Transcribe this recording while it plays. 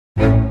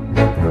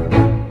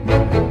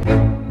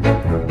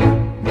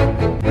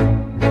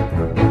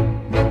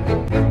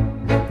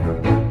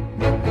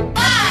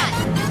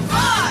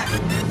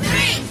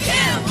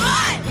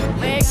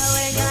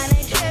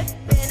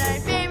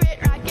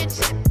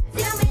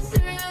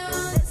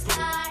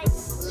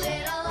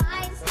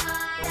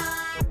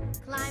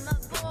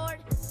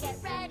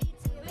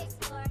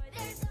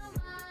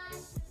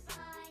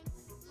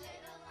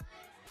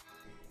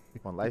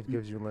life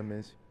gives you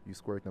lemons, you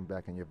squirt them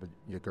back in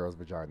your girl's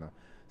vagina.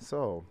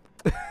 So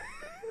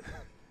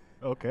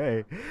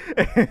Okay.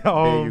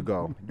 there you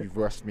go. You've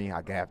rushed me.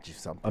 I gapped you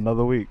something.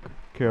 Another week.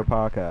 Cure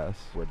Podcast.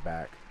 We're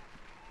back.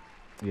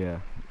 Yeah.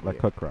 Like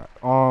Yeah. cut crack.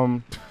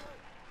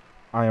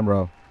 I am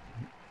Ro.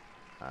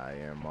 I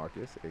am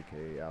Marcus,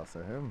 aka Al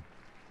Sahim.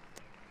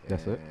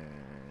 That's it.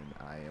 And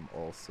I am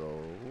also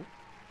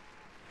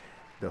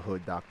the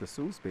Hood Dr.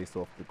 Seuss, based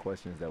off the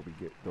questions that we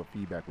get, the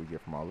feedback we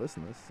get from our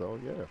listeners. So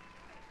yeah.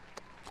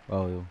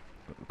 Oh,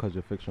 because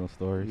your fictional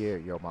stories. Yeah,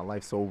 yo, my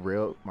life's so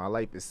real. My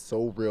life is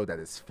so real that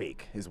it's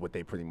fake, is what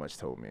they pretty much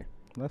told me.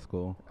 That's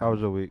cool. How was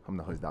your week? I'm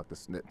the Hood Dr.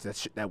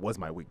 That was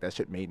my week. That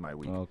shit made my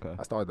week. Oh, okay.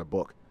 I started a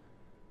book.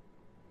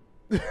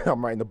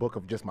 I'm writing a book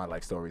of just my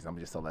life stories. I'm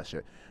just tell that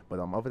shit. But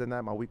other than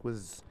that, my week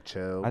was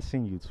chill. I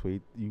seen you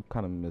tweet. You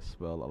kind of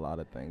misspell a lot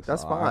of things.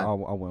 That's so fine. I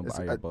went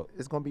by your book.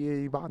 It's gonna be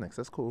a Ebonics.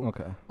 That's cool.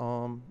 Okay.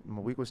 My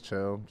week was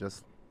chill.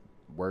 Just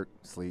work,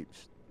 sleep,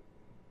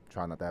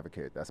 try not to have a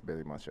kid. That's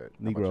pretty much it.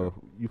 How about Negro,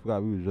 you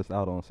forgot we was just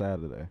out on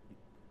Saturday.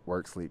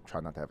 work, sleep,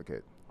 try not to have a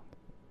kid.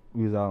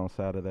 We was out on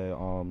Saturday,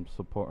 not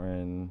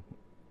supporting.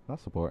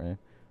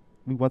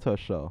 We went to a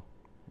show.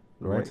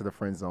 We Right? went to the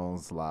Friend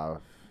Zones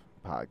live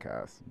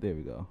podcast. There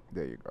we go.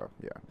 There you go.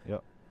 Yeah.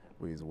 Yep.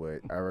 We was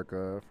with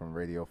Erica from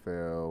Radio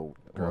Phil.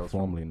 Or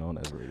formerly known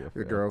as Radio The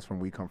Fair. girls from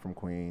We Come From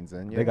Queens,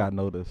 and yeah, They got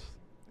noticed.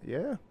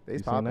 yeah, they You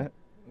seen popping. that?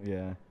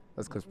 Yeah.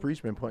 That's because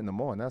Preach been putting them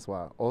on. That's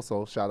why.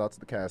 Also, shout out to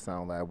the Cast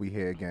Sound Lab. We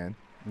here again.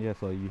 Yeah,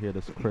 so you hear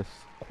this crisp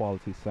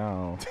quality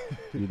sound.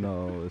 You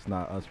know, it's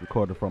not us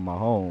recording from our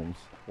homes.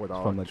 With It's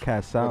our from the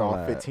Cat Sound with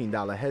Lab. our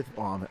 $15 head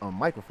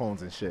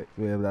microphones and shit.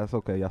 Yeah, but that's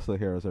okay. Y'all still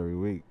hear us every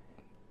week.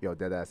 Yo,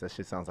 deadass, that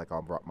shit sounds like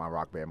my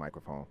Rock Band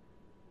microphone.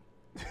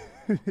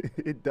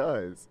 It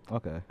does.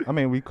 Okay. I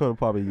mean, we could have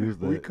probably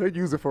used it. We could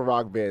use it for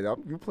Rock Band.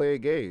 You play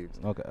games.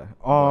 Okay.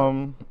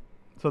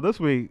 So this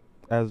week,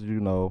 as you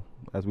know,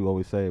 as we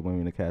always say when we're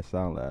in the Cat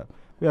Sound Lab,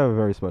 we have a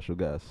very special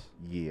guest.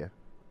 Yeah,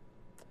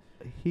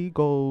 He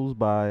goes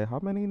by how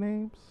many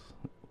names?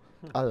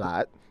 a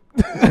lot.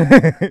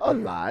 A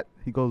lot.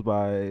 He goes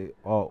by.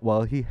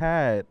 Well, he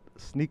had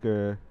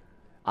Sneaker.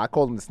 I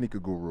call him the sneaker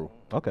guru.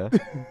 Okay.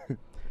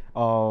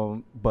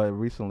 But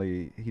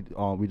recently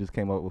we just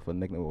came up with a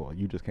nickname. Or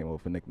you just came up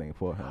with a nickname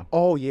for him.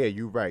 Oh yeah,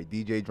 you're right.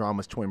 DJ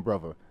Drama's twin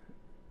brother.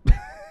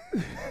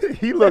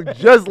 He looked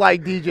just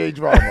like DJ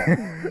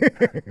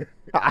Drama.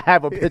 I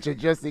have a picture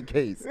just in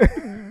case.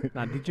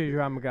 Now, DJ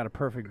Drama got a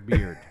perfect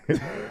beard.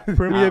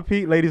 Premier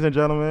Pete, ladies and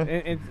gentlemen.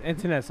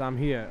 Internet, I'm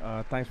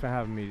here. Thanks for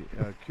having me,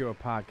 Cure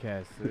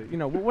Podcast.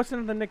 What's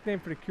another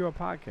nickname for the Cure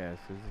Podcast?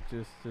 Is it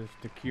just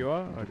the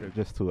Cure? Or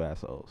Just two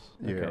assholes.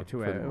 Yeah, okay, two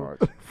pretty assholes.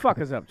 much. Fuck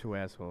us up, two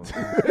assholes.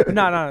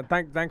 No.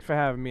 Thanks for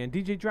having me. And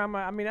DJ Drama,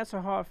 I mean, that's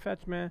a hard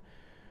fetch, man.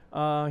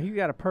 He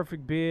got a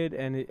perfect beard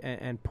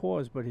and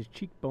pores, but his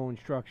cheekbone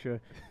structure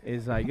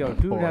is like, yo,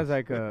 dude has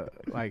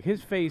like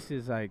his face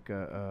is like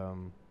A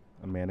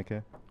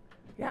mannequin.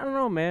 yeah, I don't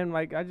know, man.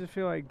 Like, I just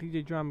feel like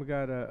DJ Drama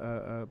got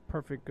a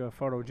perfect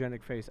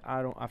photogenic face.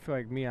 I feel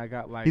like me, I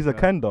got like. He's a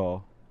Ken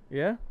doll.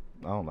 Yeah.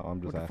 I don't know.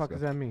 I'm just What the asking. fuck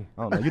does that mean?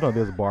 I don't know. You know,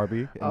 there's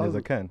Barbie and there's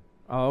a Ken.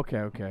 Oh,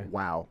 okay.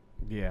 Wow.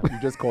 Yeah. You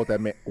just called that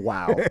man.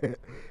 Wow.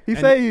 He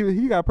said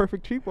he got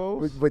perfect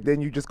cheekbones. But then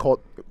you just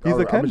called. He's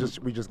a Ken.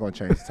 We just gonna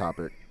change the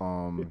topic.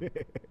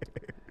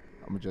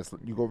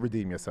 You go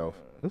redeem yourself.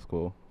 That's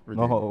cool.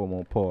 Redeem. No, hold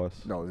on,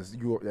 pause. No,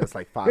 that's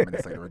like 5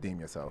 minutes later. Redeem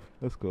yourself.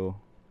 That's cool.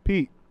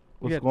 Pete,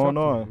 what's Yeah, going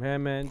talk to me.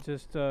 on? Man,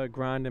 just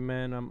grinding,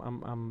 man.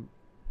 I'm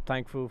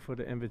thankful for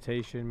the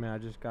invitation, man. I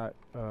just got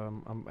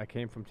I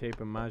came from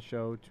taping my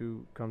show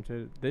to come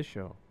to this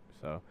show,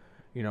 so.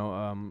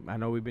 I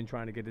know we've been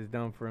trying to get this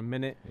done for a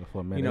minute. Yeah, for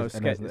a minute. You know, And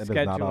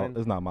scheduling.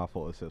 it's not my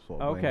fault. It's his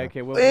fault. Blame Okay, him.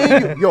 okay. Well,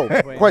 Hey, yo,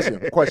 Wait.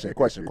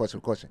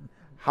 question.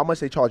 How much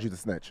they charge you to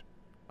snitch?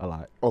 A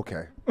lot.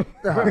 Okay.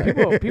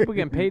 people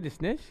getting paid to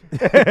snitch.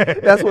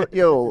 That's what,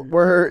 yo,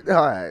 word.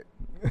 All right.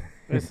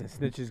 Listen,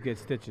 snitches get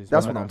stitches.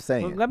 That's But, what I'm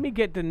saying. Well, let me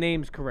get the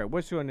names correct.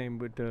 What's your name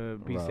with the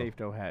Be Rel. Safe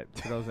Though hat?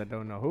 For those that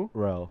don't know, who?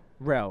 Rel.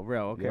 Rel.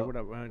 Okay, Yep. what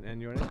up?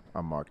 And your name?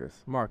 I'm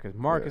Marcus.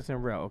 Marcus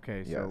and Rel.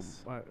 Okay,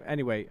 Yes. so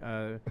anyway,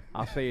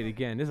 I'll say it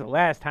again. This is the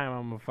last time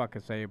I'm gonna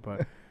fucking say it,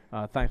 but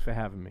thanks for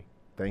having me.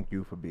 Thank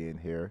you for being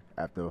here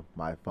after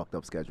my fucked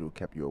up schedule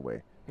kept you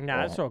away.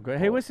 Nah, it's all good.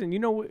 Hey, listen,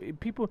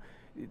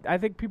 I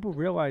think people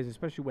realize,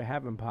 especially with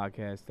having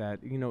podcasts, that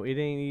it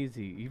ain't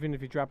easy. Even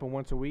if you're dropping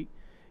once a week,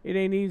 it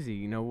ain't easy.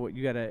 You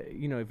gotta,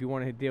 if you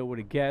want to deal with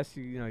a guest,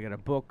 you gotta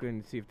book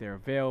and see if they're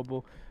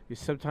available.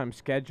 Sometimes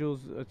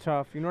schedules are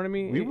tough. You know what I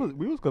mean?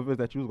 We was convinced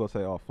that you was gonna say,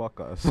 "Oh, fuck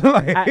us."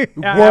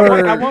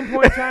 At one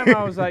point in time,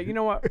 I was like, you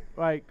know what,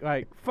 like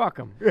fuck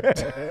them.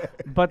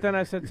 But then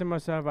I said to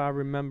myself, I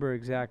remember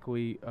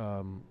exactly,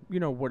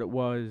 what it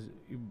was,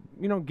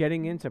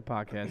 getting into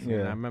podcasting. Yeah.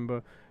 And I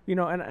remember,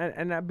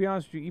 and I'll be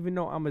honest with you, even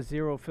though I'm a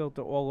zero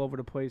filter, all over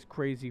the place,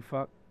 crazy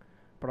fuck,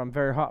 but I'm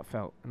very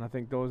heartfelt. And I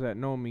think those that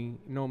know me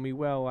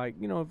well. Like,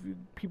 if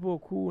people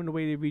are cool in the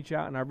way they reach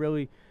out, and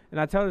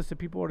I tell this to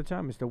people all the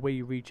time, it's the way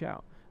you reach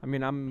out. I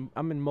mean, I'm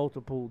in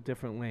multiple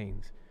different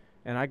lanes.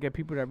 And I get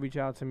people that reach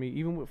out to me,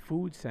 even with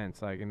food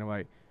sense, like,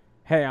 like,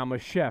 hey, I'm a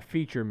chef,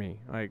 feature me.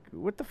 Like,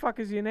 what the fuck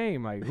is your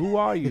name? Like, who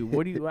are you?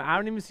 What do you? I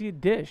don't even see a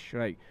dish.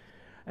 Like,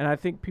 and I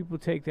think people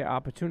take their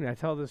opportunity. I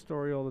tell this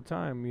story all the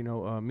time.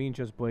 Me and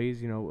Just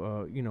Blaze,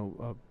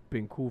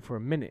 been cool for a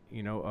minute.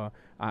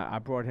 I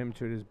brought him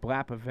to this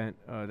BLAP event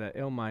that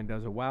Illmind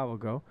does a while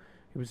ago.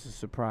 He was a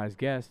surprise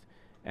guest,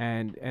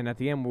 and at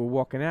the end we were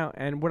walking out.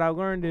 And what I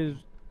learned is,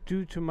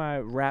 due to my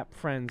rap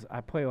friends,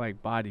 I play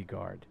like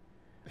bodyguard.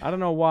 I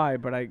don't know why,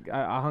 but I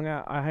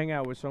hang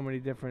out with so many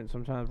different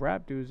sometimes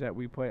rap dudes that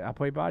I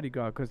play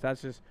bodyguard because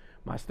that's just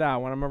my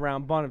style. When I'm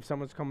around Bun, if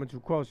someone's coming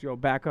too close, yo,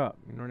 back up.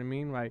 You know what I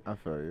mean? Like, I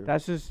feel you.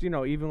 that's just,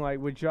 even like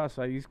with Just,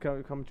 like, he's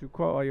coming too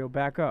close, yo,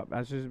 back up.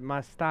 That's just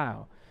my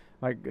style.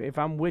 Like, if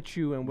I'm with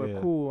you and we're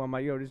cool, I'm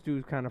like, yo, this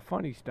dude's kind of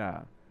funny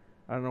style.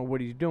 I don't know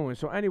what he's doing.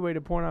 So anyway,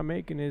 the point I'm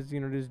making is,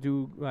 this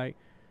dude, like,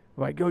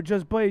 yo,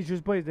 Just Blaze.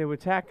 They were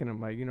attacking him,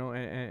 like,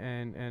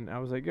 and I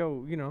was like,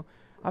 yo,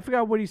 I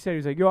forgot what he said.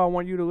 He's like, yo, I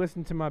want you to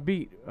listen to my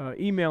beat.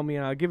 Email me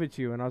and I'll give it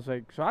to you. And I was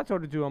like, so I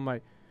told the dude, I'm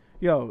like,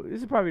 yo,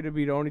 this is probably to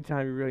be the only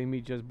time you really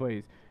meet Just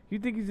Blaze. You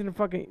think he's gonna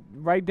fucking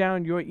write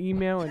down your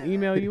email and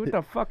email you? What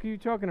the fuck are you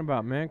talking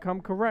about, man? Come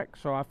correct.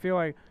 So I feel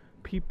like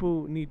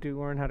people need to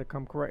learn how to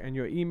come correct. And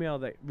your email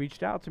that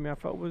reached out to me, I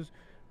felt was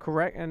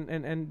correct.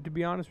 And to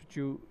be honest with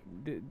you,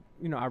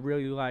 I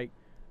really like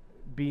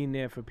being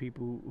there for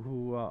people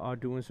who are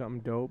doing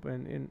something dope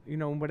and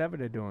whatever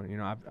they're doing.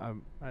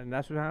 And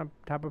that's what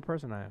type of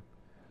person I am.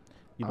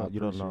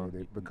 You don't know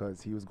it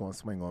because he was going to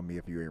swing on me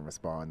if you didn't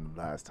respond the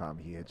last time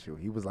he hit you.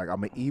 He was like, I'm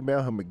going to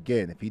email him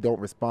again. If he don't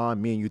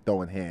respond, me and you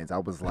throwing hands. I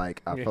was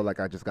like, I feel like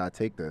I just got to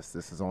take this.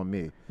 This is on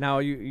me. Now,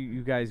 are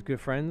you guys good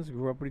friends?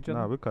 Grew up with each other?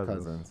 No, we're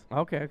cousins.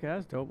 Okay,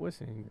 that's dope.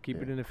 Listen,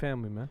 keep it in the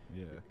family, man.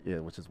 Yeah,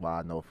 which is why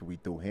I know if we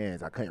threw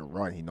hands, I couldn't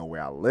run. He know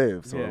where I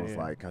live. So it was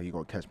like, how you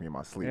going to catch me in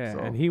my sleep? Yeah, so.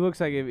 And he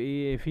looks like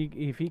if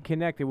he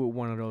connected with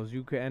one of those,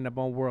 you could end up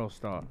on World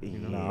Star.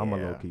 Nah, I'm a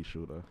low-key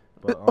shooter.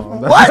 But,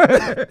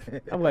 what?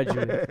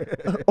 Allegedly.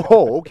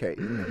 Oh, okay.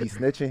 He's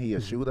snitching. He a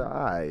shooter.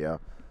 All right, yeah.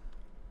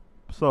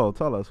 So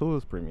tell us, who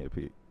is Premier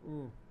Pete?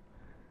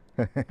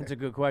 That's a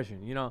good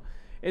question.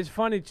 It's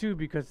funny too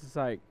because it's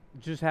like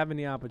just having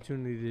the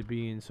opportunity to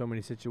be in so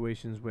many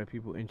situations where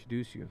people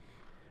introduce you.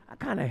 I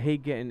kind of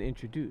hate getting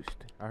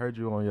introduced. I heard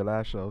you on your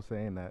last show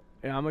saying that.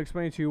 Yeah, I'm gonna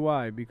explain to you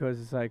why. Because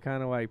it's like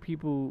kind of like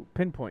people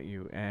pinpoint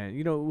you, and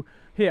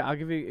here I'll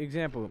give you an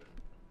example.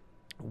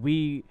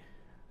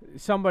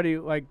 Somebody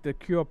like the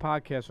Cure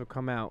podcast will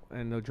come out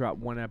and they'll drop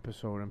one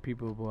episode and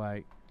people will be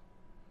like,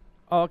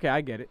 oh, okay,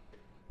 I get it.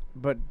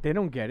 But they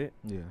don't get it.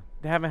 Yeah.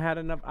 They haven't had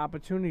enough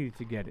opportunity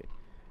to get it.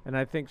 And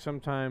I think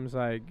sometimes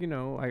like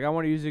I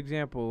want to use an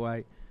example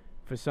like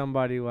for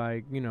somebody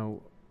like,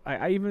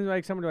 I even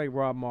like somebody like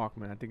Rob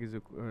Markman. I think he's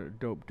a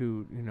dope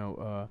dude,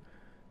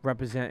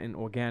 representing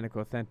organic,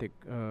 authentic,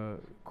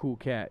 cool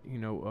cat,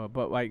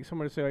 but like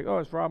somebody say like, oh,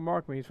 it's Rob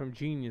Markman, he's from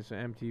Genius or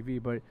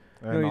MTV, but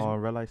and on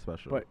Red Light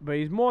Special. But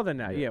he's more than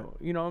that, yeah.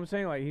 You know what I'm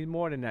saying? Like he's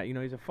more than that.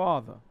 He's a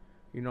father.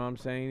 You know what I'm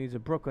saying? He's a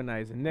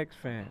Brooklynite, he's a Knicks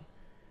fan.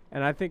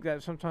 And I think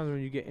that sometimes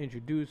when you get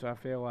introduced, I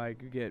feel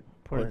like you get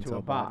put into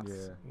a box,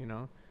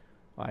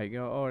 Like,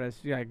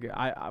 that's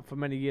I for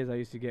many years I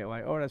used to get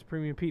like, oh, that's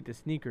Premium Pete, the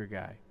sneaker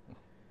guy.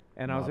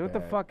 And I was like, what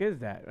the fuck is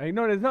that? Like,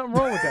 no, there's nothing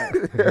wrong with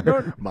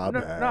that. My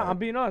bad. No, I'm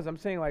being honest. I'm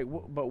saying, like,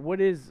 but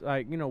what is,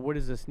 like, what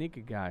is a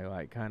sneaker guy?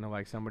 Like, kind of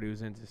like somebody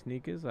who's into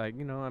sneakers? Like,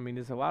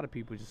 there's a lot of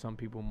people, just some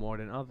people more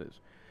than others.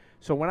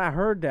 So when I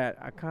heard that,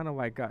 I kind of,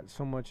 like, got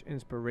so much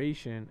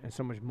inspiration and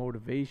so much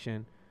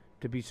motivation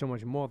to be so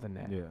much more than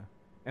that. Yeah.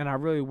 And I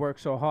really worked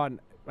so hard,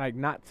 like,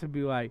 not to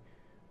be like,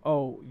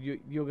 oh,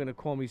 you're going to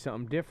call me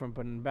something different.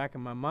 But in the back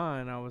of my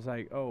mind, I was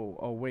like,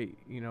 oh, wait,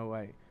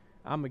 like,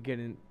 I'm going to get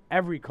in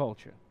every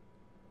culture.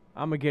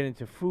 I'm going to get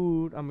into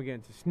food. I'm going to get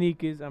into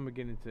sneakers. I'm going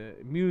to get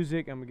into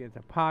music. I'm going to get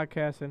into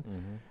podcasting.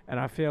 Mm-hmm. And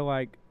I feel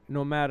like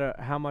no matter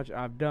how much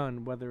I've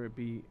done, whether it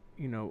be,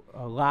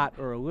 a lot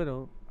or a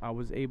little, I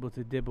was able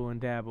to dibble and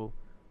dabble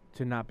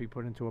to not be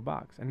put into a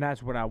box. And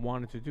that's what I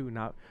wanted to do.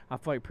 Now, I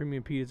feel like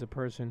Premium Pete is a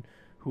person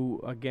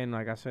who, again,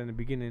 like I said in the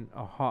beginning,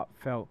 a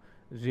heartfelt,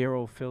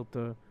 zero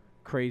filter,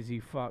 crazy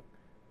fuck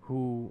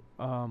who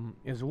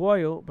is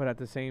loyal, but at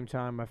the same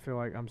time, I feel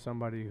like I'm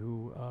somebody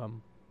who,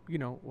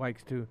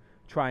 likes to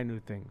try new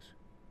things.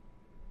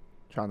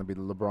 Trying to be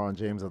the LeBron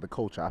James of the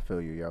culture. I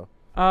feel you, yo.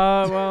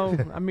 Well,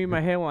 I mean,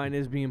 my hairline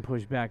is being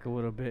pushed back a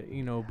little bit,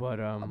 but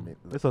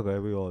it's okay.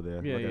 We all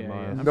there. Yeah, Look at yeah,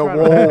 mine. yeah. No,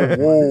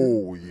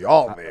 whoa,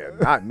 y'all, man,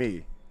 not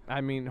me.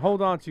 I mean,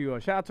 hold on to you.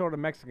 Shout out to all the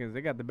Mexicans.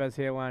 They got the best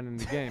hairline in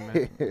the game,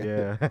 man.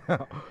 Yeah.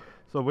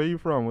 So where you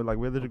from?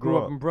 Where did you grew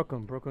grow up? In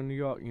Brooklyn, New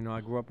York.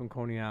 I grew up in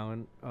Coney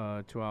Island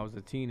till I was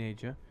a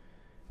teenager.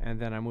 And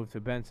then I moved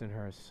to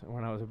Bensonhurst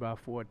when I was about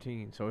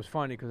 14. So it's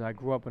funny because I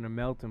grew up in a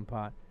melting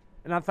pot.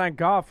 And I thank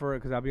God for it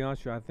because I'll be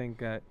honest with you, I think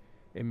that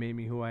it made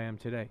me who I am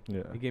today. Yeah.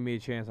 It gave me a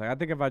chance. Like I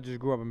think if I just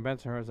grew up in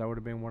Bensonhurst, I would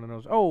have been one of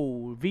those,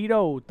 oh,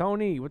 Vito,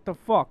 Tony, what the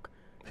fuck?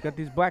 You got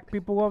these black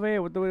people over here,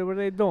 what are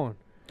they doing?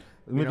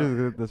 Let me You know?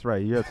 just get this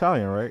right. You're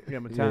Italian, right? Yeah,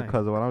 I'm Italian.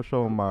 Because when I'm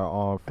showing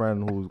my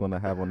friend who's gonna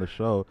have on the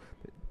show,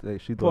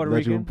 she thought Puerto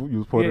that you Rican?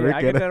 was Puerto yeah, Rican.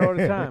 I get that all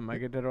the time. I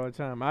get that all the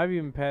time. I've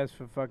even passed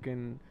for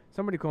fucking.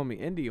 Somebody called me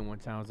Indian one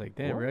time. I was like,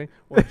 damn, What? really?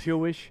 Or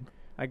Jewish.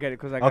 I get it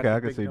because I got Okay, the I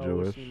can big see nose,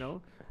 Jewish. You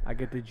know, I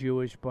get the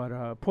Jewish,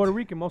 but Puerto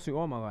Rican mostly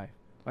all my life.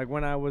 Like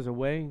when I was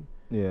away,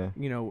 Yeah.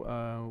 you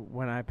know,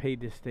 when I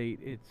paid the state,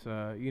 it's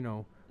you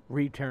know,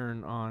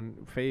 return on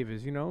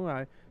favors. You know,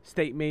 I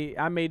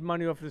made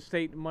money off the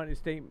state money.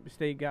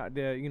 State got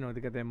their, you know,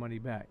 they got their money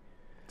back.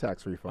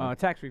 Tax refund.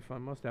 Tax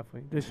refund, most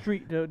definitely.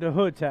 The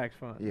hood tax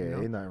fund. Yeah, you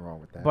know? ain't nothing wrong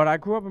with that. But I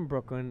grew up in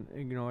Brooklyn.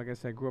 And, you know, like I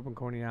said, I grew up in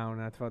Coney Island.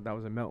 And I thought that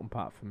was a melting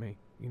pot for me.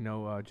 You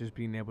know, just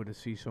being able to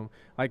see some.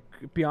 Like,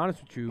 be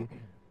honest with you,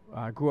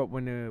 I grew up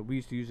when we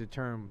used to use the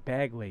term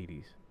bag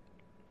ladies.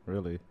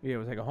 Really? Yeah, it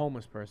was like a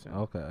homeless person.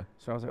 Okay.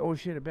 So I was like, oh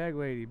shit, a bag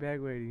lady.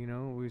 You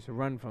know, we used to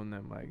run from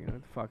them, like, you know,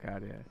 get the fuck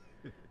out of here.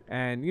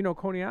 And you know,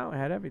 Coney Island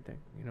had everything.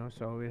 You know,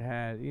 so it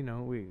had, you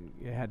know,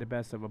 it had the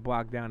best of a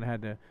block down. It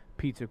had the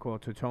pizza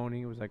called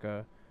Tortoni. It was like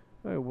a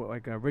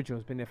original.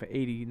 It's been there for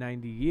 80,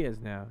 90 years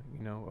now.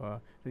 You know,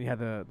 then you had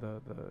the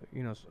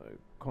you know,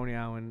 Coney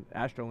Island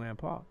Astroland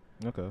Park.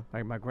 Okay.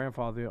 Like my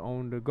grandfather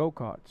owned the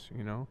go-karts,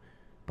 you know.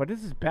 But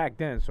this is back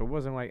then, so it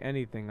wasn't like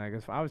anything. Like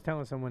if I was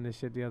telling someone this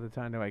shit the other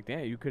time, they're like,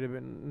 "Damn, you could have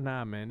been."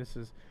 Nah, man, this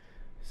is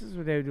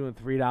what they were doing,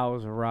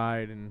 $3 a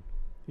ride, and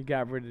he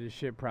got rid of the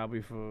shit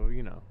probably for,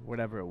 you know,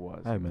 whatever it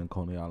was. I haven't been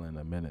Coney Island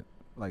in a minute.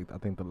 Like I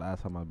think the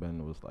last time I've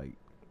been was like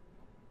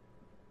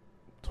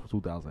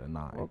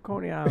 2009. Well,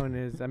 Coney Island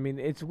is. I mean,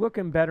 it's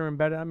looking better and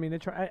better. I mean, they're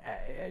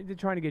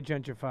trying to get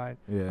gentrified.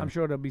 Yeah. I'm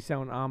sure they'll be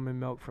selling almond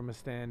milk from a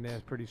stand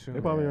there pretty soon.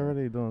 They probably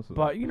already doing so.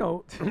 But you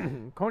know,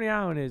 Coney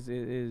Island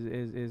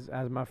is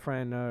as my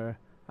friend. I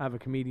have a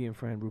comedian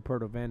friend,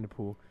 Ruperto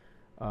Vanderpool.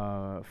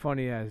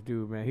 Funny ass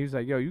dude, man. He was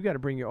like, "Yo, you got to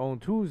bring your own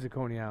tools to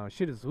Coney Island.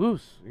 Shit is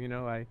loose, you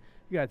know. Like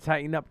you got to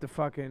tighten up the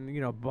fucking, you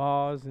know,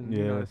 bars and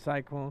you know, Yeah. the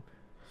cyclone."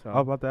 So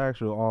How about the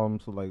actual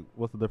so like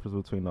what's the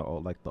difference between the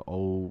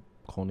old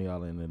Coney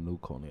Island and the new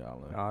Coney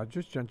Island?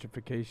 just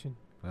gentrification.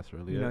 That's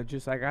really You it. know,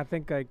 just like I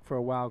think like for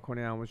a while,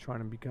 Coney Island was trying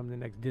to become the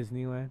next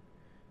Disneyland,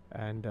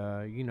 and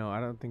you know,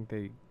 I don't think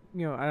they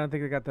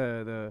got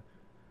the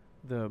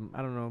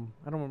I don't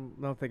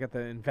know if they got the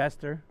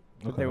investor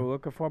that they Okay. were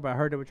looking for, but I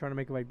heard they were trying to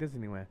make it like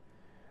Disneyland,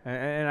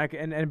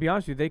 and to be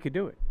honest with you, they could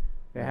do it.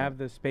 They Yeah. have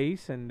the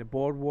space and the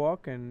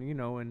boardwalk, and you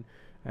know, and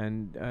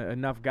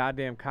enough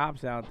goddamn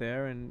cops out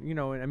there, and you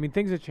know, I mean,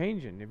 things are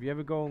changing. If you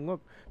ever go and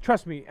look,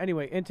 trust me.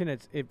 Anyway,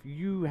 internets. If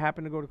you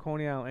happen to go to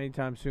Coney Island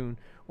anytime soon,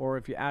 or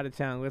if you're out of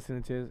town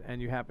listening to this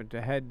and you happen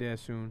to head there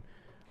soon,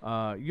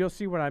 you'll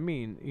see what I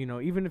mean. You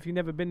know, even if you've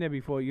never been there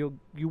before, you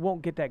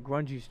won't get that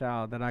grungy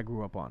style that I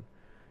grew up on.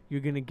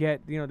 You're gonna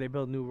get, you know, they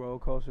build new roller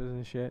coasters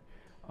and shit.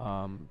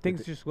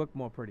 Things just look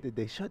more pretty. Did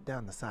they shut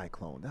down the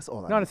cyclone? That's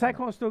all I No, need the to know.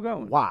 cyclone's still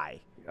going.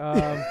 Why?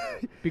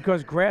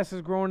 Because grass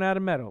is growing out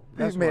of metal.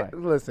 That's Man, why.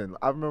 listen,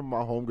 I remember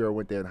my homegirl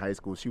went there in high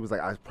school. She was like,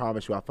 I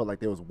promise you, I felt like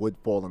there was wood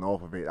falling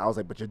off of it. I was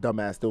like, but your dumb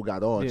ass still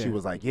got on. Yeah. She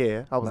was like,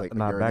 yeah. I was like,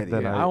 nah, you're back an then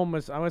idiot. Yeah,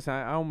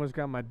 I almost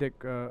got my dick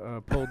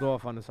pulled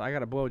off on this. I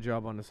got a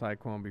blowjob on the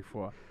cyclone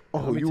before. Oh,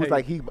 Let me you was tell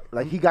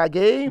like he got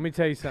game? Let me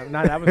tell you something.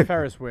 Nah, that was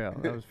Ferris wheel.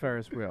 That was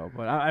Ferris wheel.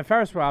 But at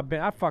Ferris wheel,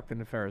 I fucked in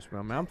the Ferris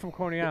wheel, man. I'm from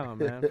Coney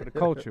Island, man. For the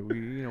culture,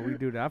 we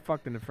do that. I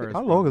fucked in the Ferris How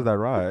wheel. long is that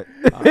ride?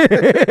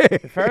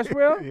 The Ferris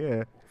wheel?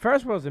 Yeah.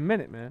 Ferris wheel's a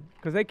minute, man,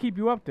 because they keep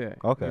you up there.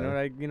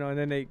 Okay. You know, and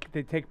then they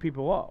take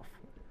people off.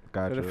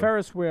 Gotcha. So the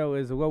Ferris wheel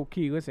is a low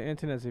key. Listen,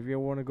 internets, if you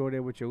want to go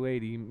there with your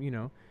lady, you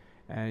know,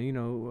 and you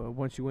know,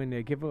 once you in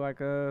there, give her like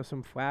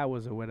some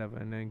flowers or whatever,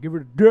 and then give her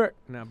the dirt.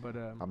 Nah, but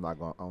I'm not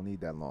going. I don't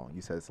need that long.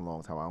 You said it's a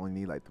long time. I only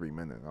need like 3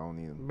 minutes. I don't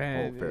need a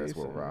man, whole Ferris it's,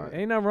 wheel ride.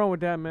 ain't nothing wrong with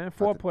that, man.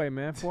 Foreplay,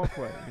 man.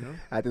 Foreplay. You know.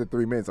 After the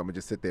 3 minutes, I'm gonna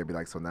just sit there and be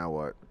like, so now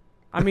what?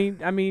 I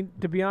mean,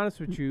 to be honest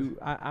with you,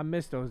 I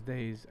miss those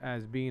days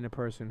as being a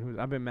person who's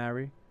I've been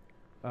married,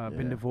 been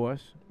Yeah.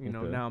 divorced. You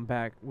know, Okay. now I'm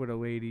back with a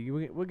lady.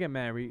 We'll get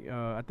married.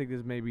 I think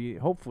this may be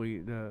hopefully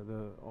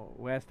the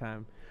last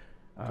time.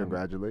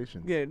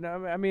 Congratulations. Yeah,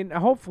 no, I mean,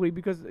 hopefully,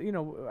 because you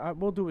know,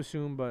 we'll do it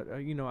soon. But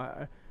you know,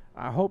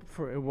 I hope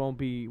for it won't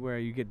be where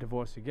you get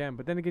divorced again.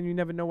 But then again, you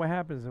never know what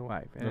happens in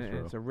life, and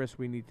That's it's a risk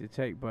we need to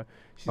take. But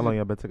she's How long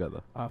y'all been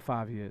together?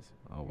 5 years.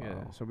 Oh wow.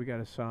 Yeah, so we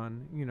got a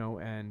son, you know,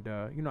 and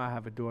you know, I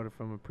have a daughter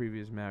from a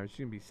previous marriage. She's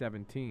gonna be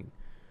 17.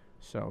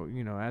 So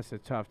you know, that's a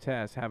tough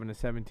task. Having a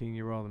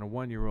 17-year-old and a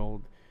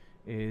 1-year-old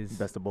is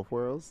Best of both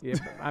worlds. yeah.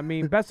 I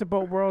mean, best of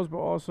both worlds, but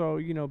also,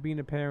 you know, being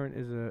a parent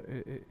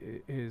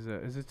is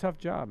a tough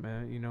job,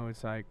 man. You know,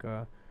 it's like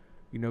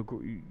you know,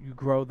 you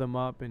grow them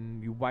up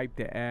and you wipe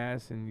their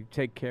ass and you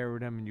take care of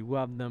them and you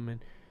love them,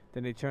 and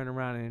then they turn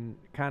around and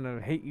kind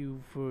of hate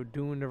you for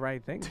doing the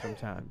right thing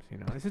sometimes. You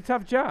know, it's a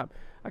tough job.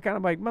 I kind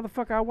of like,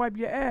 motherfucker, I wipe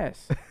your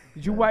ass.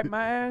 Did you wipe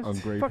my ass?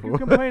 Ungrateful. Fuck you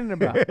complaining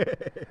about?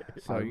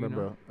 So I you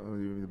remember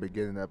know. the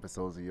beginning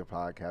episodes of your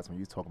podcast when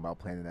you was talking about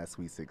planning that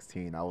Sweet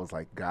 16. I was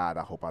like, God,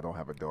 I hope I don't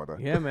have a daughter.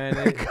 Yeah, man.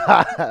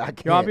 God, I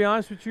can't. Yo, I'll be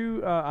honest with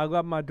you. I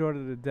love my daughter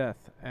to death,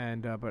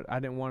 and but I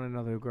didn't want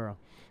another girl.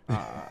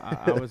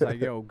 I was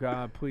like, yo,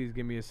 God, please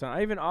give me a son.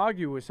 I even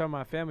argue with some of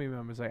my family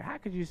members, like, how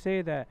could you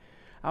say that?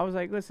 I was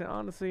like, listen,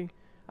 honestly,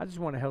 I just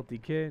want a healthy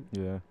kid.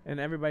 Yeah. And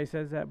everybody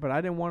says that, but I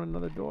didn't want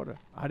another daughter.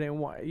 I didn't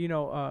want,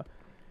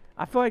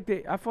 I feel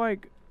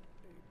like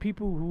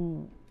people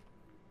who,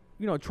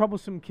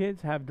 troublesome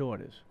kids have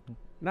daughters.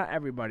 Not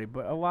everybody,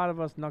 but a lot of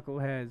us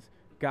knuckleheads,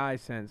 guy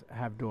sense,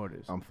 have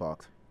daughters. I'm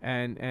fucked.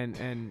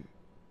 And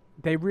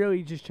they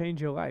really just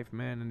change your life,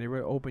 man, and they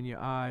really open your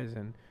eyes,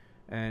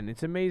 and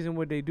it's amazing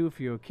what they do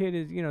for you. A kid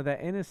is, that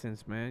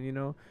innocence,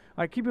 man,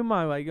 Like, keep in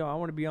mind, like, yo, I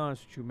want to be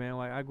honest with you, man.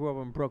 Like, I grew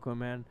up in Brooklyn,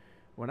 man.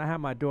 When I had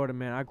my daughter,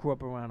 man, I grew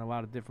up around a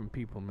lot of different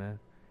people, man.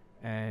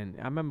 And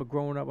I remember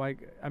growing up,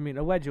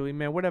 allegedly,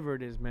 man, whatever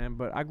it is, man.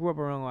 But I grew up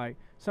around, like,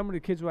 some of the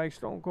kids were, like,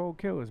 stone cold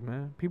killers,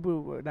 man.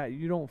 People that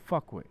you don't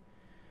fuck with.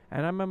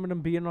 And I remember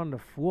them being on the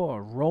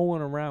floor,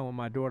 rolling around with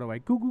my daughter,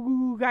 like, goo, goo,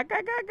 goo, ga, ga,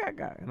 ga, ga,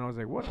 ga. And I was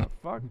like, what the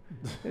fuck?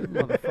 This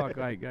motherfucker,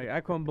 like,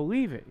 I couldn't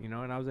believe it, And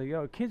I was like,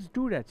 yo, kids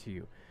do that to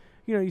you.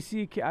 You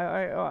see a kid,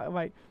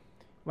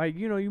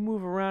 you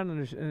move around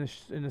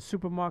in a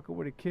supermarket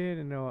with a kid,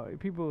 and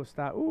people will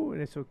stop, ooh,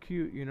 they're so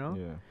cute, Yeah.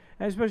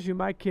 And especially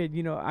my kid,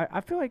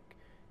 I feel like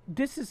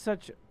this is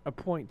such a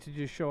point to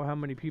just show how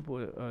many people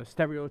are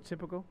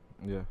stereotypical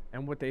Yeah.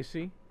 and what they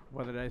see.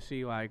 Whether they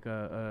see, like,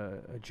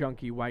 a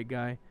junky white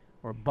guy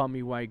or a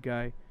bummy white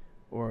guy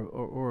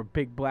or a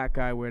big black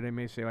guy where they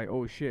may say, like,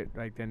 oh, shit,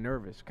 like, they're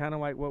nervous. Kind of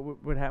like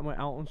what happened with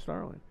Alton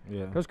Sterling.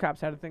 Yeah. Those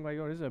cops had to think, like,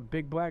 oh, this is a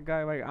big black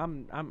guy. Like,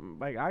 I'm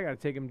like, I got to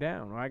take him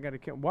down or I got to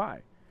kill him.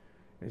 Why?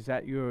 Is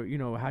that your,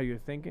 how you're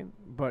thinking?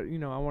 But,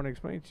 I want to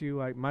explain to you,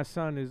 like, my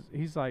son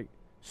he's, like,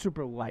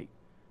 super light,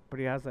 but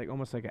he has, like,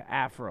 almost like an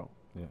afro.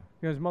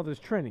 Yeah. His mother's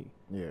Trini.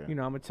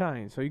 Yeah. I'm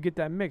Italian. So you get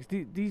that mix.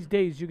 These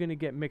days, you're going to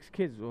get mixed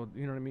kids, or,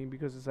 you know what I mean?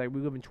 Because it's like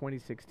we live in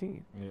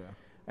 2016. Yeah.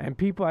 And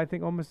people, I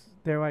think, almost,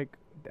 they're like,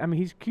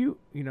 he's cute.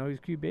 He's a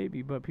cute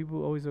baby, but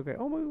people always look like,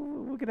 oh,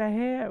 look at that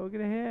hair. Look at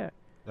the hair.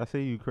 I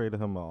see you created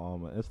him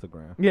on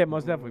Instagram. Yeah,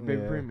 most definitely.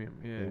 Baby Yeah. Premium.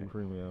 Yeah. Baby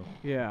Premium.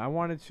 Yeah, I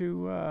wanted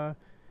to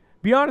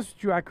be honest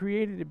with you. I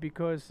created it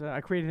because I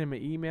created him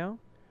an email,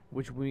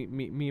 which me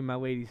and my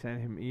lady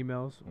sent him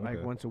emails like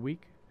Okay. once a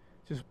week.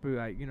 Just be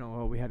like,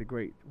 oh, we had a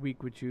great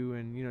week with you,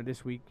 and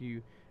this week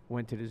you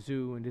went to the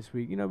zoo, and this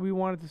week, we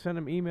wanted to send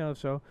him emails.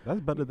 So That's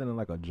better than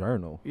like a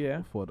journal.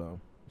 yeah, For them.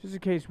 just in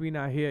case we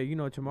not here,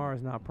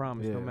 tomorrow's not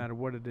promised. No Yeah. matter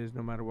what it is,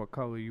 no matter what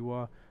color you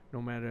are,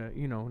 no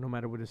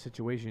matter what the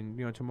situation,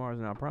 tomorrow's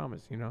not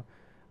promised.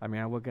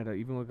 I look at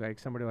even look like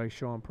somebody like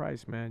Sean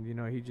Price, man.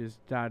 He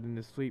just died in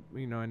his sleep.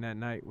 And that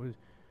night was.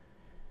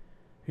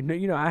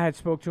 I had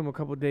spoke to him a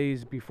couple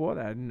days before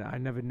that, and I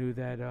never knew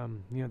that,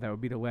 that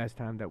would be the last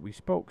time that we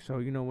spoke. So,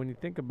 when you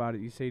think about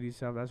it, you say to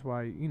yourself, that's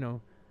why, you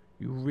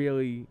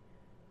really,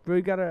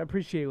 really got to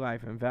appreciate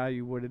life and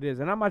value what it is.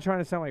 And I'm not trying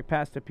to sound like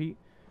Pastor Pete,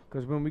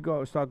 because when we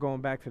start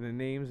going back to the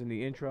names in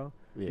the intro,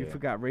 you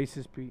forgot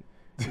racist Pete,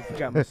 you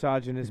forgot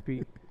misogynist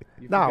Pete.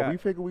 Nah, we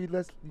figure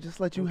just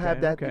let you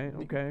have that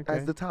Okay.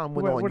 as the time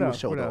went on. What You else?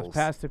 show What those. else?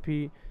 Pastor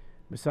Pete,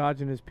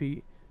 misogynist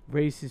Pete,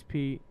 racist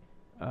Pete,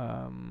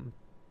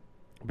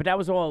 but that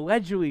was all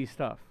allegedly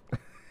stuff.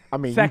 I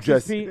mean,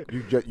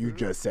 Sexist you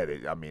just said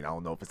it. I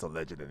don't know if it's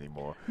alleged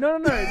anymore. No.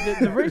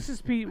 The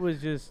racist Pete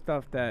was just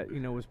stuff that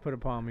was put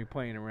upon me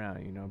playing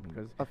around.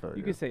 Because I feel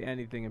you can say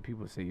anything and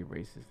people say you're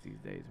racist these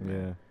days,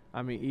 man.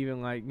 Yeah.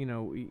 Even like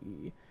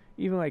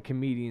even like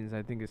comedians,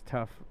 I think it's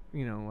tough.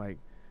 Like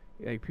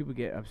people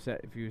get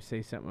upset if you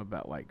say something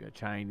about like a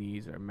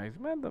Chinese or a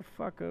Mexican.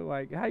 Motherfucker,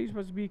 like how you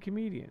supposed to be a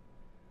comedian?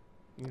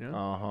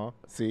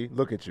 See,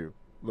 look at you.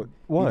 Look,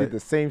 What? you did the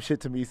same shit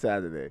to me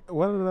Saturday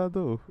What did I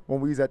do? when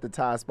we was at the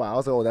Thai spot. I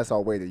was like, "Oh, that's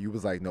our waiter." You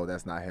was like, "No,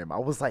 that's not him." I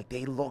was like,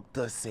 "They look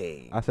the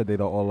same. I said they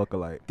don't all look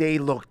alike. They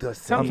look the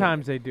same."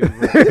 Sometimes they do.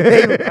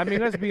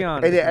 Let's be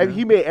honest. And then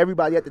he made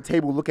everybody at the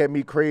table look at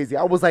me crazy.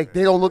 I was like,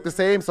 "They don't look the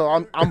same," so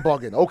I'm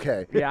bugging.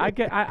 Okay. Yeah, I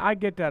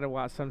get that a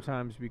lot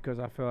sometimes because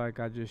I feel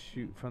like I just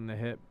shoot from the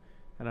hip,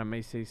 and I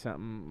may say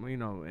something,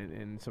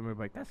 and somebody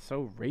be like, "That's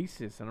so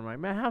racist," and I'm like,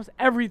 "Man, how's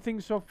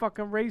everything so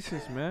fucking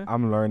racist, man?"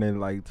 I'm learning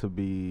like to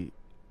be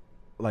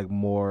like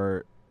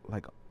more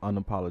like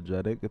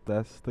unapologetic if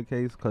that's the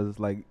case, because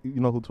like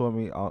who told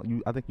me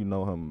I think you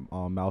know him,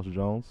 Mouse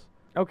Jones.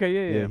 Okay,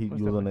 yeah. He Most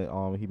was on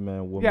definitely. it. He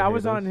man. Woman Yeah, I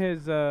was on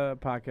haters. his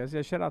podcast.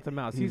 Yeah, shout out to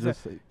Mouse. He's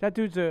That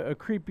dude's a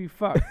creepy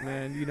fuck,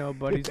 man.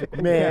 But he's a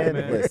cool Man, cat,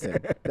 man. listen.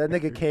 That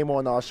nigga came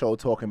on our show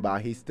talking about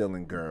he's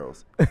stealing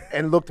girls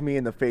and looked me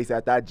in the face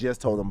after I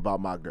just told him about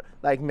my girl.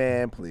 Like,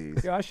 man,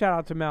 please. Yeah, I shout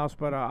out to Mouse,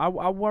 but I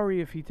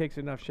worry if he takes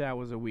enough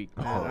showers a week.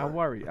 Man. I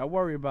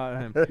worry about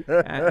him,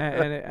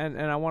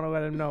 and I want to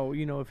let him know,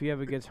 if he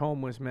ever gets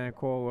homeless, man,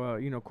 call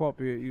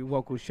up your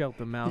local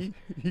shelter, Mouse,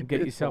 and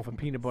get yourself a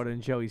peanut butter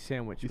and jelly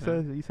sandwich. You man. said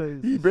He said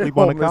He he been sleep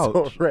on the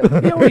homeless couch.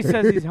 already. He always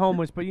says he's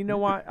homeless, but you know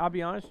what? I'll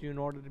be honest with you. In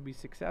order to be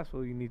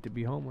successful, you need to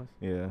be homeless.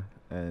 Yeah,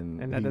 and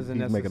that he's, doesn't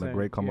he's making a necessarily-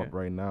 great come yeah. up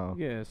right now.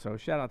 Yeah. So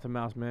shout out to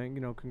Mouse, man.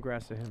 You know,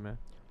 congrats to him, man.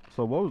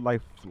 So what was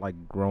life like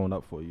growing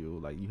up for you?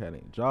 Like you had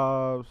any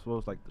jobs? What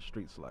was like the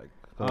streets like?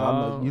 'Cause I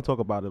know you talk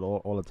about it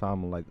all the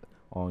time, like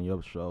on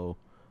your show,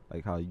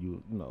 like how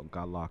you know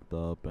got locked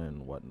up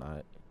and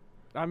whatnot.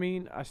 I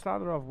mean, I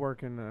started off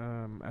working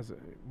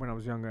when I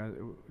was younger,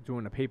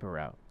 doing the paper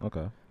route.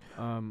 Okay.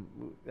 I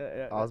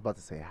was about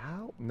to say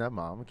how. Never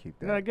mind. I'm gonna keep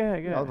that. No, go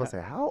ahead. Go ahead. I was about to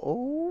say how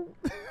old.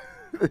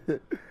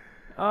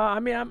 I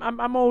mean,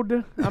 I'm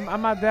older.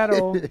 I'm not that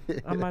old.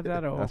 I'm not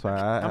that old. That's why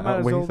I'm not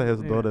as when he old- said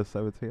his yeah. daughter's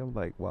 17, I'm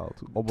like, wow,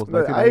 almost.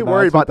 Look, I ain't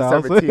worried about the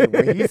 2000.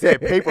 17. When he said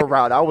paper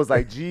route, I was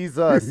like,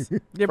 Jesus. Yeah,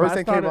 but First I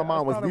thing came to my started- mind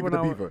I was started leaving when the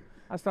I was- beaver.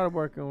 I started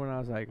working when I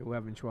was like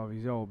 11, 12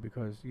 years old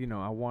because you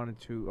know I wanted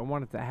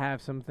to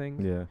have some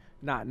things, Yeah.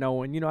 not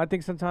knowing. You know, I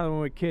think sometimes when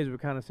we're kids, we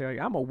kind of say like,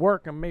 I'm gonna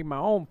work and make my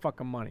own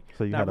fucking money.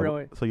 So you Not had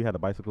really. so you had a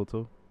bicycle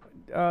too?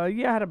 Yeah, I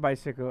had a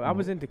bicycle. I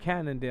was Mm. into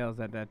Cannondales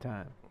at that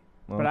time,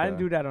 but I didn't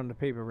do that on the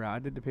paper route. I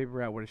did the paper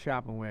route with a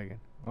shopping wagon.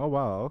 Oh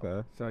wow,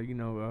 okay. So you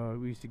know,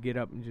 we used to get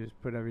up and just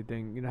put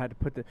everything. You know, you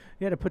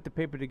had to put the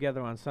paper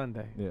together on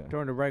Sunday. Yeah.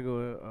 During the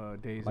regular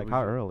days. Like it how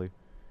was, early?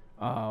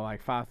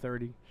 like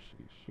 5:30.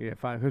 Yeah,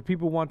 5. Because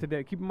people wanted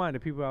that. Keep in mind, the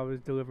people I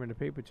was delivering the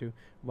paper to,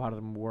 a lot of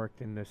them worked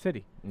in the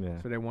city,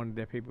 Yeah. so they wanted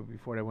their paper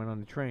before they went on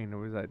the train. It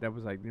was like that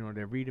was like you know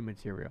their reading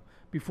material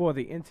before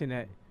the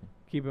internet.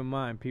 Keep in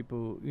mind,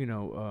 people, you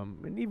know,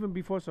 and even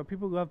before, so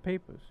people love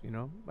papers, you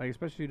know, like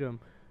especially the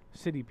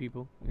city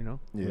people, you know.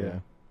 Yeah.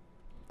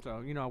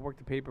 So you know, I worked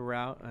the paper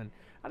route, and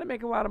I didn't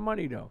make a lot of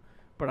money though,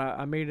 but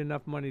I made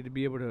enough money to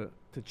be able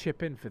to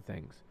chip in for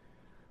things.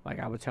 Like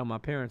I would tell my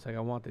parents, like I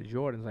want the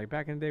Jordans. Like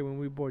back in the day when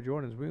we bought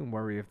Jordans, we didn't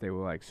worry if they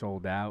were like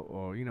sold out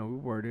or you know we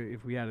worried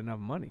if we had enough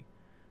money.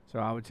 So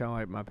I would tell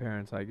like my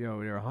parents, like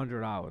yo, they're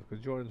 $100 because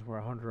Jordans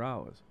were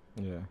 $100,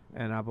 Yeah.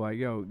 and I'd be like,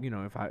 yo, you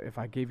know, if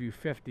I gave you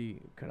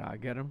 50, could I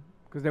get them?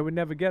 Because they would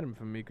never get them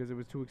from me because it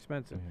was too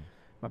expensive. Mhm.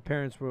 My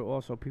parents were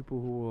also people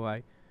who were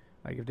like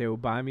if they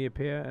would buy me a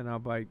pair, and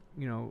I'd be like,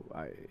 you know,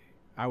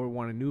 I would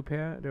want a new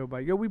pair. They would be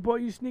like, yo, we bought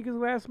you sneakers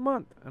last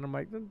month, and I'm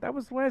like, that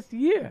was last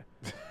year.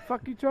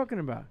 Fuck you talking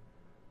about?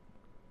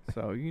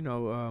 So you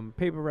know,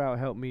 paper route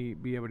helped me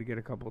be able to get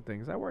a couple of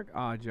things. I worked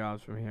odd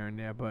jobs from here and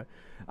there, but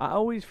I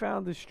always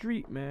found the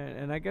street, man.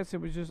 And I guess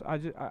it was just I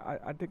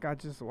think I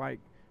just like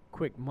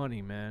quick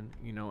money, man.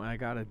 You know, and I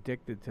got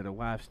addicted to the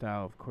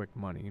lifestyle of quick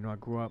money. You know, I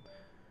grew up,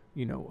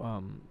 you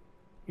know,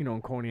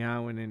 in Coney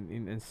Island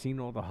and seen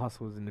all the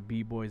hustlers and the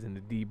B-boys and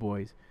the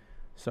D-boys.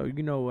 So,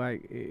 you know,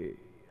 like,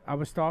 I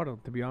was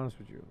startled, to be honest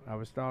with you. I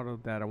was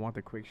startled that I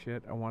wanted quick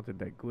shit. I wanted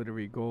that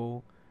glittery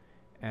gold.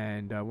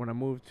 And when I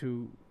moved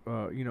to,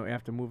 you know,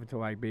 after moving to,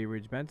 like, Bay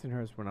Ridge,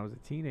 Bensonhurst when I was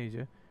a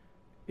teenager,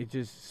 it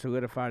just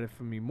solidified it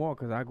for me more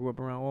because I grew up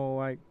around all,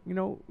 like, you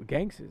know,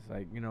 gangsters,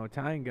 like, you know,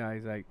 Italian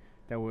guys, like,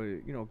 that were,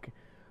 you know,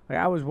 like,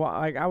 I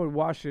would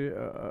wash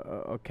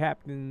a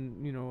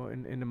captain, you know,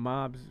 in the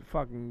mob's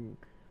fucking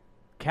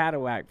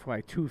Cadillac for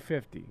like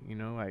 $250, you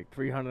know, like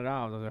 $300.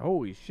 I was like,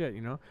 holy shit,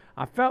 you know.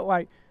 I felt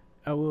like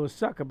a little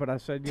sucker, but I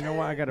said, you know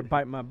what, I got to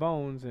bite my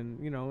bones,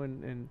 and you know,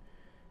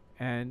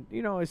 and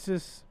you know, it's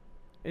just,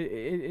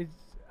 it's,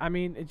 I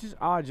mean, it's just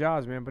odd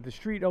jobs, man. But the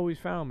street always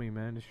found me,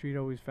 man. The street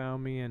always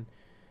found me,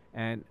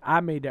 and I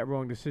made that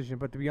wrong decision.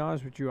 But to be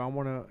honest with you, I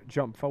want to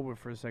jump forward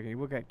for a second. You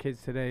look at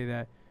kids today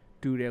that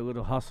do their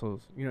little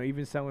hustles, you know,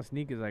 even selling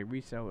sneakers like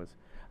resellers.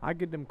 I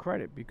give them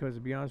credit because, to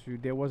be honest with you,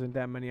 there wasn't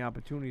that many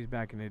opportunities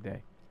back in the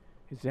day.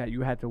 It's that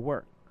you had to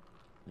work.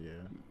 Yeah.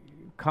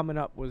 Coming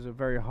up was a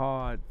very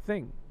hard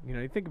thing. You know,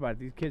 you think about it.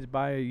 These kids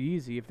buy a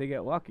Yeezy if they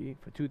get lucky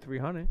for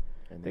 $200-300.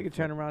 And They could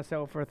turn around and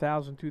sell it for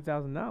 $1,000,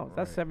 $2,000.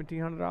 That's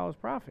 $1,700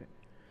 profit.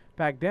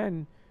 Back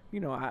then,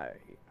 you know,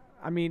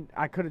 I mean,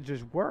 I could have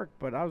just worked,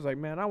 but I was like,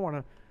 man, I want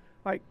to,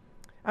 like,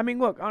 I mean,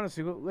 look,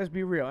 honestly, let's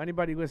be real.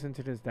 Anybody listen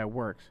to this that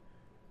works,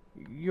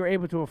 you're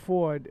able to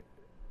afford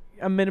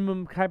a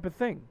minimum type of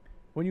thing.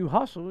 When you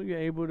hustle, you're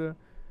able to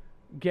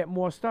get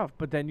more stuff,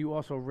 but then you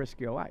also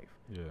risk your life.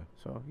 Yeah.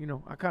 So, you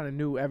know, I kind of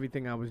knew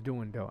everything I was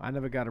doing, though. I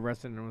never got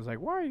arrested and was like,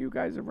 why are you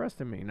guys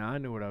arresting me? No, I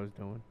knew what I was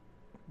doing.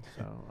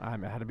 So I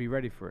had to be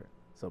ready for it.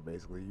 So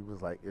basically, you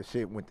was like, if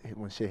shit when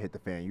shit hit the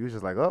fan, you was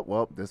just like, oh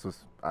well,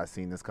 I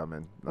seen this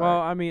coming.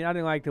 Well, I mean, I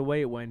didn't like the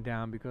way it went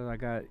down because I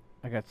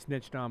got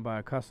snitched on by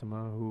a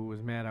customer who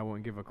was mad I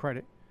wouldn't give her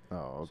credit.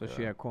 Oh, okay. So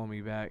she had called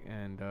me back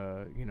and,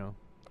 you know,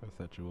 That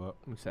set you up.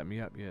 set me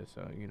up. Yeah.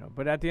 So, you know,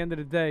 but at the end of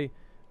the day,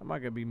 I'm not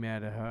gonna be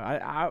mad at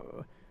her.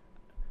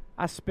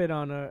 I spit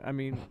on her. I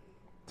mean,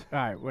 all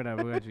right,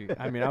 whatever. Reggie.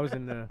 I mean, I was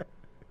in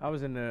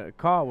the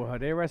car with her.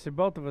 They arrested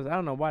both of us. I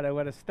don't know why they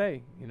let us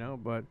stay, you know.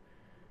 But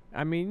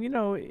I mean, you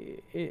know,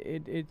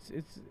 it's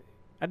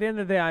at the end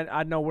of the day,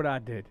 I know what I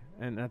did,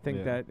 and I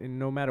think that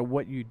no matter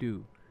what you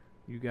do,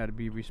 you got to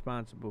be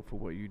responsible for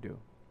what you do.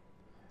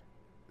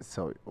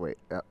 So wait,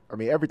 I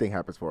mean, everything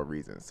happens for a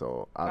reason.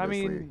 So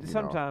obviously, I mean,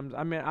 sometimes.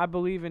 I mean, I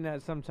believe in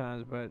that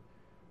sometimes, but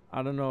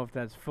I don't know if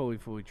that's fully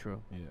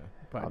true. Yeah.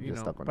 But I'm you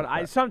just know, stuck on but the I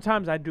fact.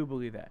 sometimes I do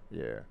believe that.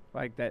 Yeah.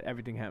 Like that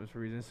everything happens for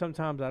a reason.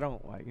 Sometimes I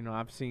don't. Like, you know,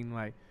 I've seen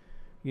like,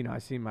 you know, I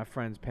seen my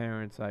friends'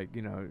 parents like,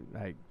 you know,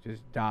 like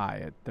just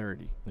die at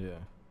 30. Yeah.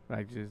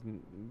 Like just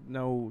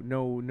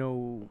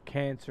no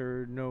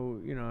cancer, no,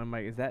 you know, I'm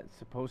like, is that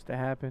supposed to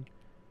happen?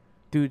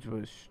 Dudes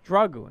was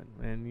struggling,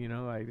 and you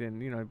know, like,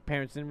 then, you know,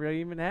 parents didn't really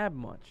even have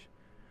much.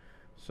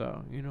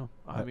 So, you know,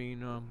 I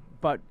mean,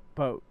 but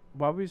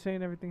why were you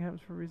saying everything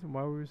happens for a reason?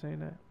 Why were we saying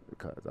that?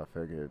 Because I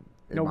figured.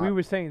 No, we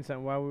were saying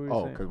something. Why were we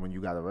saying? because when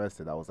you got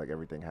arrested, I was like,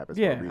 everything happens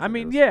for a Yeah, reason. I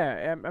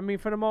mean, I mean,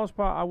 for the most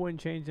part, I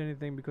wouldn't change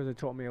anything because it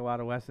taught me a lot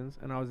of lessons,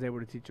 and I was able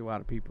to teach a lot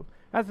of people.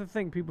 That's the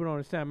thing people don't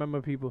understand. I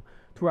remember people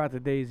throughout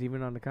the days,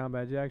 even on the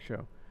Combat Jack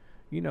show,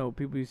 you know,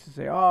 people used to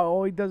say, "Oh,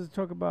 all he does is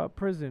talk about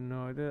prison."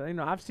 Or you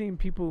know, I've seen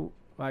people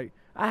like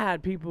I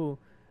had people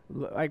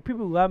like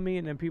people love me,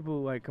 and then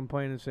people like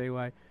complain and say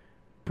like,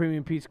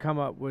 "Premium Pete's come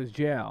up was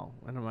jail,"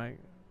 and I'm like,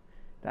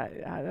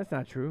 that's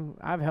not true.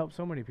 I've helped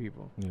so many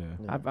people.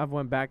 Yeah. I've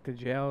went back to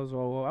jails,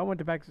 or I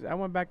went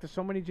back to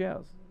so many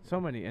jails,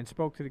 so many, and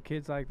spoke to the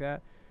kids like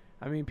that.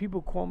 I mean,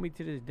 people call me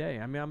to this day.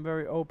 I mean, I'm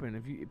very open.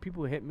 If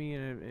people hit me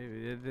and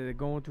if they're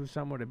going through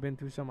something or they've been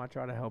through something, I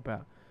try to help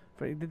out.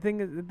 But the thing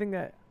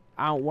that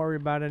I don't worry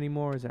about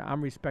anymore is that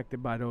I'm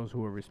respected by those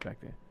who are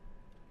respected.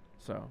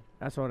 So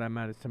that's all that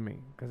matters to me,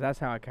 because that's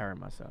how I carry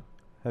myself.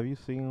 Have you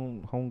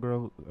seen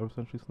Homegirl ever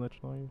since she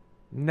snitched on you?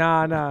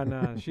 Nah. I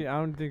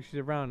don't think she's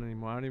around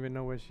anymore. I don't even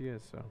know where she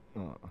is. So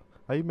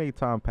How you made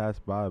time pass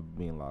by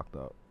being locked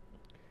up?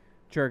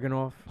 jerking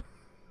off.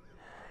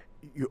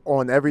 You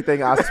on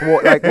everything I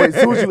swore. Like as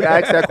soon as you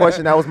asked that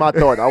question, that was my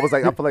thought. I was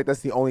like, I feel like that's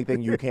the only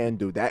thing you can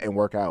do. That and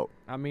work out.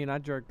 I mean, I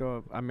jerked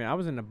off. I mean, I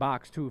was in the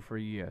box too for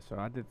a year, so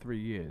I did 3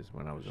 years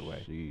when I was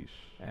away. Sheesh.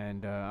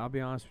 And I'll be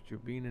honest with you,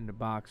 being in the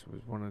box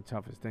was one of the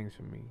toughest things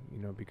for me,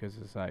 you know, because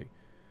it's like,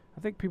 I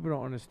think people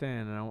don't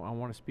understand, and I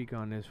want to speak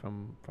on this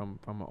from an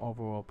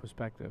overall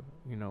perspective.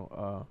 You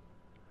know,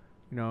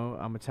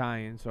 I'm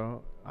Italian,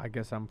 so I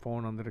guess I'm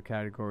falling under the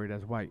category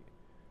that's white.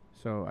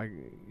 So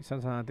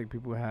sometimes I think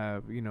people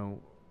have, you know,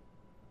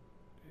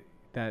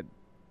 that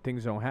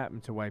things don't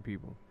happen to white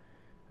people.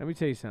 Let me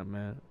tell you something,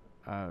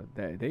 man.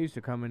 They used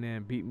to come in there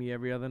and beat me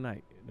every other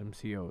night, them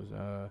COs. You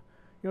know,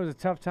 it was a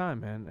tough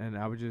time, man, and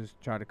I would just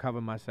try to cover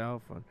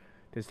myself. And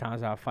there's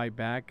times I'll fight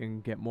back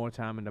and get more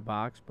time in the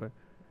box, but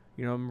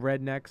you know, them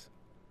rednecks,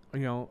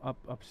 you know,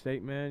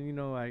 upstate, man, you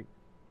know, like,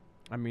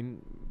 I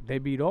mean, they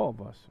beat all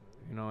of us,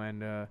 you know,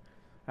 and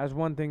that's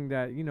one thing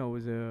that, you know,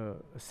 was a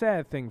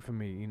sad thing for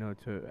me, you know,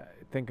 to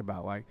think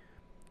about. Like,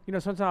 you know,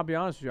 sometimes I'll be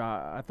honest with you,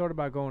 I thought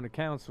about going to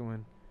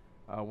counseling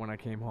when I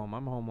came home.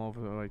 I'm home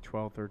over like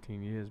 12,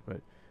 13 years, but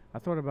I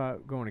thought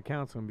about going to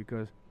counseling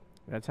because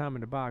that time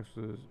in the box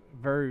was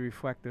very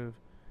reflective,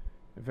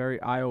 very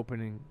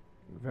eye-opening,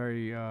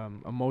 very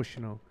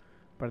emotional.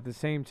 But at the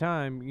same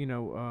time, you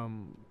know,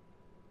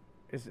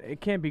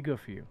 it can't be good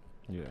for you.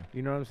 Yeah.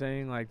 You know what I'm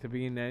saying? Like, to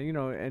be in there, you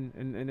know, and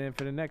then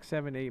for the next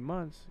 7, 8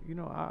 months, you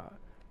know,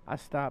 I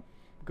stopped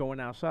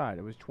going outside.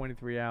 It was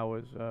 23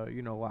 hours,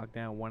 you know, locked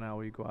down, 1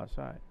 hour you go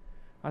outside.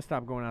 I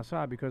stopped going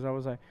outside because I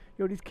was like,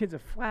 yo, these kids are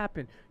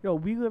flapping. Yo,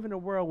 we live in a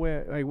world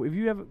where, like, if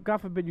you ever, God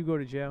forbid you go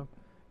to jail,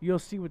 you'll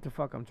see what the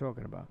fuck I'm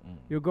talking about.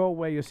 You'll go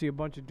away, you'll see a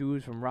bunch of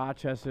dudes from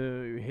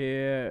Rochester,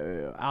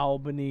 here,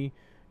 Albany,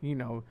 you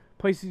know,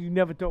 places you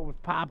never thought was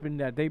popping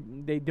that they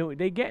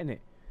getting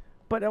it.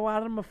 But a lot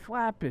of them are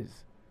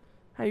flappers.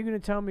 How you gonna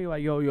tell me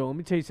like, yo, let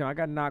me tell you something. I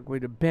got knocked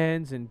with a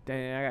Benz and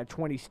I got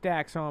 20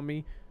 stacks on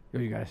me. Yo,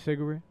 you got a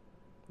cigarette?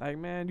 Like,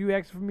 man, you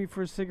asked for me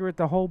for a cigarette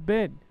the whole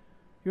bid.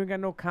 You ain't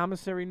got no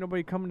commissary,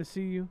 nobody coming to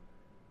see you.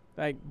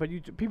 Like, but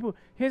people.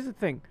 Here's the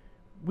thing,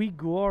 we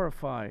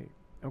glorify,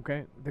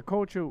 okay, the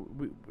culture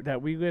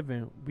that we live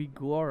in. We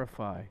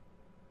glorify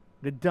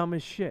the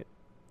dumbest shit.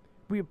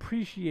 We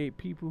appreciate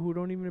people who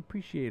don't even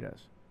appreciate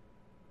us.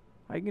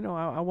 Like, you know,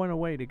 I went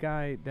away. The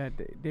guy that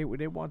they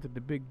wanted the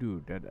big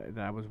dude that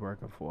I was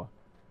working for.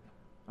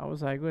 I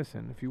was like,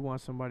 listen, if you want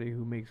somebody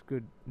who makes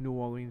good New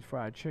Orleans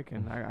fried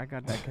chicken, I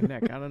got that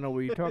connect. I don't know what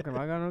you're talking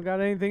about. I don't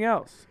got anything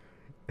else.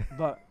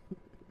 But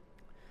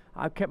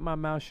I kept my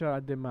mouth shut.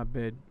 I did my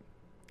bid.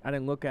 I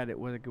didn't look at it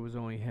like it was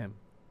only him.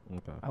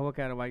 Okay. I look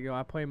at it like, yo,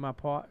 I played my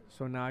part,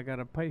 so now I got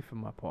to pay for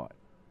my part.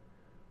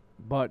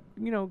 But,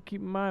 you know, keep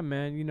in mind,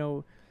 man, you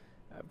know,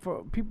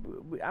 for people,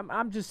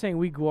 I'm just saying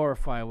we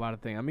glorify a lot of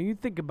things. I mean, you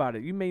think about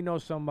it. You may know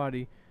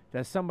somebody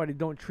that somebody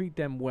don't treat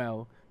them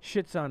well,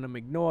 shits on them,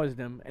 ignores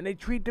them, and they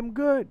treat them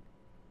good.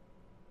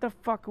 The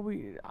fuck are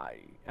we?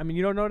 I mean,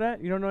 you don't know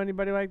that? You don't know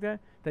anybody like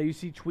that? That you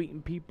see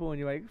tweeting people and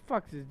you're like,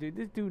 fuck this dude.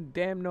 This dude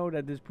damn know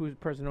that this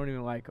person don't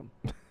even like him.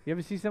 You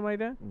ever see something like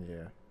that?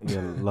 Yeah.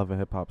 Yeah, loving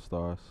hip hop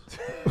stars.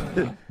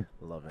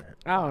 Loving it.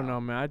 I don't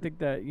know, man. I think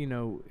that, you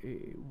know,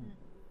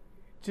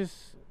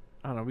 just,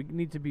 I don't know, we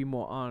need to be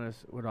more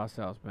honest with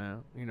ourselves,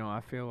 man. You know, I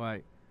feel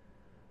like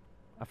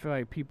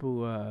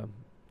people,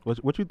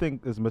 What you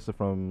think is missing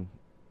from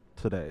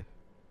today?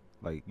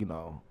 Like, you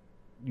know,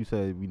 you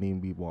said we need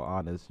to be more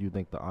honest. You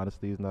think the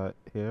honesty is not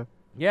here?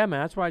 Yeah,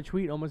 man. That's why I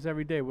tweet almost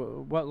every day.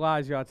 What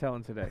lies y'all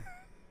telling today?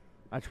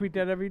 I tweet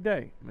that every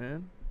day,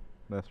 man.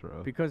 That's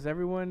real. Because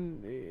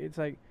everyone, it's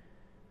like,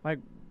 what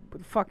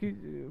the fuck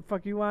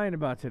you lying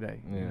about today?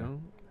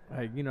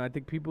 Yeah. You know, I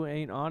think people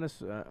ain't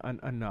honest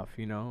enough.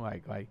 You know,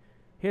 like,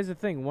 here's the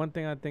thing. One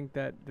thing I think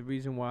that the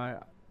reason why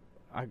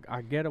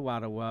I get a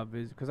lot of love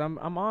is because I'm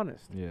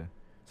honest. Yeah.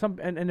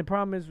 And the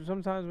problem is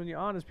sometimes when you're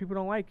honest, people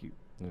don't like you.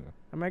 Yeah.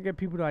 I mean, I get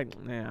people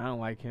like, nah, I don't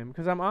like him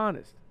because I'm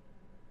honest.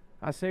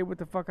 I say what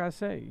the fuck I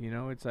say. You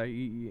know, it's like,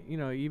 you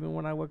know, even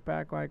when I look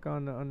back like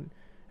on,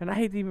 and I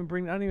hate to even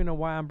I don't even know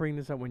why I'm bringing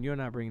this up when you're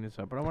not bringing this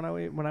up. But when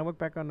I look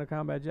back on the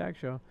Combat Jack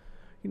show,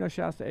 you know,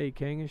 shouts to A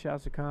King and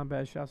shouts to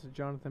Combat, shouts to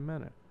Jonathan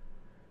Mena.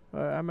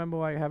 I remember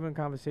like having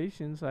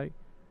conversations like,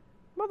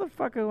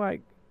 motherfucker,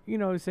 like, you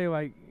know, say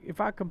like,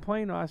 if I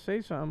complain or I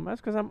say something,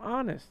 that's because I'm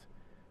honest.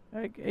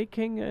 Like A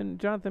King and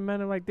Jonathan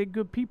Mena, like, they're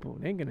good people.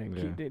 They ain't gonna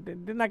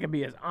they're not gonna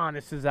be as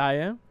honest as I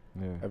am.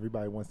 Yeah.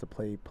 Everybody wants to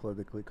play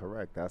politically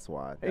correct. That's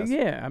why.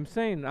 Yeah, I'm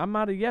saying I'm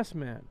not a yes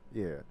man.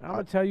 Yeah. I'm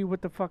gonna tell you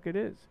what the fuck it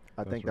is.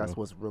 I think real. that's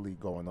what's really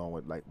going on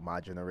with like my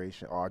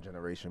generation, our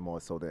generation more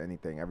so than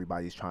anything.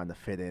 Everybody's trying to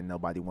fit in.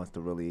 Nobody wants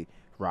to really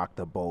rock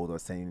the boat or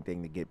say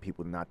anything to get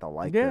people not to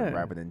like them,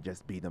 rather than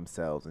just be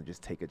themselves and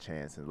just take a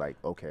chance and like,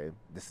 okay,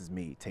 this is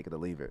me, take it or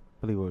leave it.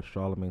 I believe it was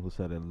Charlemagne who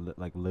said it,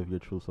 like, live your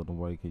truth so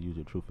nobody can use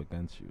your truth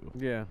against you.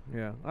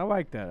 Yeah. I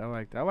like that. I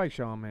like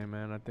Charlamagne,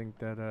 man. I think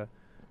that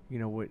you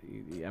know what?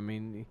 I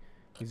mean,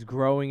 he's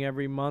growing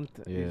every month.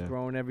 Yeah. He's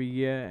growing every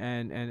year,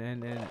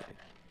 and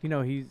you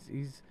know,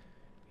 he's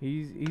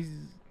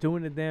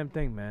doing the damn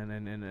thing, man,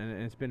 and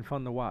it's been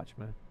fun to watch,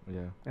 man.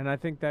 Yeah. And I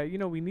think that, you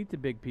know, we need to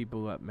big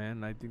people up,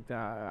 man. I think that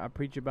I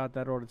preach about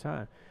that all the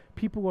time.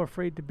 People are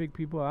afraid to big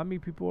people up. I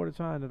meet people all the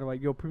time that are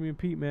like, yo, Premium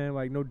Pete, man,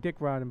 like, no dick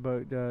riding,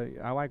 but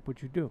I like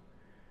what you do.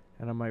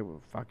 And I'm like, well,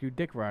 fuck you,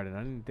 dick riding. I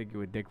didn't think you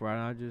were dick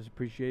riding. I just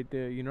appreciate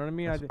you know what I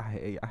mean?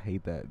 I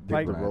hate that.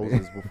 Like, Give the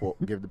roses before,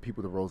 give the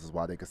people the roses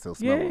while they can still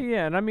smell them.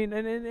 Yeah, and I mean,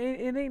 and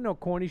it ain't no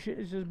corny shit.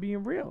 It's just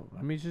being real.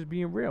 I mean, it's just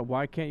being real.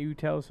 Why can't you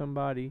tell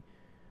somebody,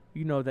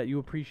 you know, that you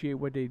appreciate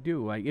what they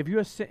do? Like, if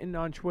you're sitting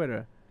on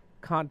Twitter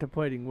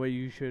contemplating where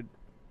you should,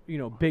 you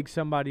know, big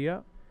somebody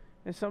up,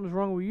 and something's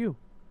wrong with you,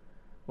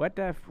 let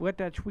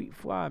that tweet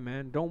fly,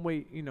 man. Don't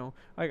wait, you know.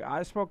 Like,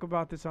 I spoke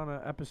about this on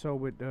an episode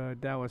with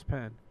Dallas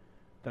Penn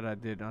that I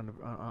did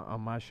on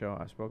my show.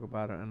 I spoke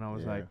about it, and I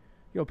was like,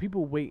 yo,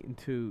 people wait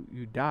until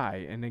you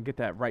die and then get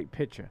that right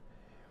picture.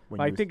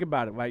 Like, think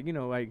about it. Like, you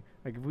know, like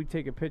if we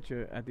take a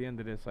picture at the end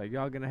of this, like,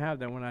 y'all gonna have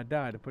that when I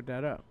die to put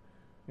that up.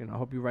 You know, I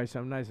hope you write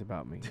something nice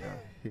about me.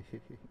 You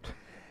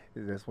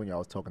know? That's when y'all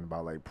was talking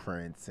about like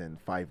Prince and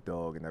Phife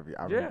Dawg and every.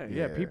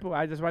 Yeah. People,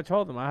 I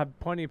told them I have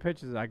plenty of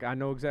pictures. Like, I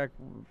know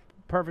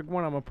perfect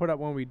one I'm gonna put up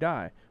when he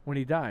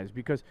dies,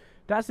 because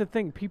that's the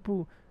thing.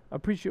 People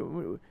appreciate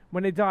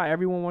when they die.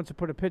 Everyone wants to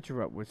put a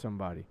picture up with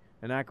somebody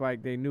and act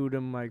like they knew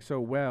them like so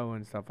well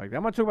and stuff like that.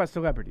 I'm not talking about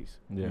celebrities.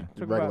 Yeah.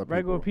 Talk about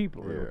regular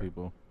people. Real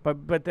people.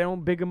 But they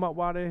don't big them up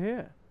while they're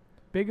here.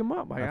 Big them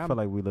up. Like, I feel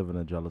like we live in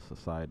a jealous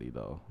society,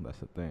 though. That's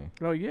the thing.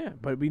 Oh yeah,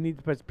 but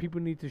people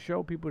need to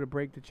show people to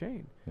break the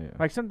chain. Yeah.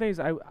 Like, some days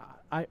I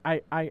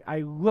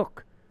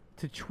look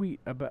to tweet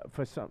about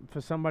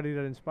for somebody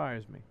that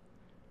inspires me.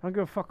 I don't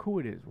give a fuck who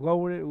it is.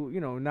 Lower it, you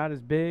know, not as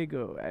big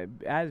or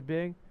as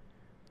big.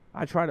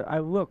 I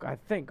look, I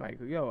think, like,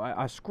 yo,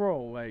 I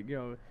scroll, like,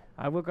 yo,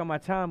 I look on my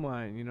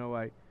timeline, you know,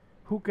 like,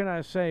 who can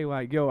I say,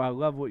 like, yo, I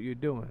love what you're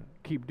doing.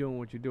 Keep doing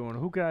what you're doing.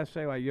 Who can I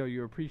say, like, yo,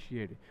 you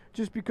appreciate it?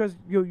 Just because,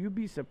 yo, you'd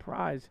be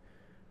surprised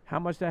how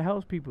much that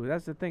helps people.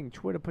 That's the thing.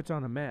 Twitter puts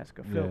on a mask,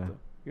 a filter.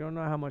 You don't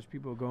know how much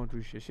people are going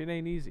through shit. Shit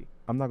ain't easy.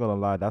 I'm not going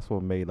to lie. That's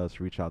what made us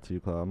reach out to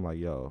you, because I'm like,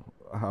 yo,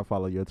 I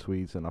follow your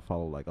tweets and I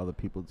follow, like, other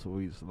people's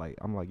tweets. Like,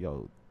 I'm like,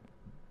 yo,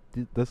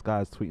 this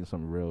guy's tweeting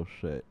some real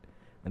shit.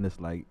 And it's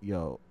like,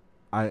 yo,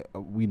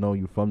 we know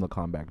you from the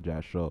Combat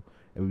Jack show.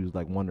 And we was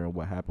like wondering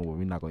what happened. Well,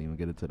 we're not gonna even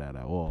get into that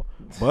at all.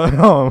 But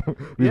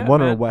we was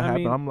wondering what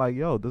happened. I'm like,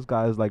 yo, this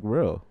guy is like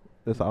real.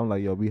 I'm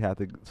like, yo, we had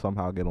to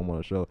somehow get him on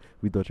the show.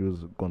 We thought you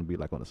was gonna be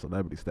like on a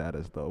celebrity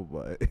status though,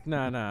 but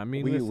nah. I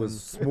mean, we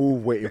was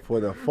smooth waiting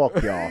for the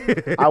fuck y'all.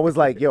 I was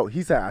like, yo,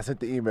 he said, I sent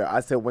the email. I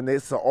said, when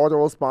it's an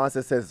auto response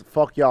that says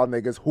fuck y'all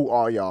niggas, who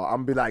are y'all? I'm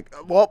gonna be like,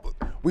 well,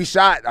 we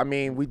shot. I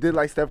mean, we did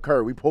like Steph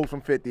Curry. We pulled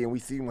from 50 and we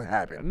seen what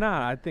happened.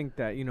 Nah, I think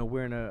that, you know,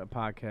 we're in a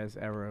podcast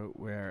era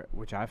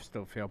which I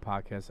still feel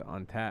podcasts are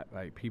untapped.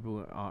 Like,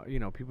 people, you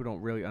know, people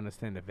don't really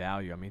understand the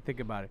value. I mean, think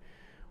about it.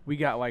 We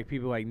got like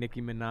people like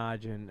Nicki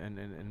Minaj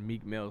and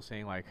Meek Mill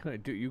saying like,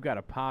 dude, you got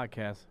a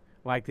podcast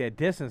like they're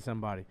dissing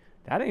somebody.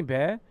 That ain't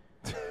bad.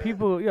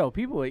 people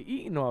are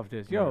eating off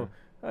this. Yo,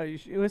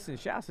 listen,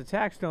 shouts to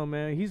Taxstone,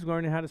 man. He's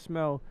learning how to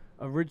smell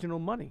original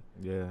money.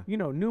 Yeah. You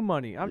know, new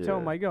money. I'm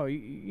telling him, like, yo,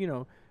 you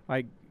know,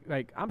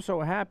 like I'm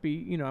so happy.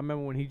 You know, I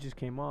remember when he just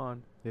came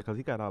on. Yeah, because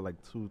he got out like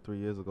 2-3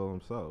 years ago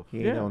himself. He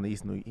ain't in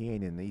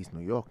the East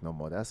New York no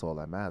more. That's all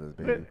that matters,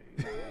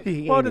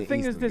 baby. Well, the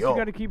thing is this, you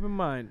got to keep in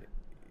mind.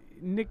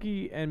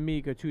 Nicki and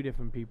Meek are two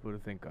different people to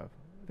think of.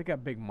 They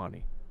got big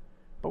money.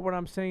 But what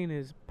I'm saying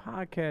is,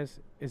 podcast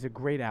is a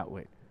great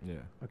outlet. Yeah.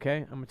 Okay?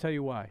 I'm going to tell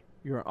you why.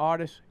 You're an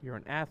artist. You're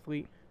an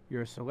athlete.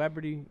 You're a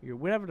celebrity. You're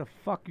whatever the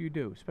fuck you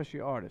do, especially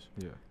artists.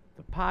 Yeah.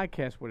 The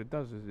podcast, what it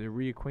does is it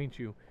reacquaints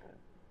you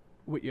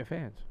with your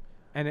fans.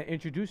 And it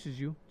introduces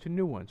you to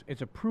new ones.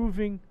 It's a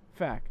proving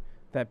fact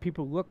that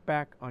people look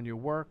back on your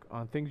work,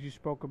 on things you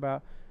spoke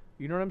about.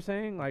 You know what I'm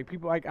saying? Like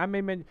people, like I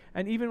may mention,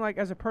 and even like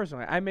as a person,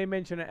 like I may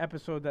mention an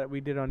episode that we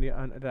did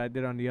that I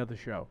did on the other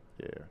show.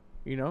 Yeah.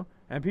 You know,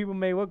 and people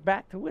may look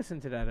back to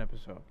listen to that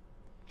episode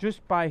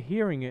just by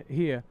hearing it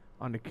here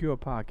on the Cure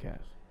podcast.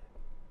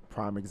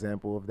 Prime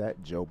example of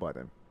that, Joe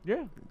Budden.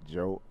 Yeah.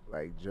 Joe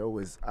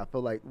is, I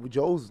feel like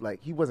Joe's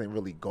like, he wasn't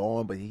really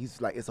gone, but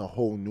he's like, it's a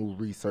whole new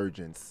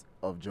resurgence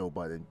of Joe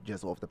Budden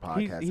just off the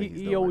podcast.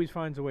 He always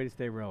finds a way to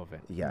stay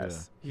relevant.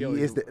 Yes. Yeah.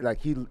 He is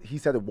he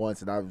said it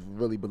once, and I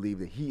really believe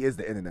that he is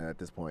the internet at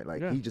this point.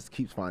 Like he just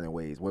keeps finding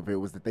ways, whether it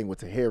was the thing with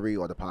Tahiri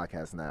or the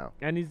podcast now.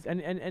 And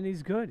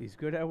he's good. He's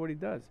good at what he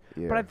does.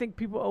 Yeah. But I think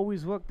people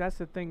always look, that's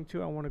the thing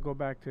too. I want to go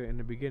back to in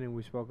the beginning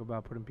we spoke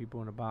about putting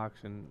people in a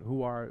box and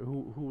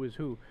who is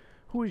who.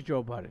 Who is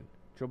Joe Budden?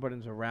 Joe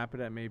Budden's a rapper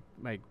that may,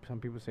 like some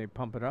people say,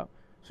 pump it up.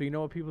 So you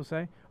know what people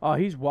say? Oh,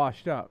 he's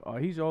washed up. Oh,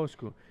 he's old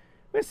school.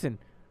 Listen,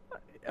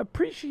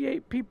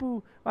 appreciate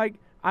people. Like,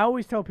 I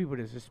always tell people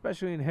this,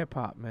 especially in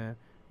hip-hop, man.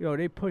 Yo,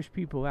 they push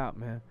people out,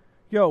 man.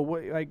 Yo,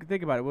 like,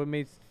 think about it. What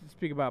made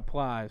speak about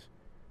Plies?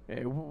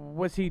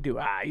 What's he do?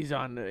 He's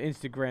on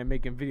Instagram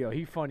making video.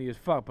 He funny as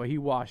fuck, but he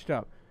washed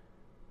up.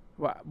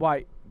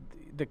 Why?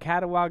 The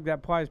catalog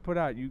that Plies put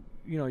out, you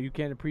know, you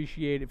can't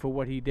appreciate it for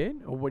what he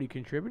did or what he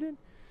contributed.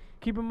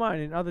 Keep in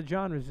mind, in other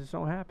genres, this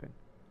don't happen.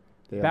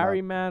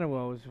 Barry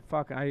Manilow is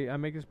fucking. I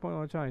make this point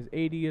all the time. He's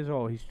 80 years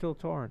old. He's still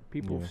touring.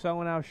 People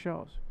selling out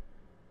shows.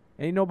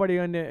 Ain't nobody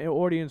in the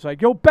audience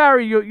like, yo,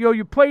 Barry,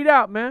 you played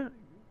out, man.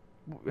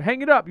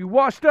 Hang it up. You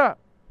washed up.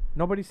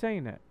 Nobody's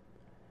saying that.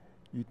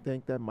 You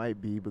think that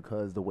might be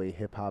because the way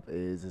hip hop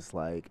is, it's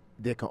like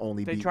there can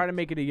only be. They try to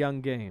make it a young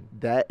game.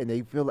 That, and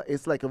they feel like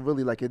it's like a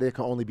really like there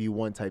can only be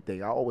one type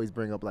thing. I always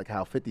bring up like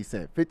how 50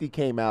 Cent. 50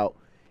 came out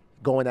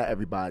going at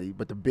everybody,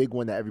 but the big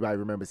one that everybody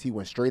remembers, he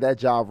went straight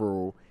at Ja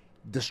Rule,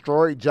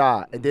 destroyed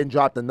Ja, and then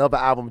dropped another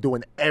album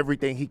doing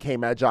everything he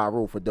came at Ja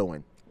Rule for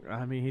doing.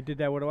 I mean, he did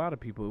that with a lot of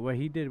people. What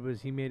he did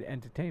was he made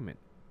entertainment.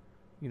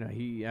 You know,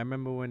 I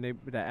remember when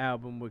the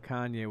album with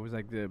Kanye was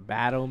like the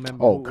battle.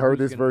 Remember? Oh,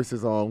 Curtis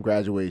versus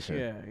Graduation.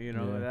 Yeah, you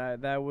know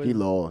that was. He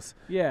lost.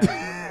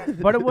 Yeah,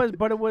 but it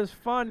was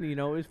fun. You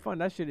know, it was fun.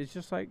 That shit. It's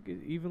just like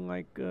even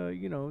like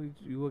you know,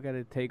 you look at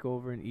a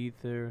Takeover and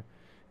Ether,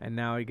 and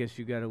now I guess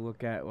you got to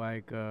look at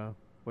like well,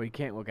 you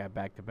can't look at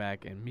Back to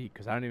Back and Meek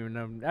because I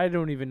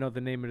don't even know the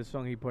name of the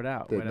song he put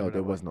out.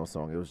 There was no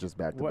song. It was just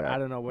Back to Back. I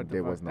don't know what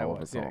there was no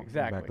other song. Yeah,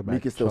 exactly.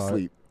 Meek is still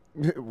asleep.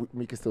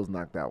 Meek is still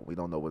knocked out. We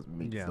don't know what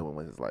Meek is doing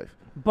with his life.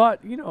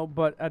 But you know,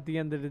 at the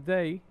end of the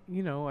day,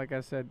 you know, like I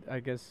said, I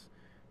guess,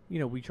 you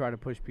know, we try to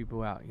push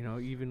people out. You know,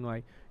 even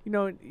like, you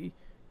know,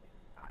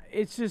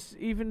 it's just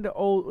even the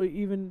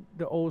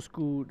old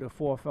school, the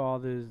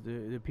forefathers,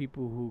 the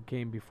people who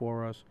came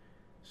before us.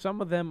 Some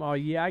of them are,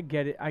 I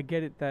get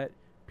it that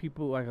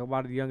people, like a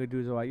lot of the younger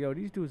dudes are like, yo,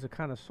 these dudes are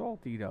kind of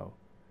salty though.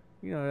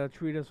 You know, they'll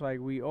treat us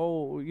like we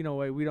you know,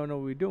 like we don't know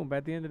what we're doing. But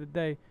at the end of the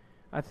day,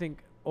 I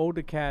think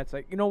older cats,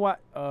 like, you know what,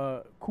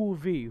 Cool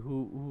V,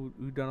 who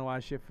done a lot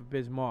of shit for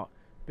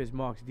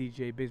Bismarck's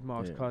DJ,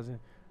 Bismarck's cousin,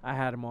 I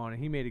had him on, and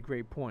he made a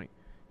great point.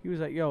 He was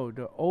like, yo,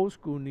 the old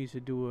school needs to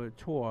do a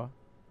tour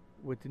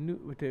with the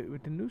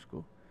new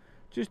school,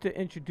 just to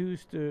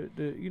introduce the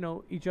you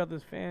know, each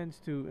other's fans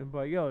to, and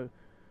like, yo,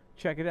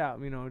 check it out,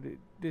 you know,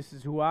 this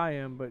is who I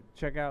am, but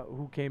check out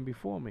who came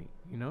before me,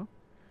 you know?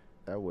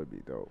 That would be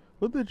dope.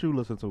 What did you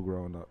listen to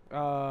growing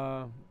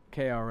up?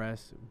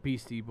 KRS,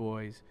 Beastie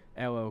Boys,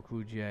 LL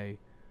Cool J,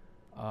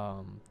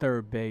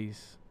 Third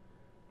Base,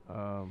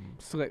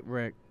 Slick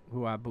Rick,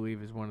 who I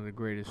believe is one of the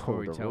greatest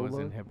storytellers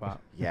in hip hop.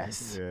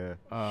 Yes.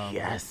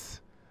 Yes.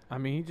 I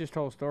mean, he just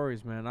told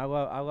stories, man. I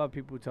love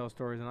people who tell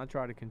stories, and I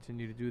try to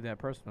continue to do that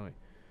personally.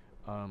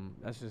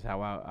 That's just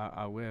how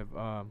I live.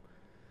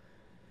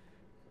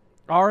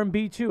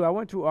 R&B too. I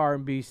went to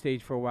R&B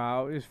stage for a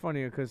while. It's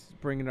funny because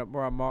bringing up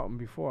Rob Martin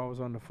before, I was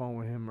on the phone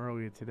with him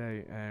earlier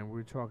today, and we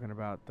were talking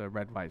about the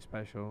Red Light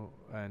Special,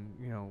 and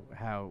you know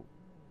how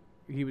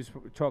he was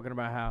talking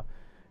about how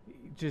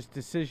just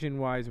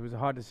decision-wise, it was a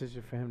hard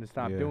decision for him to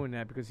stop doing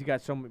that because he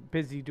got so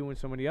busy doing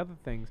so many other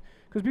things.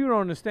 Because people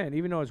don't understand,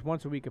 even though it's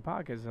once a week a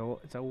podcast,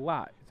 it's a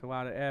lot. It's a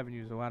lot of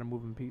avenues, a lot of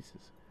moving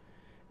pieces.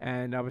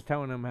 And I was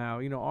telling him how,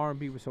 you know,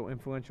 R&B was so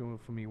influential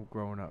for me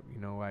growing up. You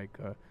know, like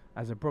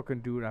as a Brooklyn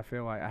dude, I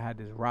feel like I had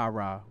this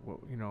rah-rah.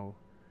 You know,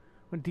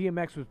 when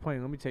DMX was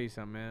playing, let me tell you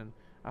something, man.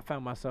 I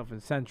found myself in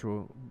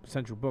Central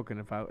Booking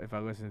if I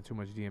listened to too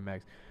much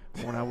DMX.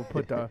 When I would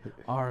put the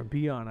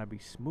R&B on, I'd be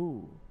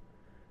smooth.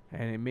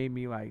 And it made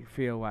me like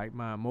feel like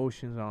my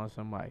emotions on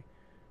some like,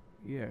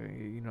 yeah,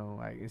 you know,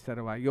 like instead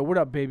of like, yo, what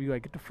up, baby?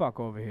 Like, get the fuck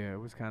over here. It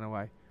was kind of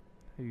like,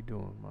 how you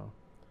doing, Mo?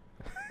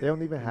 They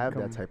don't even have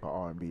that type of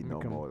R&B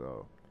no more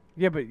though.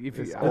 Yeah, but if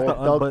it's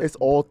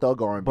all thug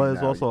R&B. But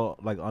it's also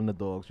like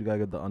underdogs. You gotta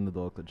get the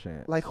underdog to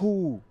chant. Like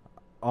who?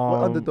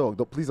 What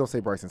underdog? Please don't say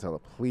Bryson Tiller.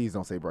 Please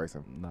don't say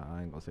Bryson. Nah,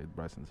 I ain't gonna say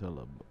Bryson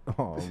Tiller.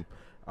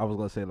 I was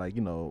gonna say like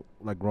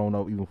like growing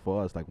up, even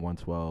for us, like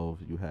 112.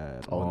 You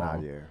had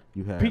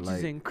you had Peaches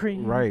like, and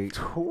Cream. Right.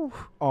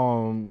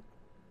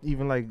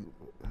 Even like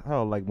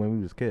how like when we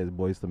was kids,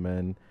 Boyz II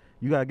Men.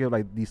 You gotta give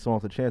like these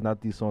songs a chance,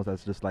 not these songs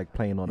that's just like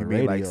playing on the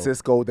radio. Like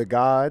Cisco the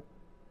God?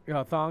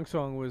 Yeah, Thong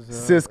Song was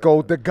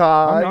Cisco the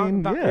God. I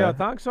mean, yeah,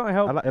 Thong Song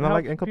helped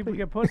people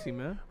get pussy,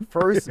 man.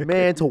 First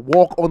man to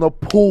walk on a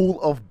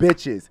pool of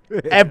bitches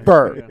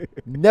ever. Yeah.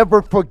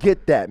 Never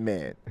forget that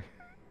man.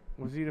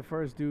 Was he the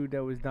first dude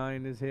that was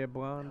dyeing his hair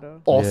blonde,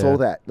 though? Also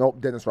that. Nope,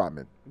 Dennis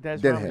Rodman.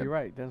 Dennis Rodman, you're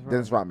right.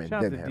 Dennis Rodman.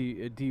 Shout out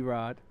to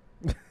D-Rod.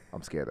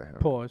 I'm scared of him.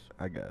 Pause.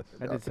 I guess.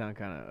 That did sound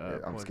kind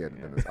of I'm scared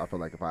of Dennis. I feel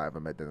like if I ever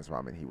met Dennis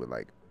Rodman, he would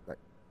like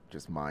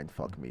just mind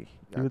fuck me.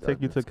 He would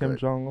take you to Kim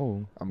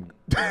Jong-un.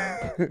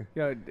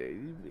 Yo,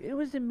 it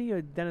wasn't me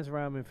or Dennis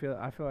Rodman.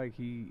 I feel like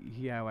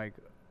he had like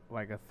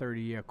a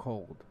 30-year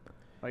cold.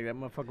 Like that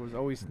motherfucker was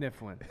always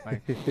sniffling.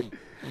 Like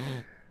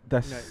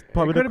that's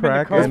probably the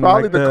crack. It's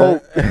probably the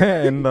coke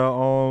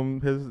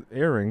and his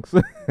earrings,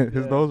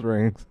 his nose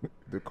rings.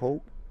 The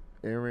coke,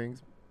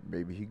 earrings.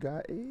 Maybe he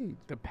got AIDS.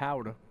 The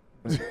powder.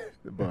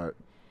 But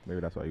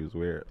maybe that's why he was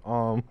weird.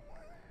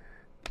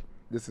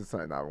 This is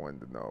something I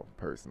wanted to know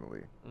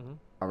personally. Mm-hmm.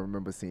 I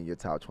remember seeing your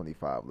top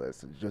 25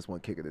 list. Just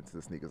want to kick it into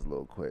the sneakers a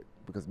little quick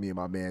because me and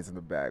my man's in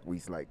the back. We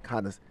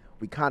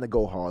kind of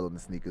go hard on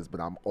the sneakers, but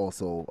I'm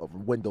also a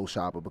window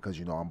shopper because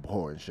I'm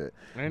poor and shit.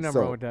 Ain't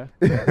nothing wrong with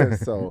that.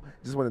 So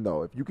just want to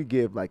know if you could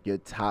give like your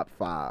top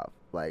 5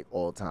 like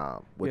all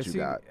time. What you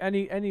got?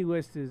 Any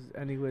list is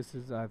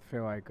I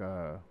feel like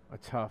a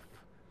tough.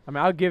 I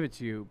mean, I'll give it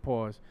to you.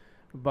 Pause.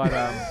 But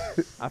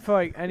I feel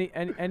like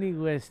any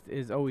list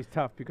is always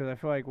tough because I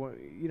feel like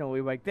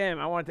we're like, damn,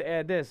 I wanted to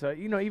add this, or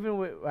even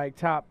with like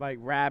top like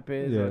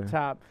rappers or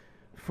top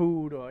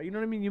food, or you know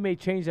what I mean. You may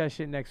change that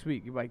shit next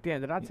week. You're like,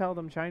 damn, did I tell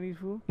them Chinese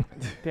food?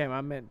 Damn,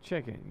 I meant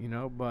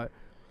chicken. But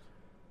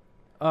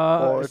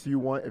or if you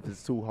want, if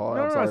it's too hard.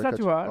 No, it's not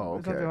too hard. Oh, okay.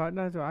 It's not too hard.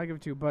 No, I'll give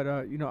it to you. But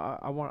I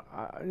want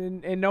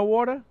in no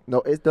order.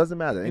 No, it doesn't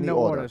matter. In no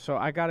order. So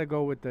I gotta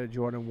go with the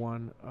Jordan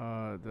 1,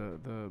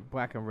 the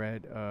black and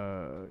red.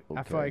 Okay.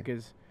 I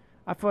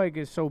feel like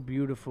it's so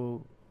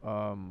beautiful.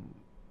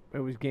 It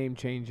was game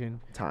changing.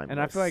 Timeless.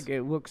 And I feel like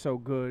it looks so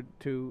good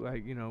too.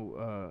 Like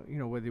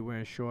whether you're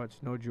wearing shorts,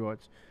 no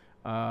jorts.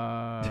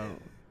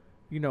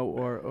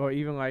 Or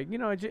even like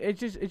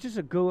it's just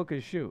a good looking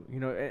shoe,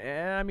 and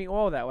I mean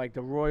all that, like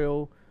the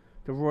royal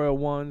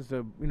ones,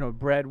 the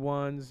bread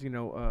ones,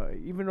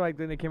 even like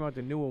then they came out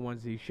the newer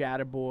ones, the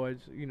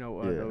shatterboards,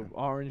 the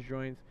orange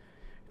joints,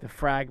 the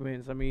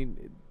fragments. I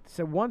mean,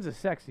 so ones are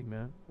sexy,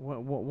 man.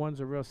 Ones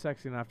are real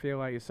sexy, and I feel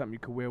like it's something you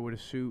could wear with a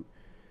suit,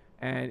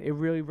 and it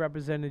really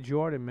represented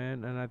Jordan,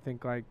 man. And I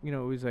think like it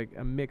was like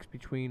a mix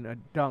between a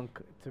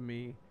dunk to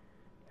me.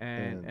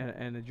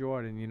 And a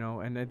Jordan,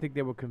 and I think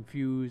they were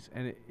confused,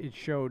 and it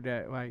showed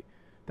that like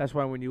that's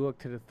why when you look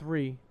to the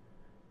 3,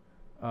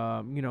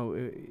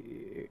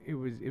 it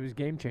was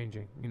game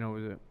changing. It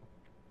was a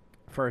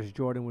first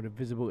Jordan with a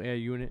visible air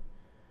unit.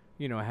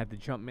 It had the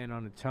Jumpman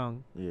on the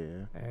tongue.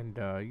 Yeah. And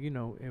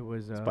it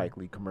was Spike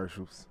Lee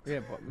commercials. Yeah,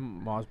 but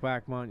Mars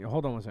Blackmon.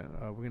 Hold on one second.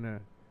 Hold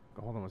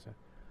on one second.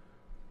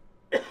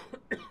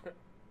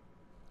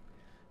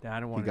 I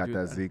don't want to do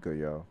that. He got that Zika,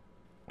 yo.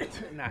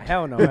 Nah,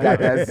 hell no. He got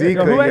that Zika,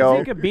 yo. Who had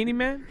yo. Zika? Beanie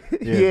Man?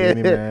 Yeah,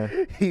 Beanie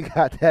Man. He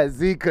got that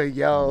Zika,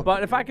 yo.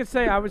 But if I could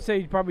say, I would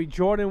say probably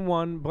Jordan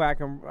 1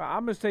 black and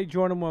I'm gonna say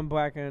Jordan 1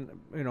 black and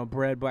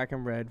bread, black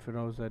and red for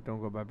those that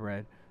don't go by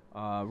bread,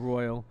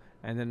 royal,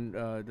 and then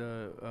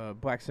the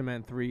black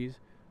cement 3s,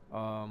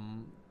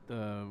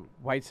 the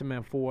white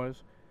cement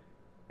 4s.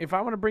 If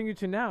I want to bring you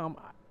to now,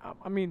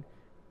 I mean,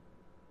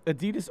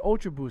 Adidas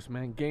Ultra Boost,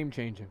 man, game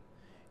changing.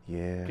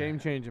 Yeah. Game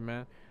changer,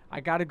 man. I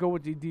gotta go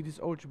with the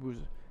Adidas Ultra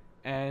Boost.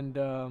 And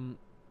man,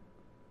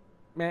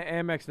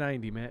 MX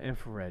 90, man,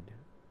 infrared.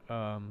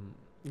 I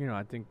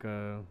think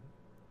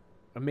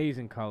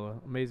amazing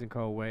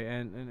colorway,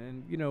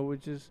 and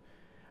it's just,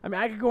 I mean,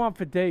 I could go on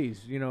for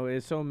days.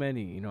 There's so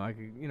many. I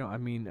could,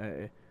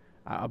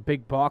 a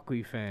big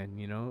Barkley fan.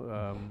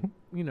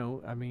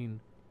 I mean,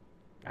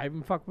 I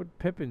even fuck with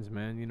Pippins,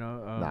 man.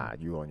 Nah,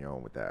 you on your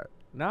own with that.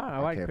 Nah, I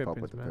like can't Pippins,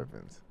 fuck with man. the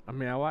Pippins. I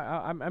mean,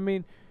 I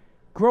mean,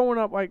 growing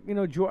up, like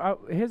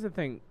here's the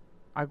thing.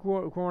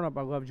 Growing up,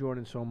 I love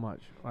Jordan so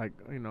much. Like,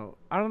 I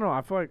don't know.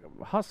 I feel like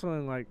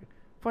hustling,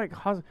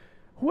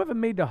 whoever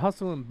made the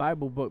Hustling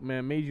Bible book,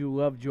 man, made you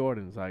love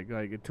Jordans. Like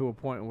to a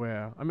point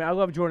where, I mean, I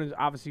love Jordans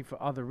obviously for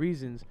other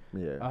reasons.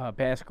 Yeah.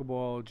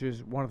 Basketball,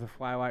 just wanted to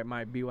fly like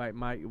Mike, be like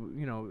Mike.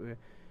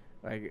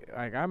 Like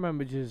I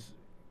remember just,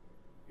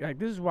 like,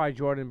 this is why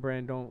Jordan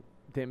brand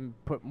didn't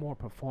put more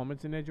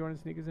performance in their Jordan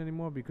sneakers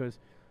anymore, because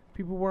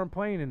people weren't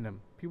playing in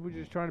them. People were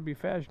just trying to be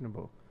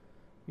fashionable.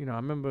 I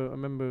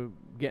remember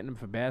getting them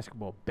for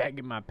basketball,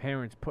 begging my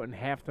parents, putting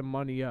half the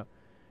money up,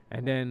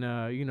 and then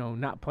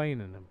not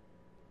playing in them.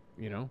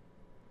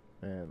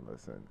 Man,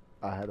 listen,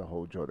 I had a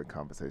whole Jordan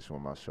conversation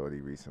with my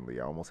shorty recently.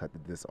 I almost had to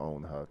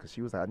disown her because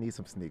she was like, I need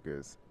some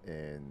sneakers.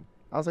 And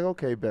I was like,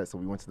 okay, bet. So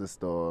we went to the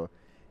store,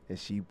 and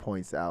she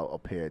points out a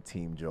pair of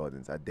Team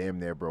Jordans. I damn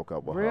near broke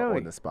up with her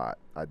on the spot.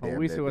 I damn At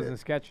least near it wasn't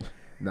did. sketchy.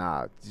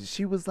 Nah,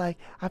 she was like,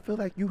 I feel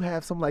like you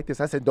have something like this.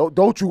 I said,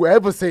 don't you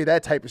ever say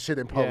that type of shit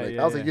in public.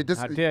 I was like, you're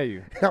just. How dare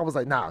you? I was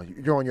like, nah,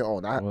 you're on your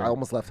own. I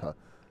almost left her.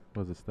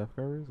 Was it Steph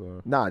Curry's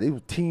or? Nah, they were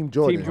Team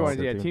Jordans. Team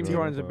Jordans, yeah. Team Team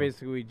Jordans are Jordans.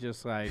 basically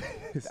just like,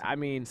 I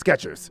mean,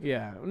 Skechers.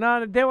 yeah.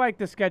 No, they're like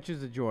the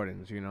sketches of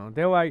Jordans, you know.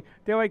 They're like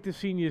the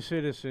senior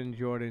citizen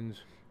Jordans.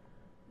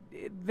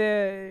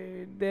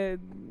 They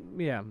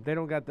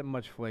don't got that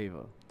much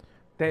flavor.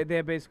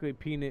 They're basically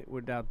peanut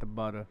without the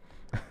butter.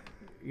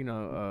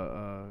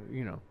 So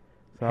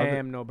how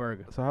ham, no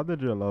burger. So how did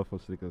your love for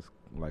sneakers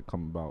like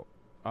come about?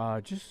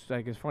 Just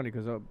like it's funny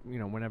because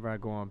whenever I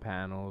go on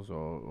panels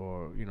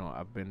or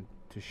I've been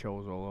to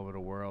shows all over the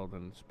world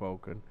and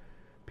spoken,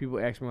 people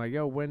ask me like,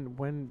 "Yo,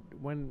 when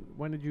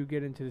did you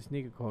get into the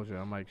sneaker culture?"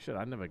 I'm like, "Shit,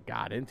 I never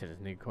got into the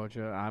sneaker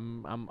culture.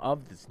 I'm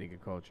of the sneaker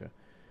culture.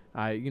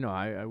 I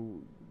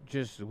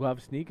just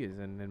love sneakers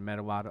and met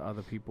a lot of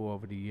other people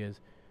over the years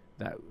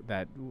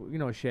that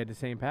shared the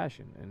same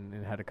passion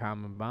and had a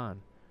common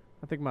bond.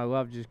 I think my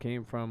love just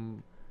came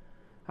from."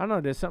 I don't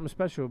know. There's something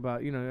special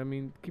about keep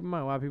in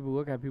mind a lot of people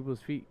look at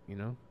people's feet,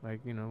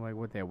 like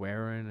what they're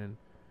wearing, and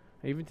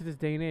even to this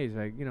day and age,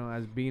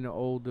 as being an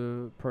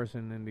older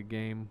person in the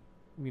game,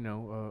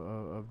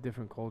 of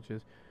different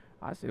cultures,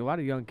 I see a lot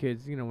of young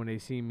kids, when they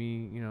see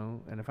me,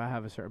 and if I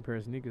have a certain pair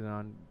of sneakers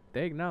on,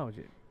 they acknowledge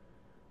it,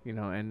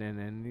 and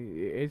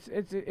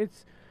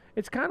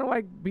it's kind of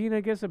like being,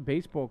 I guess, a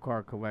baseball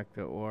card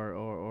collector or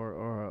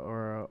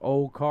a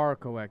old car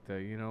collector.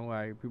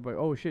 Like people are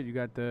like, oh shit, you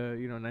got the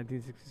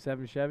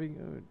 1967 Chevy,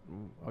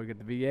 oh you got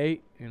the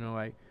V8.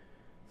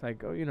 It's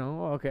like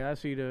okay, I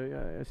see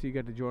you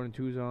got the Jordan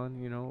 2s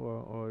on,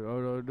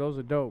 or those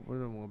are dope.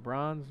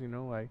 LeBrons,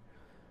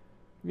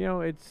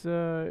 it's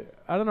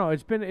I don't know.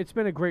 It's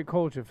been a great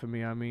culture for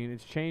me. I mean,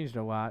 it's changed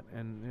a lot,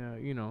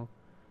 and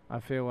I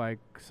feel like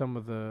some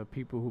of the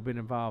people who've been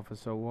involved for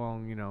so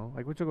long,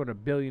 like we're talking about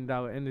 $1 billion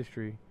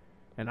industry,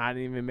 and I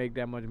didn't even make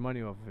that much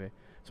money off of it.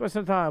 So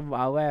sometimes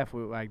I laugh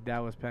with like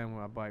Dallas Penn,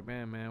 where I'm like,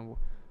 man,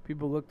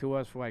 people look to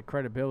us for like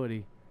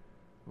credibility.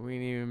 We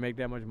didn't even make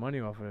that much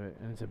money off of it,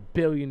 and it's $1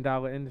 billion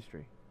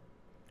industry.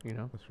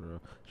 That's real.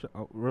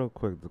 Real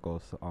quick to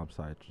go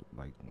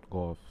go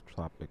off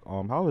topic.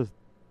 How is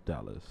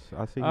Dallas?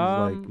 I see he's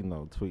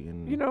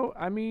tweeting. He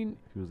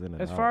was in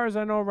and as out. far as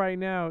I know right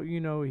now,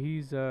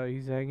 he's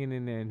hanging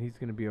in there and he's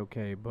gonna be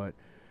okay. But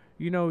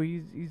he's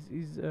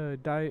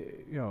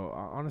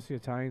honestly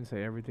Italians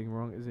say everything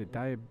wrong. Is it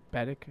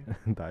diabetic?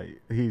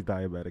 He's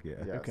diabetic.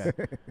 Yeah. Yes. Okay.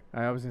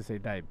 I was gonna say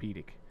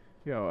diabetic.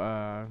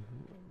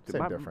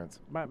 Same difference.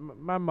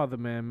 My mother,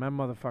 man, my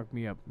mother fucked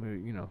me up.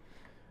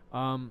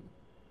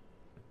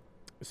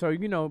 So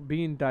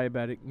being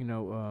diabetic,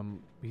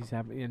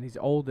 he's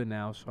older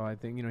now, so I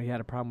think he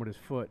had a problem with his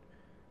foot,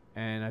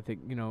 and I think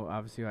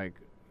obviously like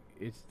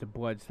it's the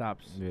blood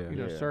stops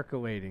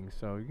circulating,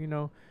 so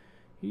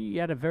he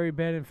had a very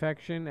bad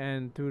infection,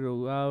 and through the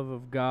love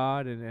of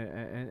God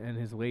and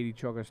his lady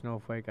Chocolate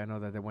Snowflake, I know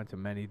that they went to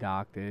many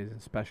doctors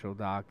and special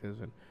doctors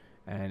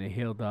and it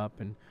healed up,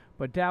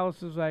 but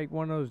Dallas is like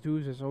one of those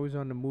dudes that's always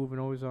on the move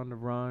and always on the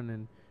run,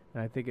 and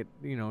I think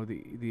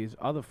his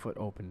other foot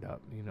opened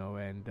up,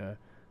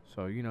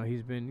 so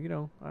he's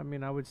been,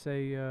 I would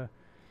say,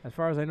 as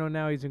far as I know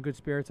now, he's in good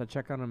spirits. I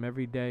check on him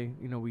every day.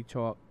 We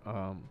talk.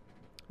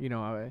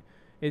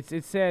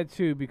 It's sad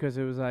too because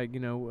it was like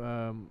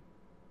the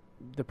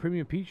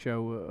Premium Pete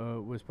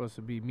show was supposed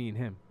to be me and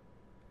him,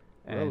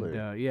 and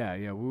Really?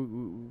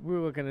 we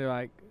were looking at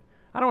like,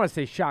 I don't want to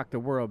say shock the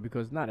world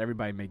because not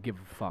everybody may give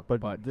a fuck,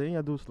 but didn't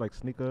you do like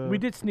sneaker? we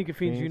did Sneaker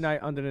Fiends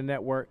Unite under the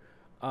network,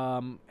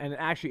 and it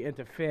actually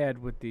interfered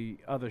with the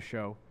other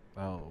show.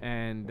 Oh.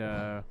 And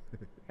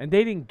and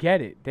they didn't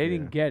get it. They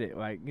didn't get it.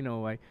 Like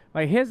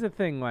here's the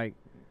thing. Like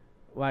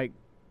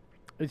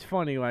it's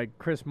funny. Like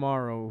Chris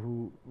Morrow,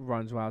 who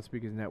runs Wild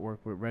Speakers Network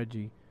with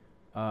Reggie,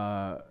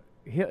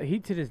 he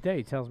to this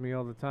day tells me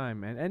all the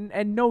time.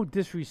 And no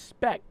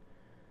disrespect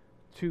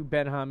to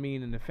Ben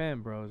Hameen and the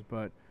Fan Bros,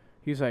 but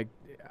he's like,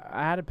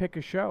 I had to pick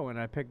a show and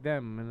I picked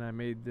them and I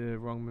made the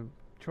wrong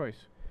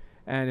choice.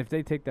 And if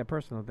they take that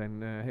personal,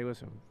 then hey,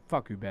 listen,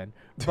 fuck you, Ben.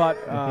 But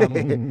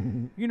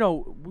we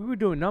were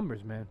doing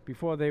numbers, man,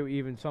 before they were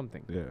even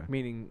something. Yeah.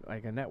 Meaning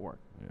like a network.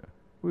 Yeah.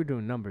 We were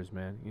doing numbers,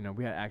 man.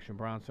 We had Action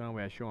Bronson,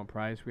 we had Sean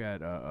Price, we had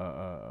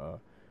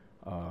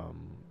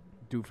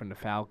dude from the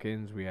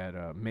Falcons, we had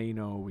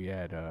Mano, we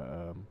had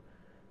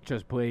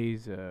Just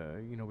Blaze.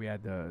 We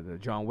had the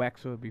John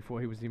Wexler before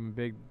he was even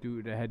big,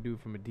 the head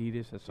dude from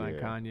Adidas that signed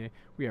Kanye.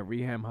 We had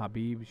Reham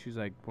Habib. She's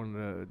like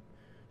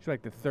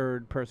the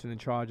third person in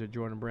charge of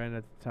Jordan Brand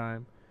at the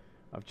time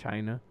of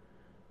China.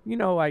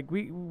 Like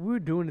we were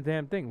doing the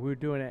damn thing. We were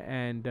doing it,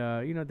 and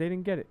they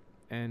didn't get it,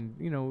 and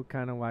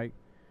kind of like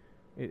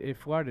it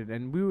flooded,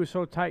 and we were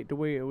so tight the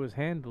way it was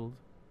handled.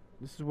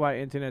 This is why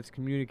internet's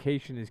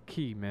communication is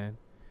key, man.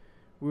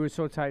 we were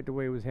so tight the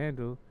way it was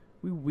handled.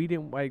 We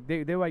didn't like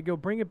they were like, yo,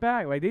 bring it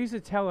back. Like they used to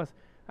tell us.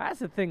 That's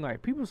the thing.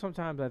 Like people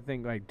sometimes I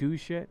think like do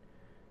shit,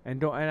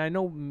 and I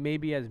know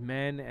maybe as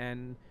men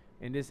and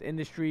in this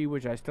industry,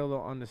 which I still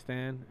don't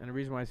understand. And the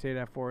reason why I say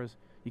that for is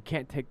you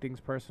can't take things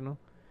personal,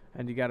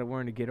 and you got to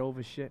learn to get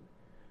over shit.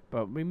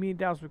 But me and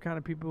Dallas were kind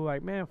of people who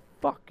like, man,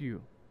 fuck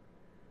you.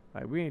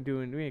 Like we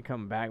ain't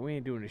coming back. We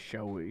ain't doing a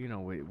show with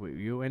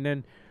you. And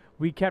then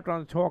we kept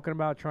on talking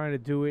about trying to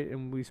do it,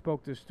 and we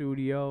spoke to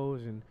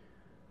studios, and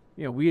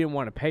we didn't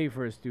want to pay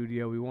for a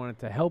studio. We wanted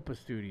to help a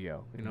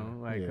studio,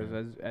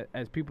 because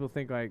as people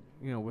think like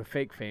we're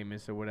fake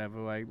famous or whatever.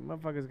 Like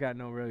motherfuckers got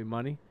no really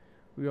money.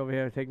 We over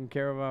here taking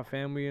care of our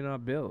family and our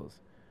bills.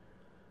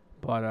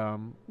 But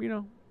we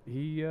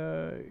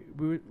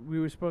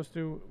were supposed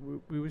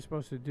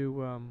to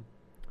do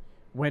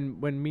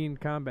when me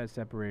and Combat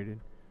separated.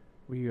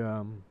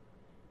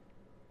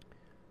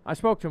 I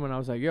spoke to him and I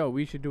was like, yo,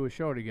 we should do a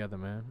show together,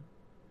 man.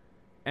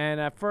 And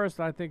at first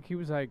I think he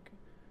was like,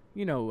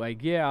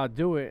 yeah, I'll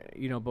do it,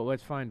 but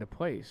let's find a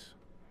place.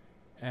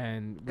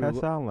 And Cat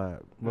Sound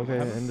Lab,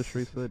 located in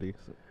Industry City.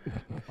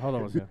 Hold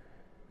on one second.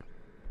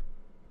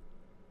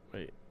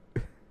 Wait.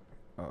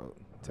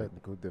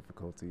 Technical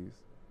difficulties.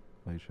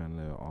 Like trying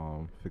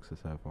to fix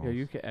his headphones. Yeah,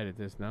 you can edit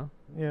this now.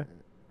 Yeah.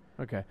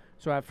 Okay.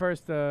 So at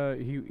first,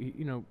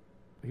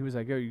 he was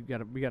like, "Yo,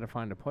 we gotta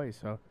find a place."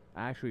 So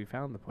I actually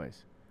found the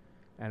place,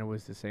 and it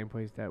was the same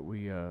place that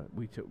we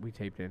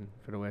taped in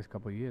for the last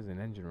couple of years in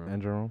Engine Room.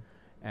 Engine Room.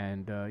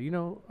 And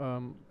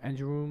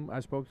Engine Room, I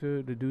spoke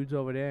to the dudes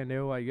over there, and they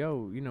were like,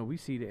 "Yo, we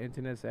see the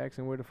internet's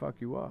asking where the fuck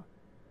you are.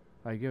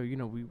 Like, yo,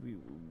 we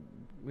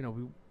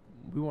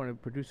want to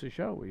produce a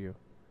show with you."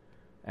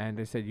 And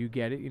they said, "You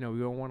get it. We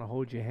don't want to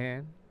hold your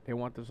hand. They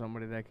want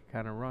somebody that can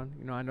kind of run.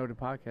 I know the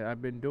podcast.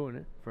 I've been doing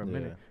it for a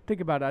minute.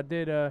 Think about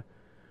it.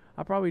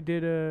 I probably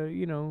did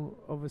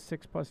over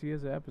 6+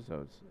 years of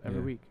episodes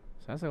every week.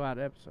 So that's a lot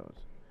of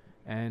episodes.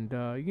 And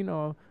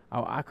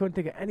I couldn't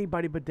think of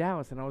anybody but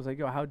Dallas. And I was like,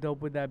 yo, how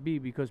dope would that be?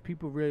 Because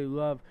people really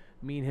love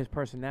me and his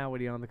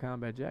personality on the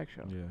Combat Jack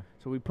show. Yeah.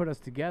 So we put us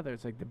together.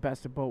 It's like the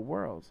best of both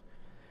worlds.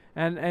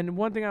 And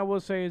one thing I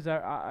will say is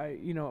that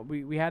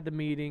we had the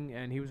meeting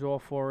and he was all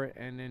for it,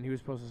 and then he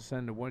was supposed to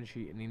send a one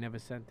sheet and he never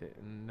sent it.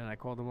 And then I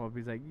called him up.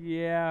 He's like,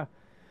 yeah,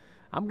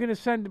 I'm gonna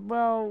send it.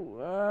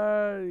 Well,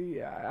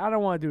 I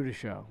don't want to do the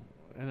show.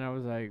 And I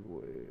was like,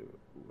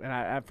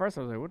 at first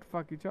I was like, what the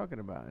fuck are you talking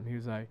about? And he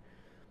was like,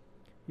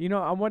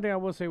 one thing I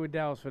will say with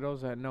Dallas, for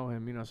those that know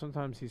him,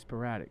 sometimes he's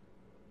sporadic.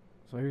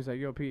 So he was like,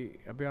 yo, Pete,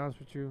 I'll be honest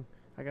with you,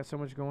 I got so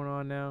much going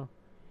on now,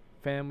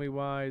 family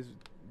wise,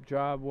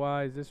 job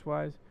wise, this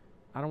wise.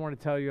 I don't want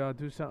to tell you I'll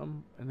do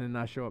something and then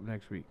not show up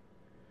next week.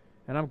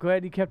 And I'm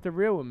glad he kept it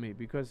real with me,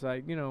 because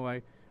I didn't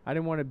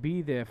want to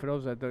be there. For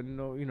those that don't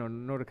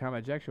know the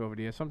Combat Jack show over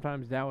there,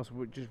 sometimes Dallas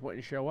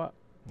wouldn't show up.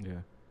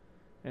 Yeah.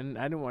 And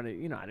I didn't want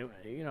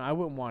to, I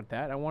wouldn't want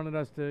that. I wanted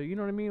us to, you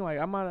know what I mean? Like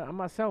I'm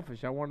not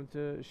selfish. I wanted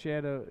to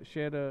share the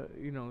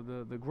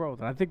the growth.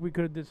 And I think we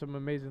could have did some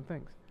amazing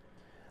things.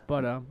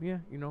 But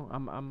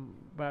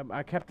but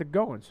I kept it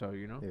going. So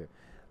Yeah.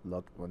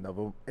 Look,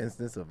 another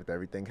instance of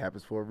everything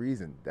happens for a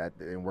reason. That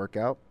didn't work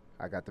out.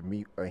 I got to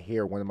meet and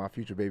hear one of my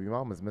future baby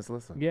mamas, Miss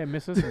Lissa. Yeah,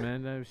 Miss Lissa,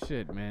 man.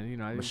 Shit, man. I'm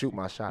gonna shoot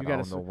my shot. I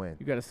don't know when.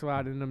 You gotta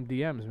slide in them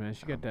DMs, man.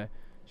 She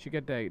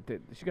got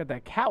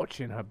that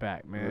couch in her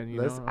back, man.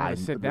 I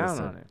sit down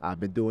on it.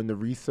 I've been doing the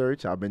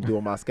research. I've been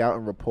doing my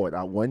scouting report.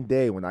 One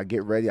day when I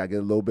get ready, I get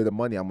a little bit of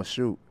money. I'm gonna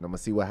shoot and I'm gonna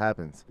see what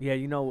happens. Yeah,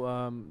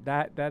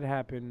 that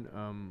happened.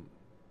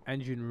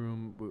 Engine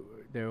Room,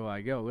 they were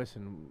like, yo,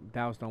 listen,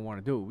 Dallas don't want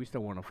to do it. We still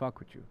want to fuck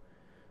with you.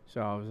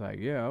 So I was like,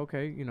 yeah,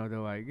 okay. They're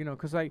like,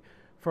 because like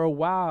for a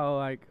while,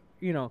 like,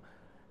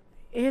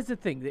 here's the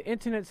thing. The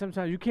internet,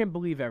 sometimes you can't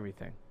believe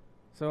everything.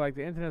 So like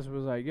the internet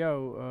was like,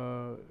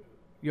 yo,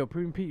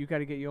 Premium Pete, you got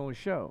to get your own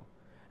show.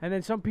 And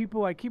then some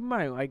people, like, keep in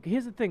mind, like,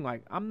 here's the thing.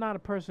 Like, I'm not a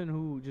person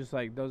who just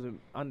like doesn't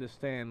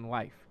understand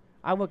life.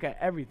 I look at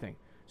everything.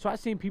 So I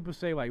seen people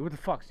say like, what the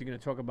fuck, you going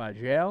to talk about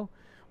jail?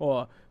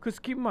 Or, because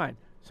keep in mind,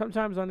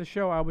 sometimes on the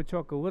show I would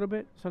talk a little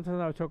bit. Sometimes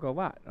I would talk a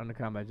lot on the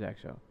Combat Jack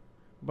show.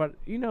 But,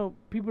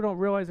 people don't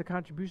realize the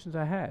contributions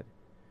I had.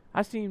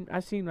 I seen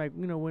like,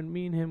 when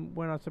me and him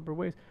went on separate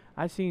ways,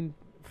 I seen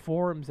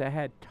forums that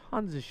had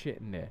tons of shit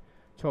in there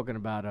talking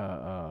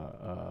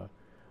about,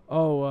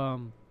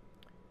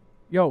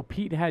 yo,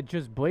 Pete had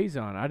just Blaze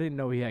on. I didn't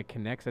know he had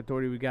connects. I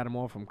thought we got him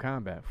all from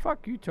Combat.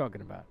 Fuck you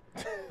talking about?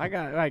 I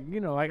got,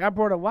 I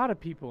brought a lot of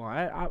people on.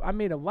 I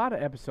made a lot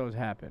of episodes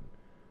happen.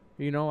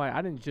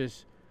 I didn't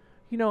just...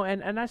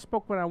 and I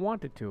spoke when I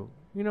wanted to.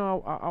 I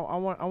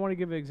want to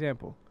give an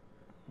example.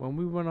 When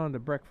we went on the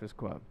Breakfast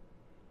Club,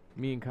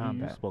 me and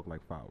Combat. You spoke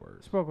like 5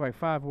 words. Spoke like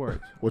 5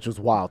 words. Which was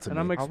wild to me. And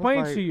I'm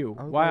explaining to you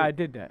why I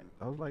did that.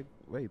 I was like,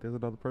 wait, there's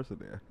another person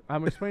there.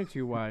 I'm explaining to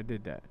you why I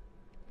did that.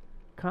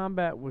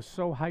 Combat was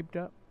so hyped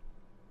up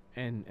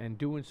and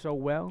doing so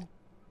well,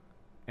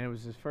 and it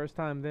was his first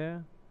time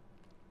there.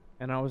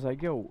 And I was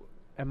like, yo,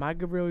 am I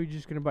really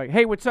just going to be like,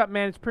 hey, what's up,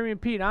 man? It's Premium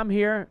Pete. I'm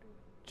here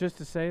just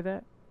to say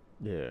that.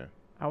 Yeah.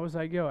 I was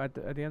like, yo, at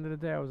the end of the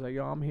day, I was like,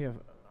 yo, I'm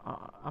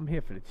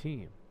here for the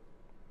team.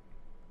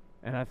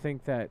 And I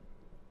think that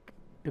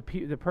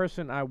the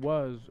person I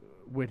was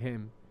with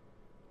him,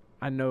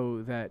 I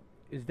know that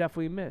is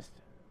definitely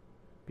missed,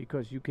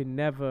 because you can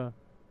never,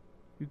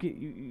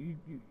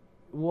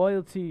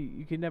 loyalty.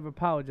 You can never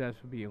apologize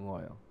for being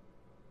loyal.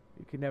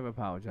 You can never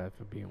apologize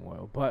for being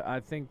loyal. But I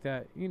think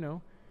that, you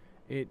know,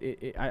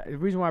 the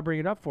reason why I bring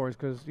it up for is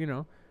because, you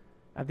know,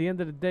 at the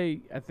end of the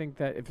day, I think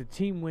that if the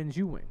team wins,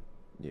 you win.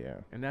 Yeah.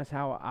 And that's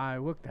how I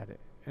looked at it.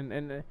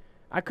 And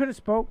I could have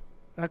spoke.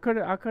 I could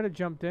have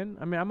jumped in.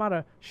 I mean, I'm not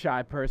a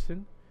shy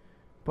person,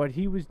 but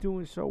he was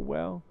doing so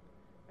well,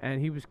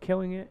 and he was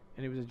killing it,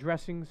 and he was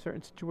addressing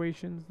certain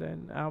situations.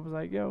 Then I was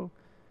like, yo,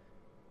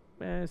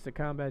 man, it's the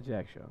Combat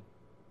Jack show.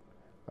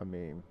 I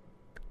mean,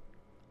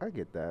 I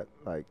get that.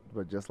 Like,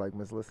 but just like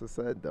Miss Lissa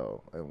said,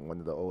 though, in one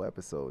of the old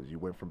episodes, you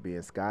went from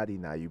being Scotty,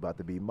 now you about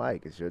to be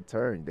Mike. It's your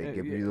turn. They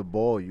give you the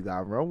ball. You got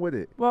to run with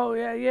it. Well,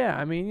 yeah.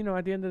 I mean, you know,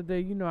 at the end of the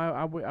day, you know,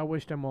 I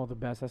wish them all the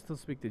best. I still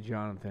speak to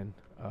Jonathan.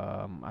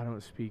 I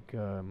don't speak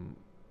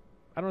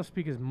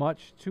as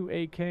much to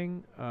A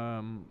King,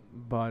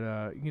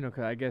 but you know,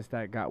 'cause I guess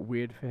that got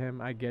weird for him.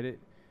 I get it.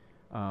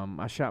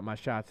 I shot my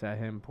shots at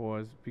him,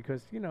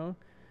 because, you know,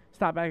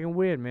 stop acting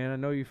weird, man. I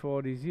know you for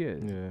all these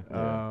years.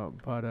 Yeah.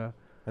 But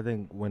I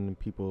think when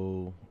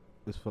people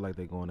just feel like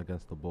they're going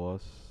against the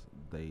boss,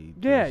 they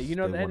you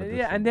know,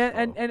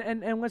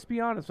 and let's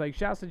be honest, like,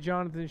 shouts to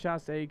Jonathan,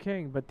 shouts to A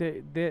King, but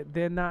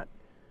they're not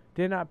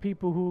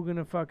people who are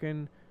gonna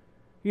fucking,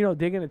 you know,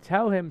 they're gonna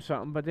tell him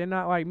something, but they're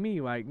not like me.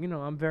 Like, you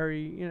know, I'm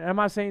very, you know, I'm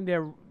not saying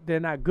they're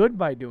not good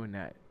by doing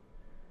that.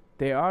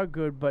 They are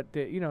good, but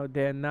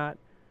they're not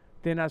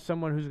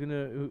someone who's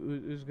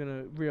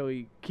gonna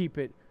really keep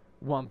it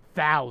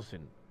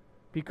 1,000,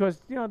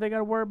 because, you know, they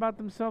gotta worry about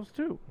themselves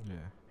too. Yeah.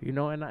 You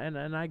know, and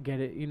I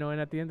get it. You know,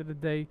 and at the end of the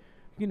day,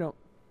 you know,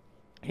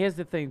 here's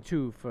the thing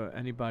too, for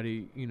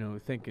anybody, you know,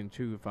 thinking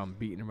too, if I'm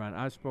beating around.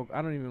 I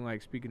don't even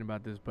like speaking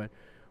about this, but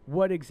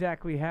what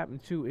exactly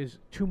happened too is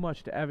too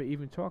much to ever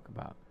even talk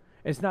about.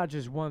 It's not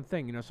just one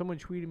thing. You know, someone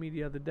tweeted me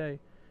the other day,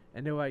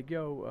 and they're like,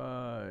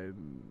 yo,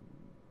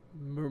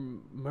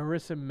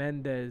 Marissa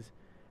Mendez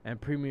and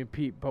Premium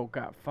Pete both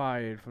got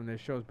fired from their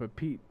shows, but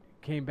Pete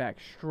came back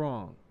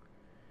strong.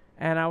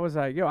 And I was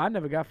like, yo, I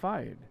never got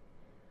fired.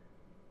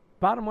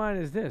 Bottom line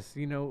is this,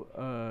 you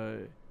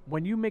know,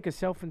 when you make a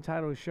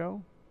self-entitled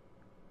show,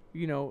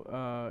 you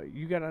know,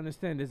 you got to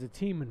understand there's a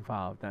team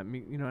involved.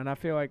 You know, and I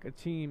feel like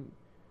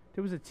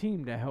there was a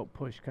team that helped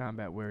push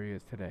Combat where he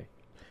is today.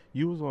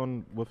 You was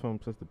on with him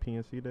since the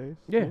PNC days?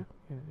 Yeah. Too?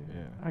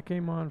 Yeah. I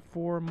came on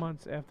 4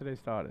 months after they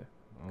started.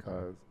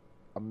 Because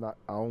I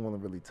don't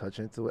want to really touch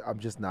into it. I'm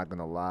just not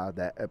gonna lie.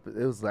 It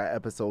was that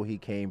episode he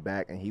came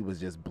back and he was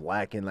just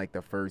black in like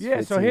the first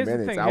 15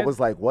 minutes. I was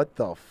like, what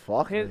the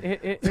fuck?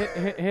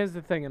 Here's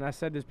the thing, and I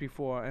said this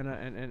before,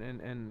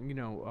 and you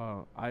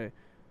know,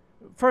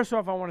 first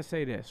off, I want to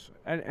say this.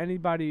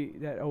 Anybody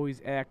that always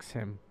asks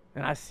him,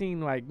 and I seen,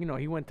 like, you know,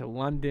 he went to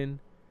London,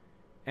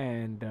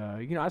 and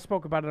you know, I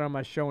spoke about it on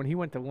my show, and he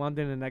went to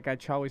London, and that guy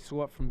Charlie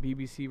Swart from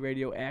BBC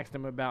Radio asked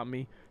him about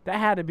me. That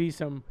had to be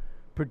some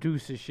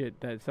producer shit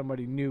that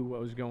somebody knew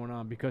what was going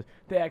on, because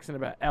they're asking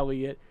about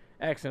Elliot,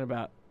 asking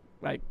about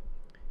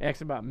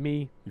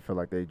me. You feel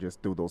like they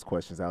just threw those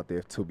questions out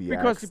there to be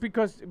asked?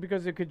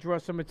 Because it could draw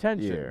some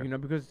attention. Yeah. You know,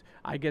 because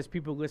I guess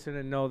people listen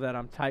and know that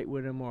I'm tight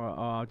with him,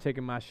 or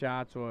taking my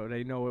shots, or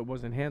they know it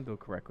wasn't handled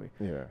correctly.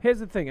 Yeah. Here's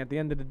the thing, at the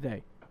end of the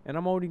day, and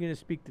I'm only going to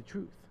speak the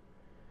truth.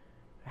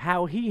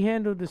 How he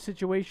handled the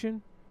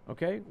situation,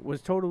 okay,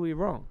 was totally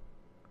wrong.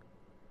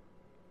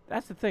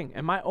 That's the thing.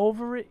 Am I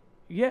over it?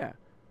 Yeah.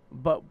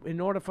 But in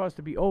order for us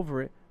to be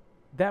over it,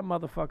 that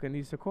motherfucker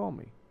needs to call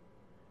me.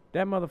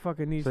 That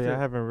motherfucker needs to. So I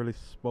haven't really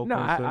spoken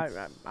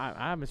since?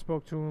 I haven't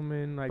spoke to him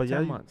in like but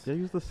 10 months. They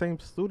use the same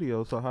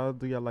studio, so how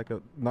do y'all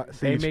not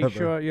see they each make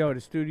other? sure,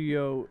 the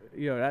studio,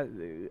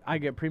 I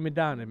get prima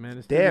donna, man.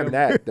 The Damn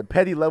that. The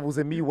petty levels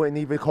in me wouldn't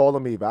even call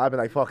me, but I'd be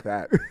like, fuck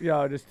that.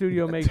 The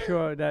studio makes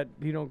sure that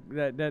he don't,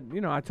 that you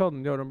know, I told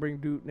him, don't bring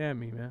dude near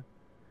me, man.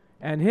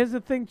 And here's the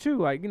thing too,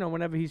 like, you know,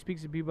 whenever he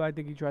speaks to people, I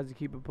think he tries to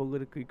keep it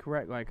politically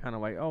correct, like, kind of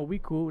like, oh, we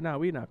cool, nah,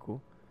 we not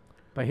cool.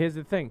 But here's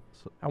the thing,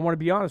 I want to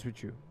be honest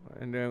with you,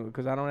 and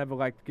because I don't ever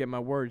like to get my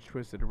words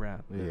twisted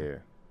around. Yeah.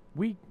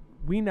 We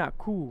not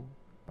cool,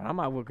 but I'm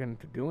not looking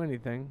to do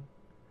anything.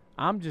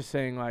 I'm just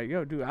saying, like,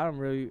 yo, dude, I don't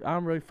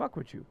really fuck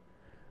with you.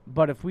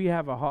 But if we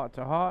have a heart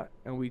to heart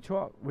and we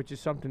talk, which is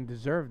something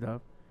deserved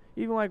of,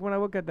 even like when I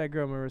look at that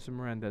girl Marissa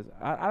Mendez,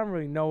 I don't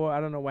really know her. I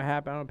don't know what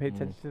happened. I don't pay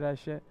attention to that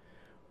shit.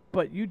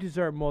 But you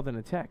deserve more than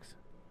a text.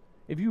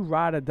 If you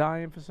ride or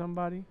dying for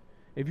somebody,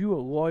 if you a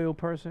loyal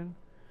person,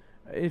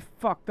 it's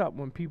fucked up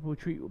when people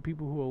treat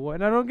people who are loyal.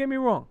 Now, don't get me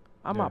wrong.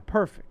 I'm not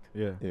perfect.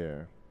 Yeah.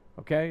 Yeah.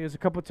 Okay? There's a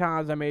couple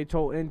times I may have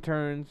told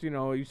interns, you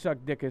know, you suck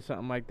dick or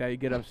something like that. You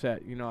get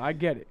upset. You know, I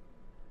get it.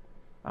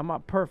 I'm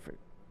not perfect.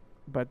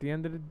 But at the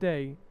end of the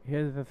day,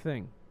 here's the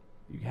thing.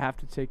 You have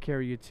to take care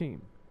of your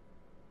team.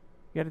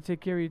 You got to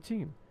take care of your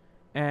team.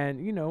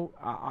 And, you know,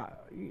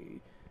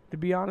 to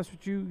be honest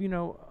with you, you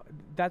know,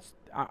 that's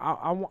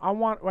I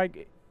want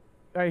like.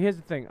 Here's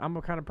the thing. I'm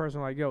a kind of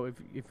person like, yo, if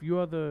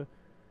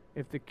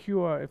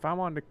I'm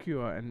on the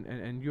Cure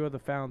and you're the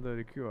founder of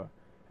the Cure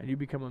and you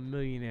become a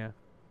millionaire,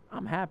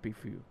 I'm happy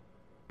for you.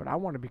 But I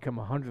want to become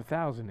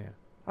 100,000-aire.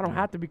 I don't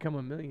have to become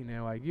a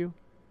millionaire like you,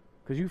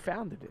 because you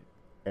founded it.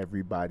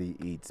 Everybody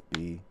eats,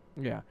 B.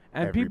 Yeah,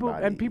 and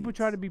people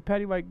try to be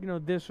petty, like, you know,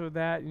 this or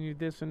that, and you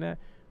this and that.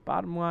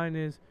 Bottom line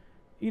is,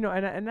 you know,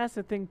 and that's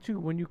the thing too.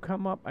 When you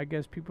come up, I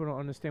guess people don't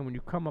understand. When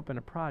you come up in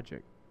a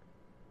project,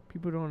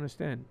 people don't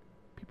understand.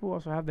 People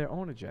also have their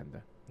own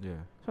agenda. Yeah.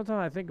 Sometimes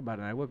I think about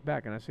it and I look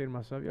back and I say to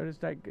myself, yo,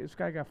 this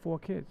guy got 4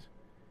 kids.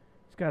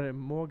 He's got a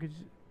mortgage.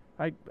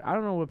 Like, I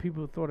don't know what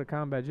people thought of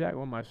Combat Jack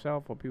or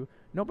myself or people.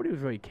 Nobody was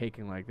really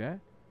caking like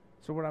that.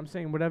 So what I'm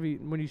saying,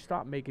 when you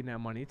start making that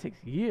money, it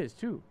takes years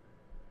too.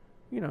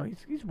 You know,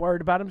 he's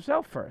worried about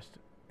himself first.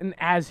 And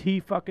as he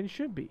fucking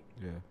should be.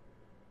 Yeah.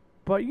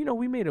 But, you know,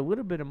 we made a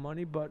little bit of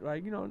money, but,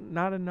 like, you know,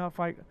 not enough.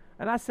 Like,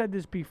 and I said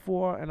this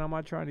before, and I'm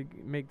not trying to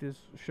make this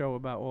show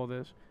about all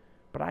this,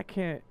 but I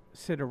can't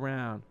sit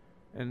around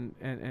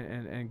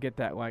and get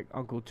that, like,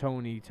 Uncle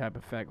Tony type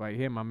effect. Like,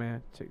 here, my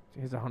man,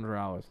 here's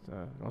 $100.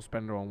 Don't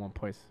spend it all in one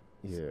place.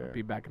 Yeah. I'll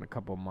be back in a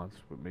couple of months,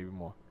 but maybe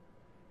more.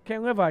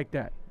 Can't live like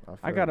that.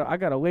 I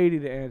got a lady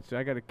to answer.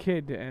 I got a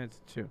kid to answer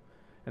to.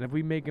 And if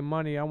we making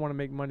money, I want to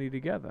make money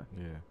together.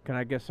 Yeah. Can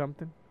I get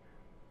something?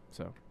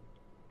 So.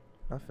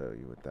 I feel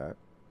you with that.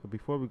 So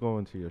before we go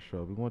into your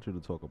show, we want you to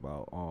talk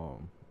about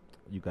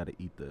You Gotta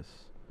Eat This.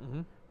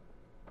 Mm-hmm.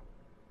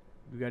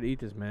 You gotta eat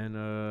this, man.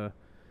 The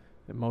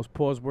most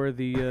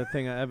pause-worthy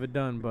thing I ever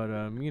done, but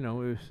you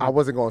know, I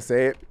wasn't gonna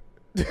say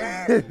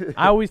it.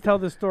 I always tell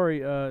the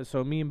story.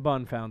 So me and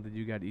Bun founded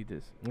You Gotta Eat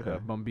This. Okay.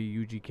 Bun B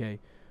UGK,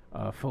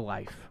 for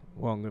life.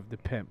 Long live the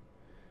pimp.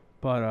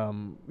 But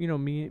you know,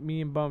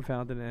 me and Bun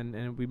founded,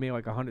 and we made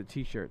like 100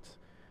 T-shirts.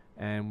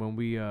 And when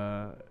we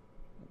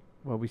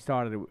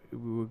started,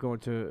 we were going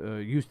to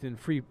Houston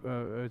Free.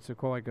 It's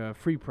called like a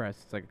Free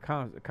Press. It's like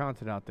a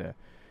concert out there.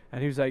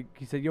 And he said,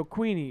 yo,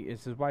 Queenie,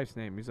 it's his wife's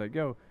name. He's like,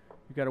 yo,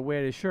 you got to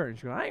wear this shirt. And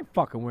she goes, I ain't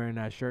fucking wearing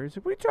that shirt. He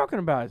said, what are you talking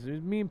about? I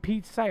said, me and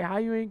Pete's site, how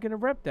you ain't going to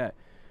rep that?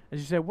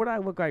 And she said, what do I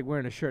look like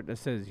wearing a shirt that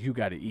says, you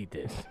got to eat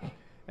this?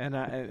 And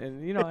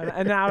you know,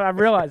 and now I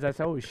realized, I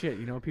said, oh, shit,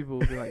 you know, people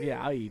will be like,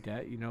 yeah, I'll eat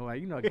that. You know,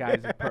 like, you know,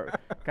 guys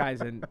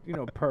and, you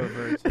know,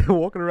 perverts.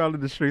 Walking around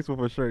in the streets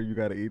with a shirt, you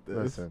got to eat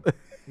this. Listen,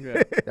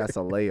 Yeah. that's a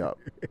layup.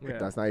 Yeah.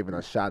 That's not even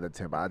a shot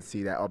attempt. I'd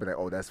see that. I'll be like,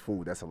 oh, that's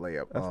food. That's a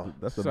layup.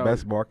 That's the So-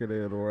 best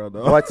marketing in the world,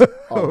 though. What's a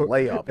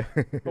layup?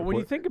 But when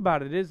you think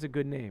about it, it is a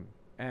good name.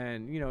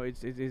 And, you know,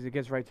 it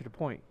gets right to the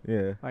point.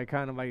 Yeah. Like,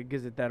 kind of like it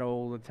gives it that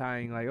old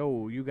Italian, like,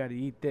 oh, you got to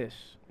eat this.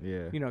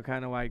 Yeah. You know,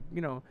 kind of like, you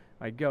know,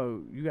 like,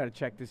 yo, you got to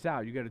check this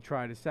out. You got to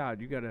try this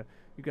out. You got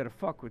to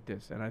fuck with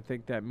this. And I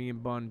think that me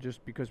and Bun,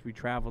 just because we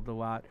traveled a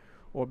lot,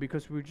 or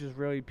because we were just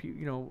really,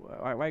 you know,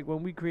 like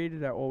when we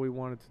created that, all we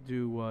wanted to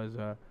do was,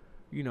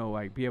 you know,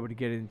 like be able to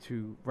get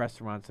into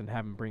restaurants and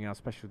have them bring out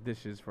special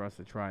dishes for us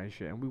to try and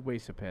shit. And we way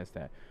surpassed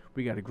that.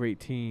 We got a great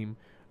team.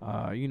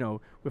 You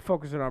know, we're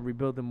focusing on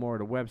rebuilding more of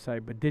the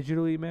website, but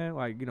digitally, man,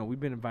 like, you know, we've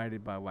been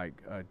invited by like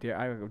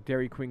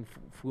Dairy Queen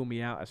flew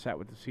me out. I sat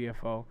with the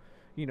CFO,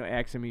 you know,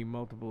 asking me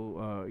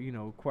multiple, you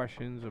know,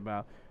 questions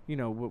about, you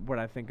know, what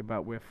I think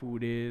about where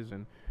food is.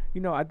 And, you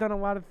know, I've done a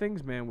lot of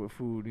things, man, with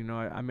food. You know,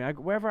 I mean,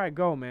 wherever I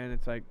go, man,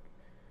 it's like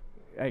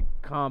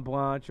Con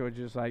Blanche or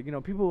just like, you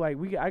know, people like,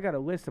 I got a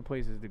list of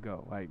places to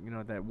go, like, you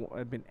know, that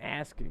I've been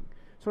asking.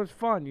 So it's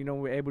fun, you know,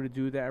 we're able to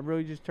do that. I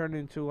really just turned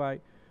into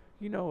like,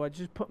 you know,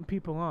 just putting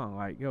people on.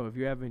 Like, yo, if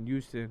you're ever in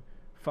Houston,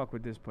 fuck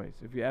with this place.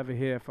 If you're ever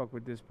here, fuck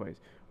with this place.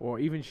 Or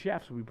even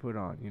chefs we put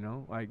on, you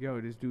know. Like, yo,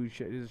 this dude,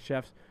 this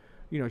chef's,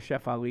 you know,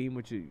 Chef Aleem,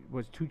 which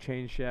was 2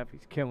 Chainz chef.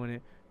 He's killing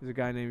it. There's a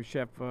guy named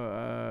Chef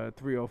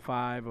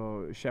 305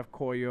 or Chef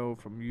Koyo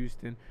from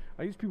Houston.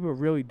 These people are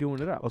really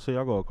doing it up. Oh, so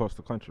y'all go across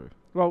the country?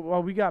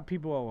 Well, we got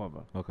people all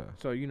over. Okay.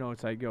 So, you know,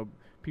 it's like, yo,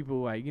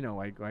 people like, you know,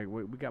 like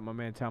we got my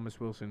man Thomas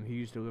Wilson. He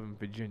used to live in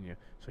Virginia.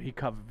 So he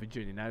covered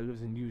Virginia. Now he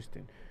lives in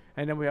Houston.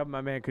 And then we have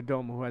my man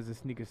Kadoma, who has a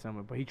sneaker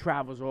summit, but he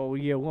travels all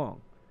year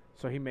long.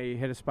 So he may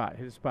hit a spot.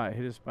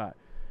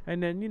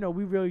 And then, you know,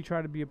 we really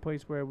try to be a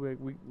place where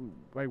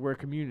we're a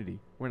community.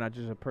 We're not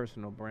just a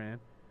personal brand.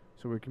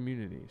 So we're a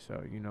community.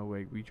 So, you know,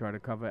 we try to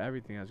cover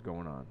everything that's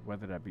going on,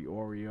 whether that be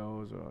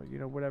Oreos or, you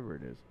know, whatever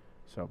it is.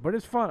 So, but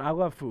it's fun. I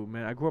love food,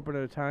 man. I grew up in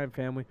an Italian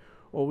family.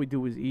 All we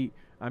do is eat.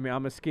 I mean,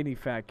 I'm a skinny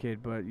fat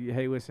kid, but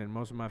hey, listen,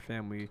 most of my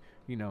family,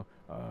 you know,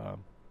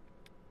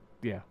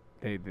 yeah.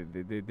 They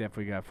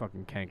definitely got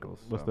fucking cankles.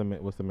 What's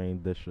the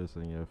main dishes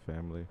in your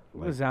family?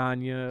 Like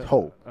lasagna,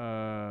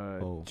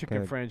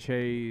 chicken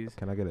franchise.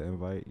 Can I get an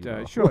invite?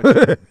 Sure.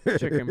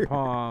 Chicken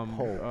palm,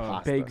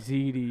 baked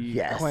ziti,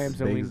 yes. clams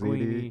and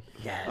linguine,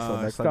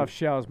 yes. Stuffed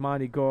shells,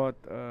 Monty Gort,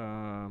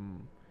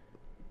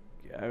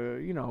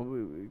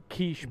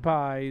 quiche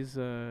pies,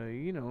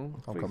 I'm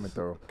coming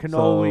through.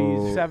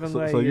 Cannolis, 7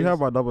 layers. So you have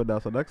my number now.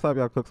 So next time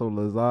y'all cook some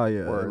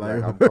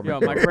lasagna, I'm coming Yo,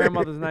 through. my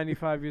grandmother's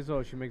 95 years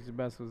old. She makes the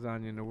best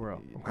lasagna in the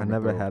world. I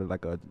never had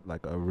like a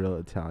real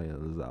Italian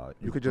lasagna.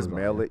 You could just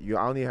mail it. I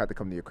don't even have to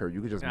come to your crib.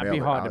 You could just mail it. It'd be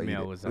hard to I'll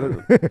mail eat it.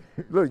 lasagna.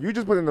 Look, you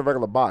just put it in the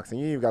regular box, and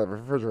you ain't even got a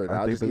refrigerator.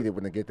 I'll just eat it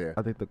when they get there.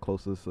 I think the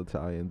closest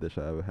Italian dish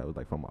I ever had was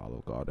like from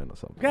Olive Garden or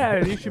something.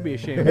 Yeah, you should be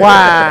ashamed.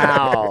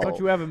 Wow. Don't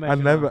you ever I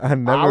mention never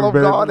Olive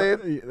been.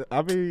 Garden?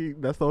 I mean,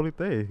 that's the only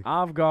thing.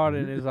 Olive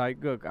Garden is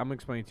like, look, I'm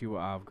explaining to you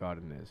what Olive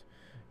Garden is.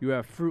 You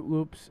have Fruit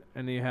Loops,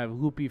 and then you have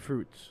Loopy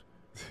Fruits.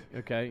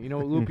 Okay, you know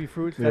what Loopy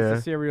Fruits? That's Yeah.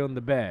 the cereal in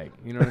the bag.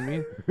 You know what I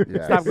mean?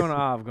 Yes. Stop going to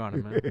Olive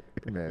Garden, man.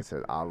 Man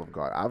said Olive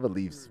Garden. I've at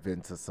least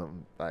been to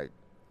some I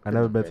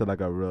never been to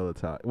like a real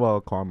Italian. Well,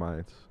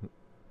 Carmine's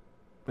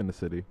in the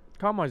city.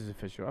 Carmine's is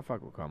official. I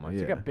fuck with Carmine's.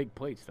 You Yeah. got big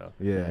plates though.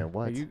 Yeah. Man,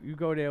 what? Like, you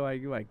go there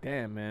like you're like,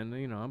 damn man,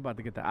 I'm about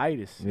to get the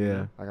itis.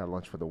 Yeah. I got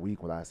lunch for the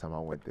week last time I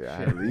went there. I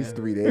Shit, had at least yeah.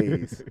 3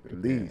 days.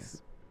 At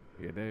least.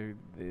 Yeah, they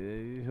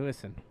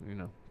listen.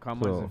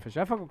 Carmine's is So-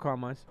 official. I fuck with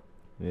Carmine's.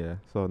 Yeah.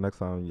 So next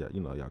time,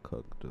 y'all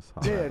cook. Just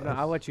Yeah, holler at no, us.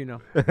 I'll let you know.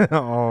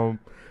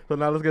 So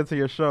now let's get to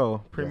your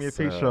show, Premier Yes,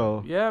 P sir.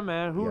 show. Yeah,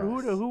 man.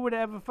 Yes. Who would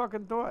ever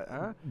fucking thought,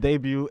 huh?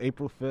 Debut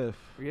April 5th.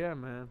 Yeah,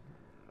 man.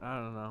 I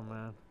don't know,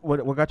 man.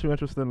 What got you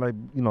interested in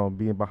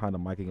being behind the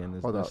mic again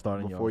and Hold up.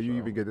 starting your Before own you show?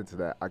 even get into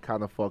that, I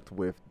kind of fucked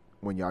with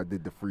when y'all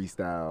did the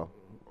freestyle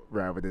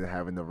rather than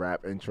having the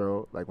rap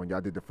intro. Like when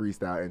y'all did the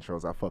freestyle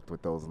intros, I fucked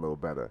with those a little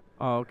better.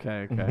 Oh,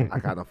 okay. I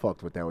kind of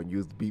fucked with that when you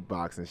used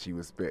beatbox and she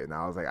was spitting.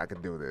 I was like, I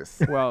could do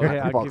this. Well, I hey,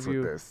 can I'll fucks give with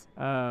you this.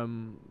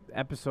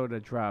 episode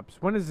that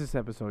drops. When does this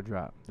episode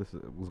drop? This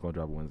was gonna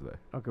drop Wednesday.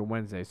 Okay,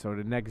 Wednesday. So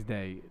the next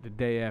day, the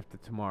day after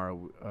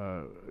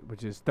tomorrow,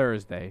 which is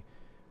Thursday,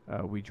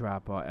 we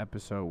drop our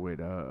episode with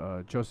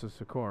Joseph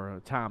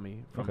Sikora,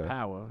 Tommy from Okay.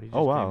 Power. He just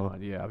Oh, wow. came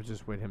on. Yeah, I was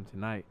just with him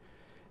tonight.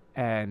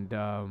 And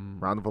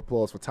Round of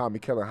applause for Tommy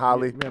Killing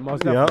Holly. yeah,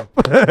 most definitely.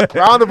 Yep.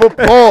 Round of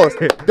applause.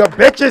 The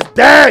bitch is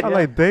dead. I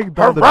like dig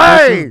down the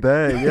Hooray! bitch is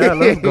dead. Yeah,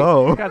 let's I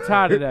go. got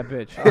tired of that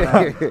bitch.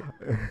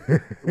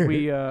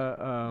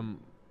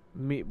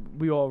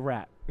 We all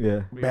rap.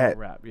 Yeah. We Bet. all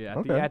rap. Yeah,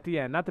 Okay. at the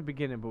end, not the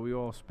beginning, but we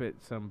all spit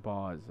some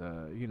bars.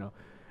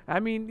 I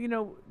mean,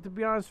 to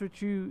be honest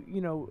with you,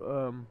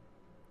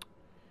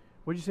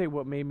 what'd you say?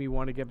 What made me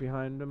want to get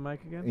behind the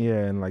mic again?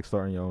 Yeah, and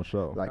starting your own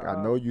show. Like,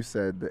 I know you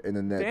said the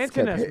internet The kept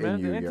internet, hitting man.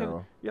 you, The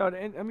internet. yo.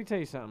 Let me tell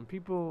you something.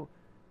 People,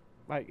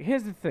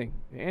 here's the thing: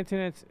 the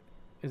internet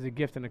is a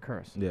gift and a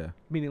curse. Yeah.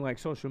 Meaning,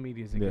 social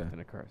media is a Yeah. gift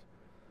and a curse.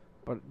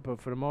 But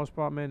for the most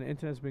part, man, the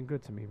internet's been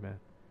good to me, man.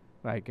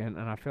 And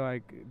I feel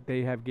like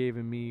they have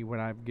given me what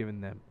I've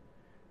given them.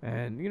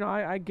 And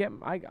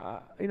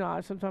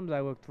sometimes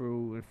I look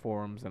through the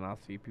forums and I'll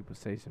see people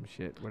say some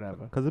shit,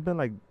 whatever. Because it's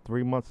been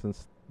 3 months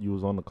since you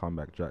was on the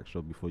Comeback Jack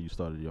show before you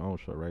started your own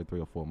show, right? 3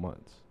 or 4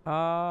 months.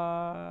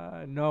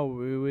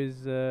 No, it was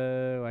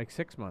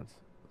 6 months.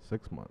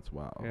 6 months.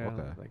 Wow. Yeah,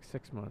 Okay.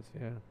 6 months.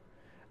 Yeah,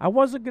 I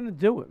wasn't gonna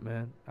do it,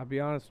 man. I'll be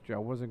honest with you, I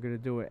wasn't gonna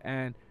do it,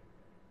 and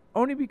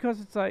only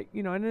because it's and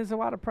there's a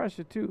lot of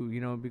pressure too,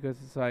 because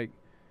it's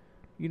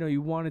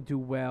you want to do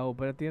well,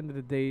 but at the end of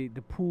the day,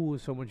 the pool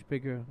is so much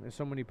bigger. There's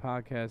so many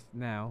podcasts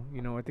now.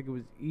 I think it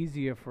was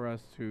easier for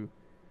us to,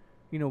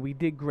 we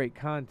did great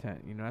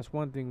content. That's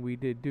one thing we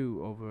did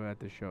do over at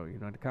the show.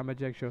 The Combat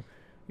Jack show.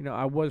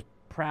 I was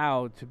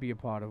proud to be a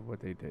part of what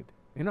they did.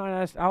 And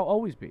I'll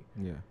always be.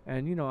 Yeah.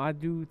 And I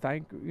do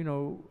thank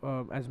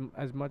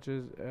as much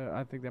as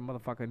I think that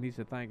motherfucker needs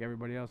to thank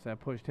everybody else that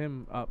pushed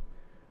him up.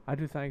 I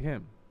do thank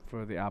him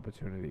for the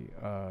opportunity.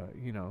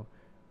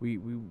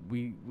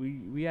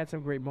 We had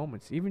some great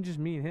moments. Even just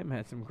me and him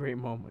had some great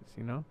moments.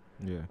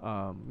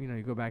 Yeah.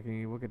 You go back and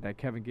you look at that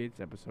Kevin Gates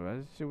episode.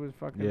 That shit was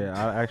fucking. Yeah,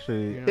 I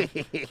actually,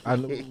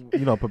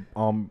 You know?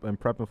 in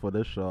prepping for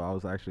this show, I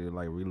was actually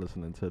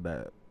re-listening to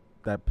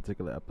that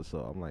particular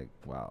episode. I'm like,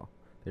 wow,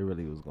 they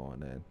really was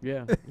going in.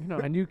 Yeah,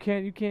 and you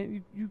can't.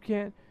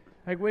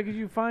 Like, where could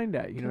you find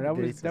that? Kevin That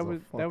Gates was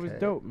is a was fuckhead.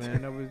 dope,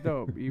 man. That was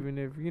dope. Even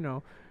if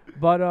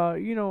but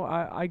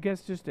I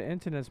guess just the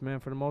internet's, man,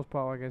 for the most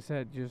part, like I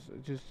said,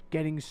 just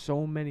getting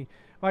so many.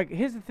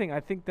 Here's the thing.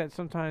 I think that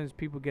sometimes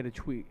people get a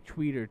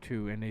tweet or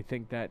two, and they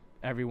think that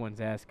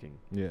everyone's asking.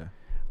 Yeah.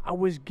 I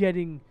was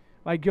getting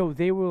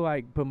they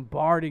were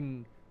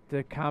bombarding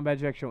the Combat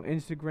Jack Show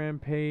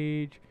Instagram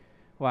page,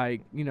 I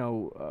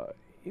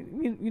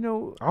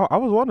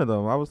was one of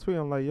them. I was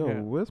tweeting like, yo,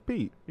 Yeah. where's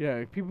Pete?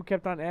 Yeah, people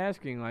kept on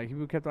asking.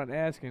 People kept on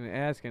asking and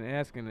asking and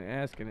asking and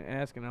asking and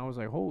asking. I was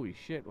like, holy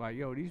shit!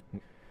 These,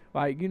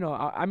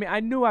 I mean, I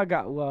knew I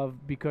got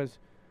love because,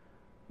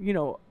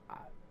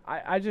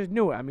 I just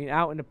knew it. I mean,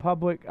 out in the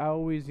public, I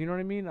always, you know what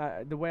I mean.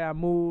 The way I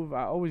move,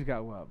 I always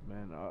got love,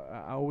 man.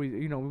 I always,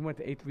 we went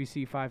to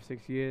A3C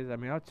 5-6 years. I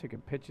mean, I was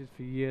taking pictures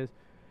for years.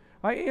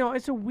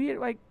 It's a weird,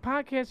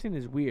 podcasting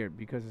is weird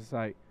because it's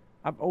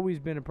I've always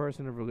been a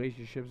person of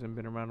relationships and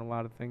been around a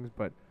lot of things,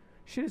 but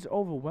shit is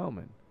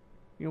overwhelming.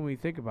 When you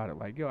think about it,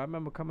 I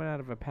remember coming out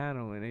of a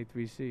panel in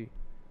A3C, and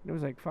there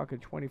was fucking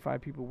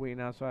 25 people waiting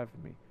outside for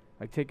me.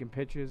 like taking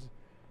pictures,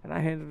 and I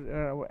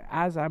handed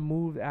as I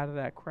moved out of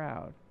that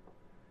crowd,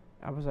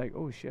 I was like,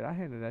 oh shit, I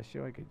handled that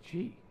shit like a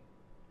G,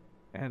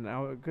 and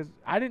because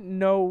I didn't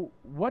know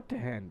what to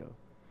handle.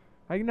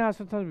 Like, you know how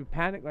sometimes we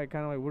panic, like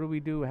kind of like, what do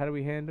we do? How do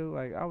we handle?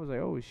 Like, I was like,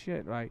 oh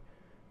shit, like,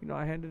 you know,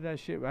 I handled that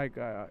shit like,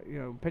 you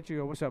know, picture,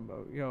 yo, what's up,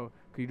 yo,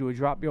 could you do a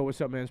drop, yo, what's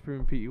up, man? It's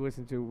Premium Pete. You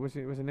listen to what's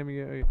the name of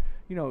your,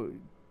 you know,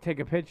 take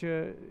a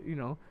picture, you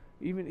know,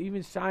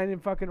 even signing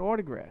fucking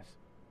autographs.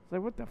 It's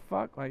like, what the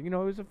fuck? Like, you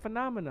know, it was a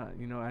phenomenon,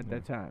 you know, at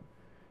that time.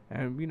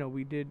 And, you know,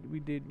 we did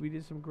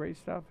some great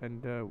stuff.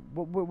 And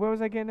where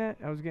was I getting at?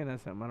 I was getting at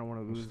something. I don't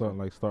want to lose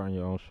it. Starting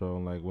your own show,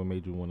 and like what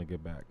made you want to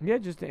get back? Yeah,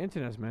 just the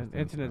internet, man.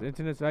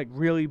 Internet's like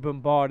really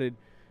bombarded.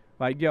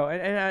 Like, yo,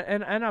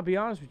 and I'll be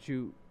honest with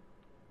you,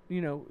 you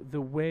know,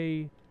 the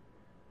way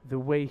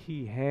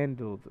he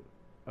handled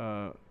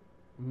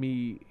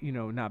me, you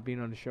know, not being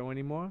on the show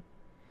anymore,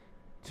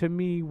 to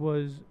me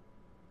was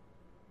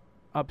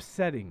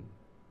upsetting,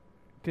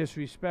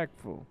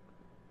 disrespectful,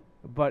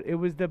 but it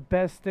was the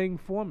best thing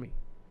for me,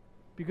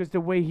 because the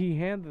way he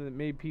handled it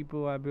made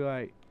people, I'd be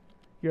like,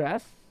 yo,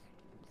 that's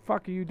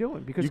fuck are you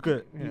doing? Because you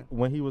could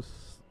when he was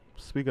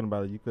speaking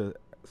about it, you could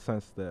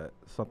sense that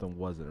something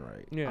wasn't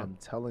right. Yeah, I'm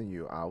telling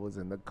you, I was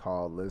in the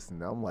car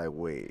listening. I'm like,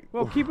 wait.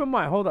 Well, keep in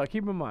mind,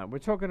 we're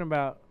talking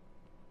about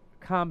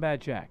Combat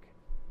Jack.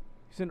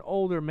 He's an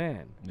older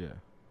man. Yeah.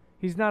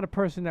 He's not a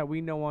person that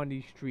we know on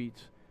these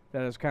streets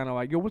that is kind of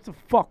like, yo, what the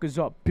fuck is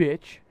up,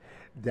 bitch?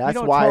 That's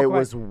why it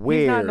was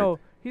weird.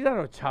 He's not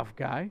no tough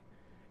guy.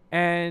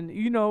 And,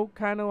 you know,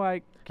 kind of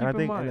like, keep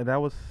in mind. And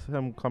that was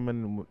him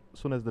coming as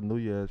soon as the New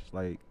Year's,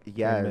 like.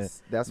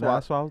 Yes, that's why I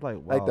was like,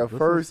 wow. Like the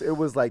first, it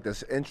was like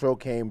this intro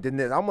came, didn't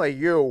it? I'm like,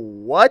 yo,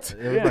 what?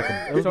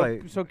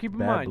 So keep in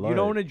mind, blood.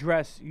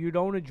 you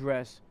don't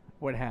address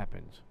what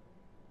happens,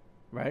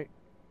 right?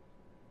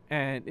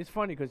 And it's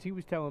funny because he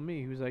was telling me,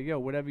 he was like, yo,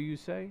 whatever you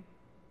say,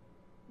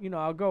 you know,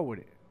 I'll go with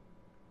it.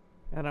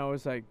 And I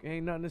was like,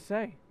 ain't nothing to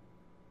say.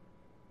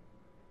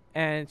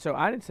 And so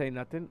I didn't say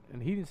nothing,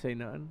 and he didn't say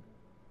nothing.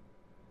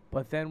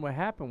 But then what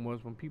happened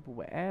was when people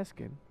were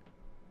asking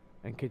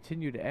and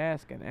continued to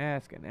ask and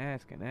ask and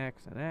ask and ask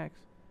and ask,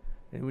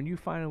 and when you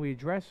finally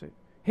address it,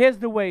 here's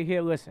the way,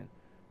 listen,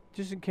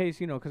 just in case,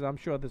 you know, because I'm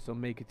sure this will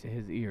make it to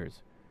his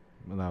ears.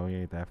 No, we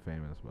ain't that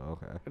famous, but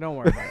okay. Don't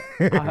worry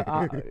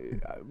about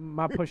it.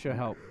 My pusher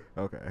help.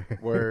 Okay.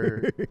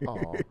 Word.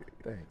 Oh,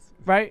 thanks.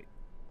 Right?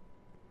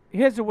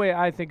 Here's the way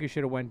I think it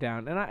should have went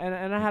down. And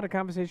I had a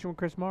conversation with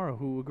Chris Morrow,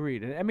 who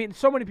agreed. I mean,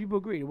 so many people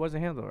agreed. It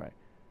wasn't handled right.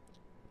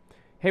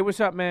 Hey, what's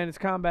up, man? It's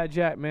Combat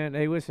Jack, man.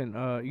 Hey, listen,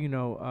 you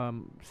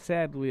know,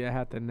 sadly, I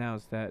have to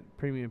announce that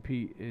Premium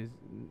Pete is,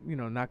 you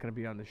know, not going to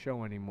be on the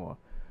show anymore.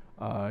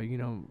 You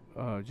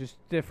know, just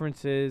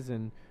differences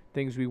and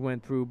things we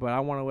went through, but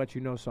I want to let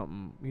you know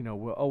something. You know,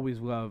 we'll always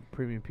love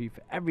Premium Pete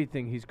for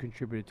everything he's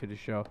contributed to the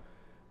show,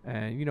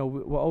 and you know,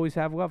 we'll always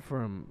have love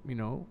for him. You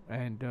know,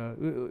 and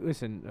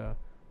listen,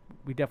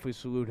 we definitely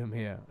salute him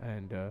here.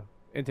 And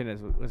internet,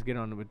 let's get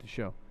on with the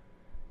show.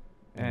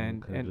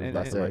 And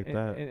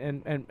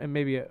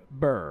maybe a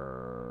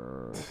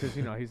burr, because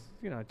you know he's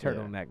a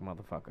turtleneck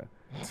motherfucker.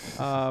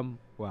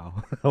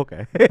 Wow.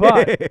 Okay.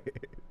 But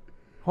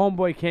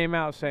homeboy came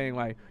out saying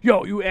like,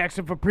 "Yo, you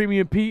asking for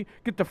Premium Pete?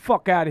 Get the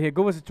fuck out of here.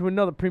 Go listen to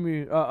another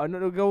premium.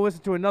 Go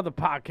listen to another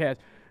podcast.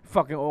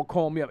 Fucking all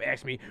call me up,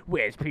 ask me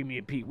where's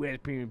Premium Pete? Where's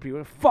Premium Pete?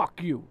 Well,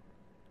 fuck you.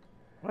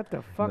 What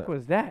the fuck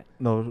was that?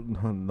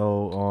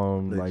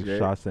 No, like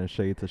shots and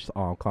shade to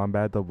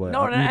Combat though. But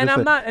no, and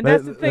I'm not. And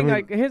that's the thing.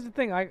 Like, here's the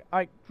thing.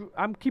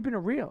 I'm keeping it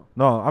real.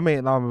 No, I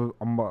mean, what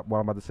I'm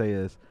about to say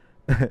is,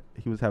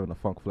 he was having a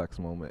funk flex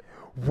moment.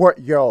 What,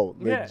 yo,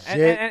 legit?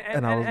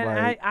 And I was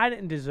like, I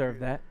didn't deserve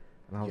that.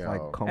 And I was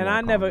like, come on. And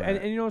I never.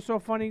 And you know what's so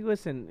funny?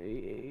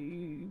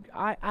 Listen,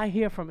 I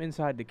hear from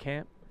inside the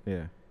camp.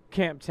 Yeah.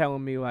 Camp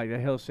telling me like that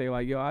he'll say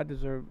like, yo,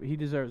 he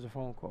deserves a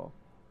phone call.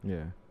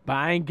 Yeah. But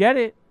I ain't get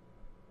it.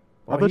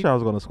 I thought y'all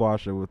was gonna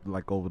squash it with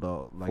like over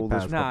the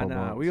past couple months.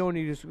 Nah. We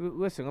only just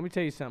listen. Let me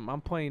tell you something. I'm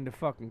playing the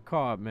fucking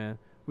card, man.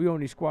 We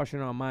only squashing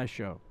on my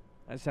show.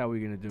 That's how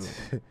we're gonna do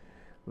it.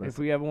 If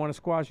we ever want to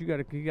squash, you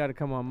gotta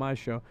come on my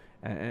show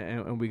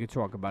and we can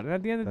talk about it. And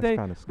at the end of the day,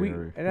 kind of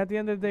scary. At the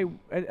end of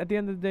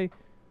the day,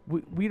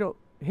 we don't.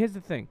 Here's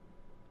the thing.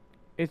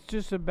 It's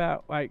just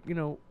about like, you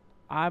know,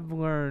 I've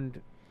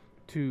learned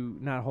to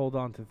not hold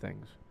on to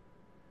things,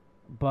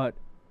 but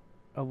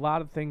a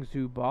lot of things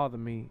do bother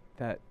me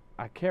that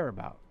I care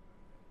about.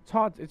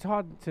 It's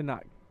hard to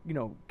not, you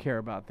know, care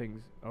about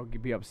things or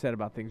be upset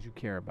about things you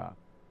care about.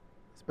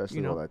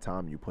 Especially all that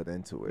time you put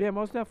into it. Yeah,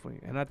 most definitely.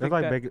 And I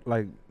think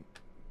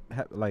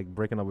like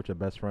breaking up with your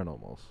best friend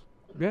almost.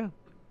 Yeah.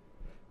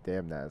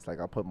 Damn that. It's like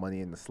I put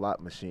money in the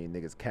slot machine,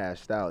 niggas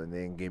cashed out and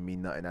they didn't give me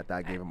nothing after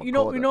I gave them a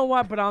quarter. You know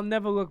what? But I'll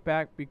never look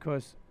back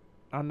because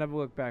I'll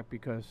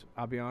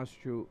be honest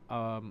with you.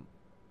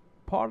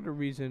 Part of the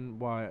reason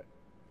why,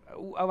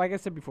 like I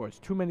said before, it's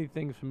too many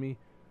things for me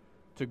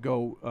to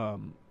go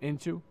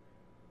into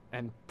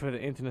and for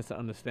the internet to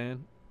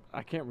understand.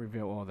 I can't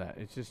reveal all that.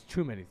 It's just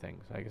too many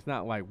things. Like, it's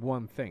not like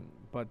one thing.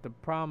 But the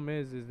problem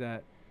is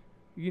that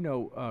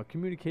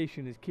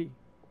communication is key.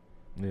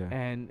 Yeah.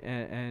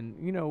 And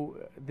you know,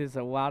 there's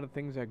a lot of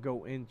things that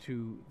go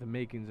into the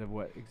makings of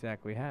what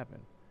exactly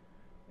happened.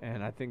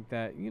 And I think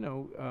that,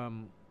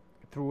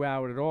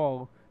 throughout it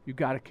all, you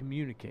got to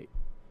communicate.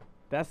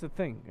 That's the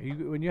thing.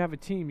 When you have a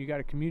team, you got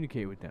to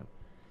communicate with them.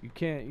 You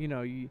can't,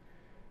 you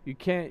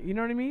can't, you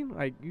know what I mean?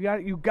 Like,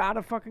 you got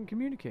to fucking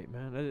communicate,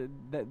 man.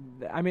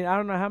 I mean, I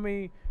don't know how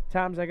many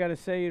times I got to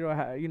say it or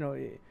how,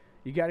 you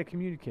got to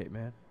communicate,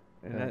 man.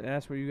 And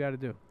that's what you got to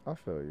do. I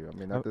feel you. I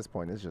mean, at this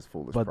point, it's just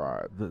foolish but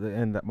pride.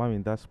 I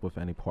mean, that's with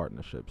any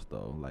partnerships,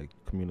 though. Like,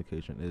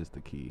 communication is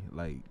the key.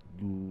 Like,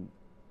 you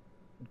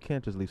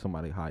can't just leave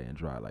somebody high and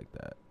dry like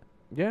that.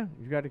 Yeah,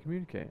 you got to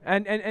communicate.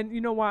 And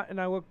you know what?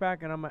 And I look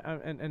back, and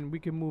and we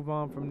can move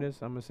on from this.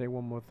 I'm gonna say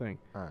one more thing.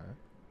 All right.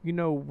 You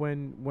know,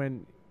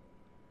 when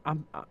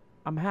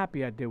I'm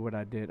happy I did what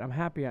I did. I'm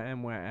happy I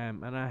am where I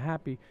am, and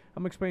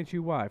I'm explaining to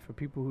you why for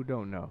people who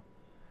don't know.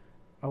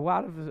 A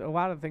lot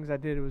of things I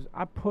did was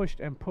I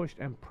pushed and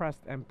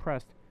pressed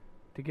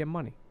to get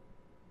money.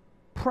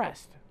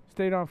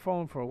 Stayed on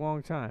phone for a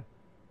long time.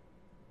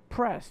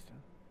 Pressed.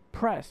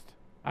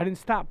 I didn't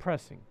stop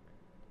pressing.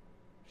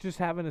 Just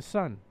having a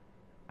son,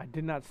 I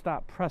did not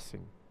stop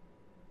pressing.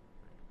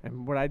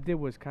 And what I did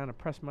was kind of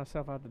press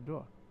myself out the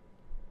door.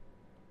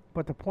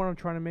 But the point I'm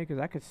trying to make is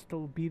I could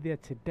still be there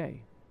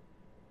today.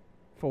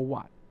 For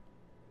what?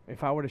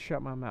 If I were to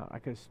shut my mouth, I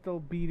could still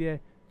be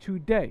there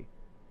today.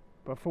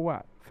 But for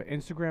what? For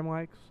Instagram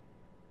likes?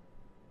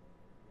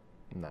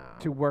 Nah.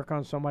 To work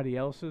on somebody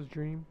else's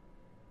dream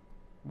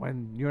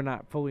when you're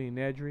not fully in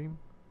their dream?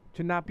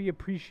 To not be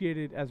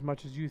appreciated as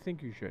much as you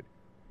think you should.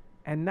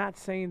 And not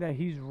saying that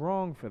he's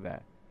wrong for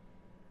that.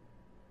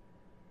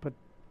 But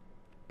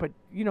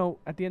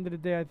at the end of the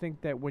day, I think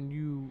that when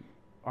you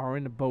are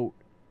in a boat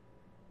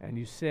and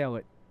you sail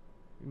it,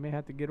 you may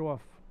have to get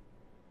off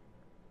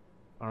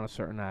on a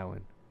certain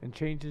island. And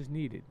change is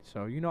needed.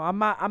 So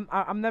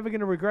I'm never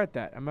gonna regret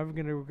that. I'm never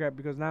gonna regret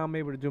because now I'm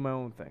able to do my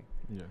own thing.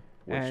 Yeah.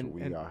 Which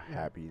we are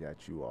happy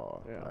that you are.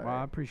 Yeah, well,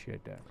 I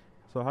appreciate that.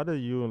 So how did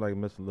you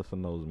and Miss Alyssa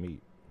Knowles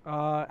meet?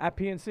 At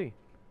PNC.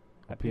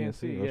 At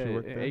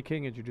PNC, yeah. A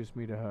King introduced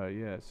me to her.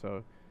 Yeah.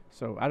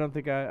 So I don't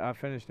think I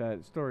finished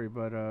that story,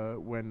 but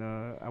when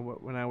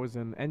I was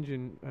in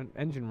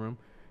engine room,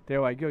 they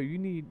were like, "Yo,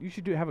 you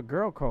should have a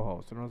girl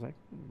co-host," and I was like,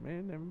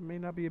 "Man, that may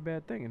not be a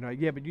bad thing." And they're like,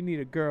 "Yeah, but you need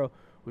a girl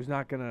who's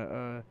not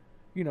gonna,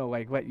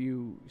 let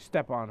you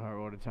step on her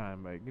all the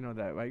time. Like,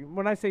 that. Like,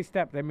 when I say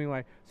step, I mean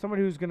like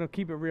somebody who's gonna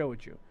keep it real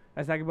with you.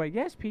 As I can be like,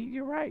 yes, Pete,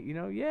 you're right.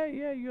 Yeah,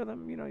 you're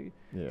them.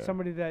 Yeah.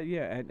 Somebody that,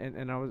 yeah.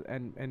 And I was,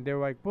 and they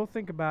were like, we'll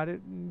think about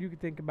it, and you can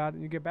think about it,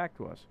 and you get back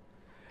to us.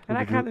 And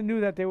I kind of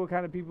knew that they were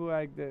kind of people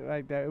like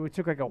that. It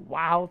took like a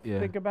while to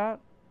think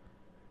about.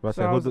 But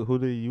who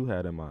did you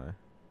had in mind?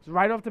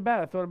 Right off the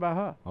bat, I thought about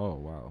her. Oh,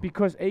 wow.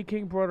 Because A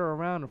King brought her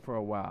around for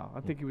a while. I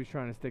think he was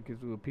trying to stick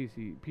his little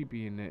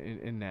pee-pee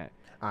in that.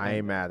 I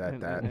ain't mad at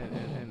that.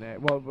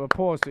 And well,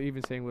 pause to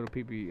even saying little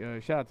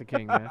pee-pee. Shout out to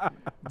King, man.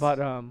 But,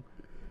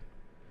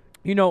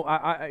 he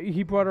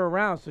brought her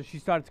around, so she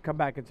started to come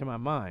back into my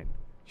mind.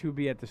 She would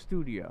be at the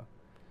studio.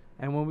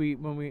 And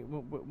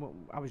when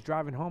I was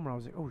driving home, and I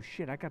was like, oh,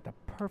 shit, I got the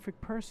perfect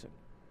person.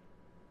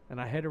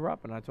 And I hit her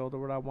up, and I told her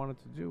what I wanted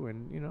to do,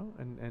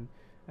 and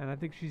I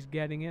think she's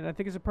getting it. I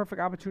think it's a perfect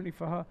opportunity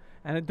for her.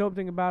 And the dope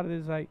thing about it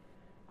is, like,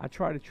 I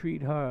try to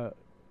treat her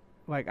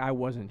like I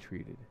wasn't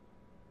treated.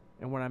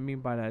 And what I mean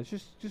by that is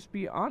just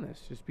be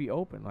honest. Just be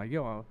open. Like,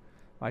 yo,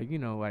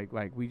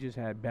 like we just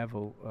had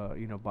Bevel,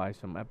 buy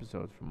some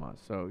episodes from us.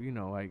 So,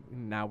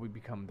 now we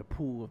become the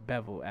pool of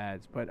Bevel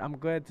ads. But I'm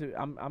glad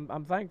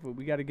I'm thankful.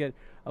 We got to get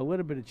a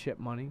little bit of chip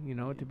money,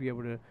 to be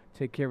able to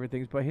take care of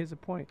things. But here's the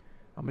point.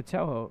 I'm going to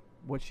tell her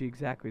what she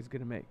exactly is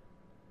going to make.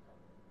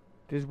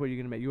 This is what you're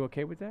gonna make. You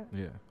okay with that?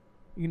 Yeah.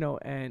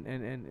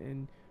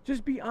 And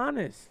just be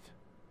honest.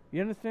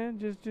 You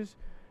understand? Just.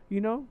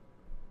 Yeah,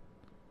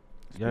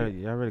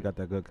 I really got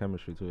that good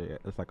chemistry too.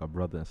 It's like a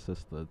brother and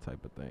sister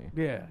type of thing.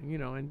 Yeah,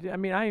 and I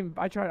mean, I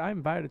invited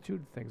her to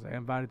things. I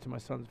invited her to my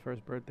son's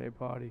first birthday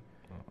party.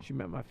 Oh. She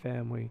met my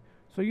family.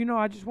 So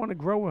I just want to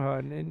grow with her.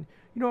 And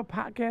a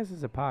podcast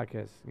is a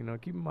podcast.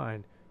 Keep in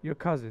mind, you're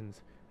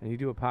cousins and you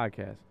do a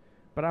podcast.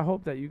 But I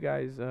hope that you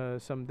guys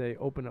someday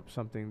open up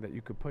something that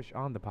you could push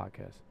on the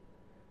podcast.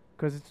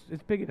 Because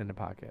it's bigger than the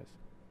podcast.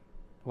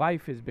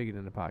 Life is bigger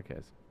than the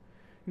podcast.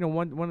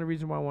 One of the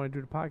reasons why I want to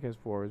do the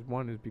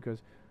podcast is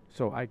because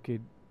so I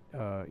could,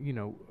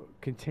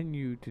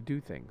 continue to do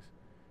things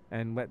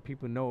and let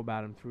people know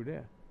about them through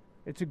there.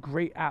 It's a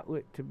great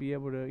outlet to be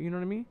able to, you know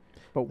what I mean?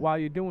 But while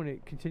you're doing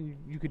it,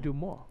 you could do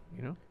more,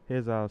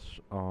 Here's our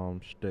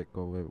shtick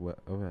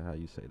over how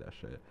you say that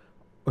shit.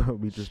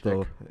 We just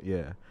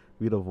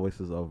we the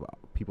voices of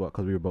people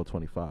because we were both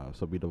 25,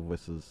 so we the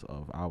voices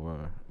of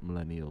our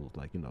millennials,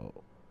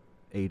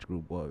 age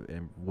group,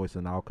 and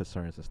voicing our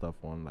concerns and stuff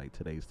on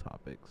today's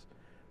topics,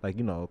 because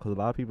a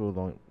lot of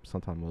people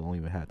sometimes don't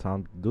even have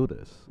time to do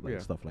this,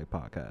 stuff like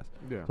podcasts.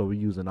 Yeah. So we're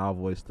using our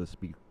voice to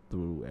speak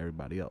through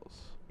everybody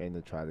else. And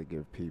to try to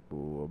give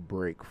people a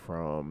break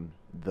from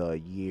the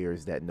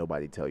years that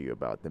nobody tell you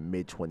about, the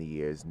mid-20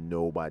 years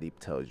nobody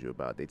tells you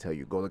about. They tell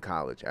you go to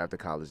college. After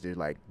college, they're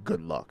like,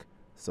 good luck.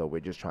 So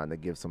we're just trying to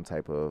give some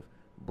type of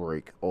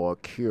break or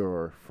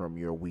cure from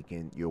your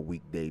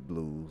weekday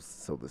blues,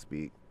 so to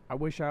speak. I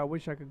wish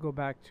I could go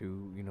back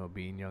to, you know,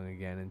 being young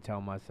again and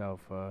tell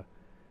myself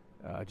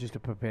just to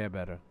prepare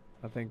better.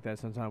 I think that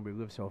sometimes we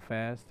live so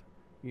fast.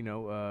 You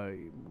know,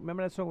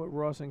 remember that song with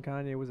Ross and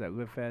Kanye? Was that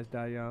Live Fast,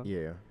 Die Young?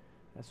 Yeah.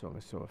 That song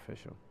is so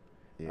official.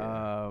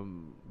 Yeah.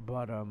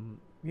 But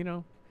you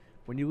know,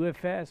 when you live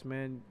fast,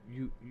 man,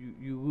 you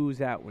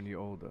lose out when you're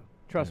older.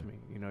 Trust me.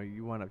 You know,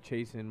 you wind up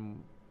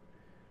chasing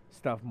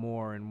stuff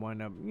more and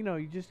wind up, you know,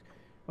 you just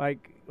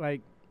like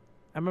I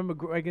remember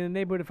like in the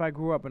neighborhood if I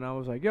grew up and I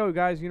was like, yo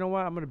guys, you know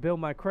what? I'm gonna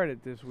build my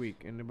credit this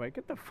week, and they're like,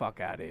 get the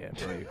fuck out of here,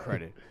 build your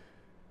credit.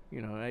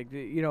 You know, like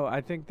you know, I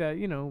think that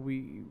you know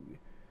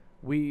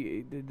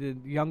the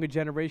younger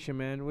generation,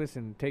 man,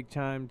 listen, take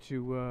time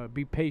to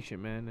be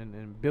patient, man,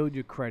 and build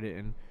your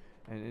credit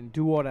and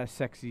do all that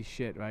sexy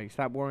shit, right?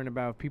 Stop worrying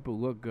about if people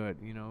look good,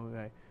 you know.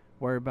 Like,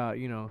 worry about,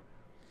 you know,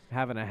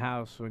 having a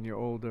house when you're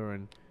older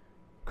and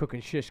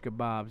cooking shish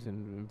kebabs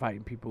and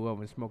inviting people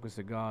over and smoking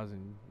cigars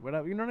and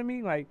whatever, you know what I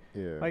mean? Like,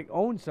 like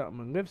own something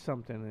and live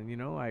something, and you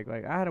know, like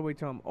I had to wait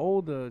till I'm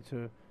older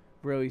to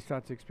really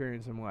start to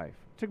experience some life.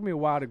 It took me a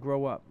while to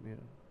grow up, you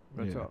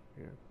know. Real talk,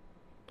 yeah.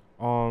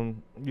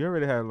 You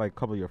already had like a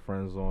couple of your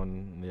friends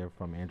on there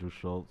from Andrew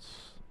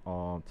Schultz,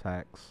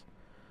 Tax,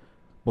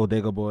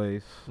 Bodega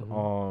Boys,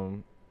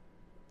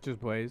 Just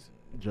Blaze,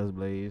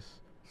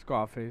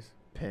 Scarface,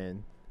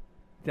 Penn,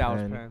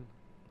 Dallas Penn,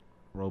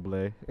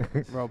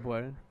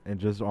 Roble, and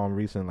just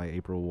recent like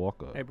April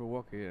Walker,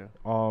 yeah.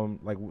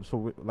 Like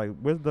so, like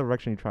where's the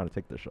direction you trying to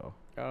take the show?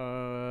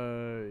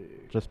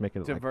 Just make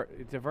it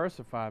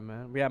diversify,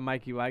 man. We have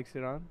Mikey Likes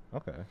It on.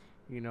 Okay.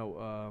 You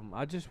know,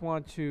 I just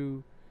want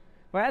to.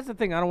 But that's the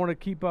thing. I don't want to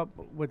keep up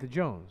with the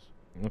Jones.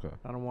 Okay.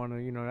 I don't want to.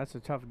 You know, that's a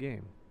tough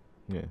game.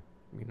 Yeah.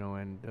 You know,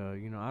 and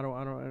you know, I don't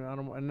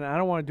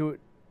want to do it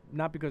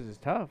not because it's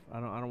tough. I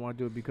don't want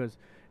to do it because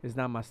it's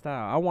not my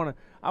style.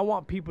 I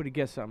want people to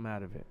get something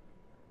out of it.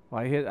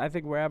 Like I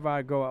think wherever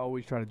I go, I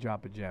always try to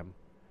drop a gem.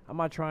 I'm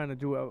not trying to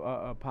do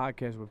a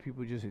podcast with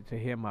people just to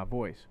hear my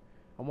voice.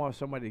 I want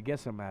somebody to get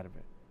something out of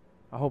it.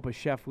 I hope a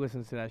chef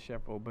listens to that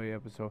Chef Obey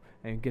episode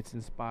and gets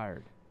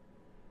inspired.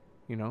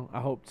 You know, I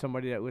hope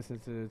somebody that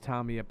listens to the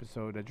Tommy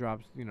episode that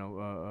drops, you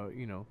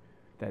know,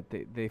 that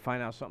they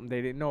find out something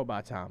they didn't know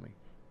about Tommy.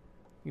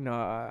 You know,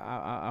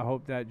 I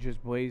hope that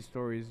Just Blaze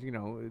stories, you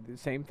know, the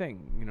same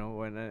thing, you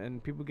know,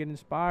 and people get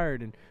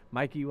inspired, and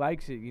Mikey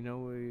Likes It, you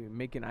know,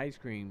 making ice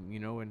cream, you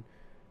know, and,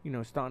 you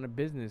know, starting a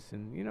business,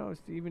 and, you know,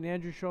 even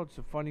Andrew Schultz,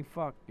 a funny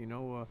fuck, you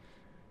know,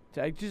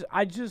 I just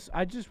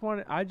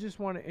want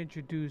to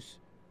introduce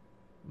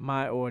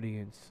my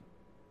audience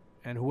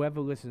and whoever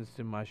listens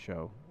to my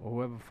show or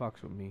whoever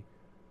fucks with me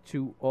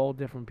to all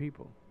different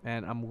people.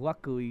 And I'm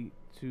lucky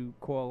to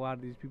call a lot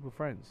of these people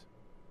friends.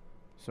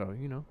 So,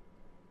 you know.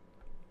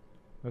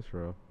 That's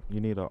real.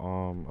 You need a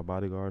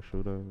bodyguard,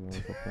 shooter, or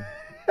something.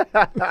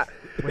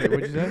 Wait,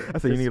 what'd you say? I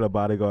said you need a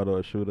bodyguard or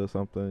a shooter or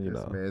something. You this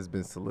know. man's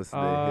been soliciting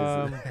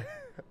his.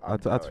 I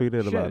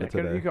tweeted about it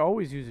today. You can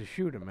always use a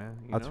shooter, man.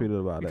 I tweeted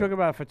about it. You talking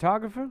about a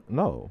photographer?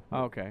 No.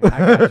 Oh, okay. I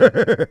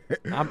got you.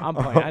 I'm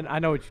playing. I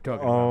know what you're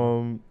talking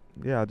about.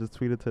 Yeah, I just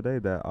tweeted today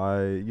that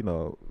you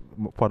know,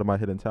 part of my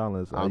hidden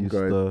talents, I used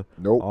to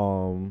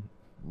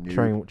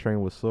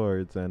train with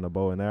swords and a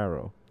bow and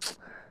arrow.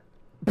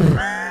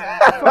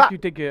 Fuck, you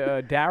think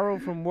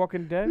Daryl from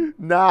Walking Dead?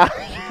 Nah. You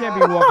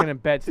can't be walking in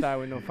Bed-Stuy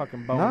with no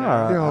fucking bow and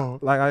arrow. Yo,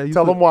 like I used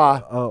tell them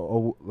why.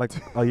 Like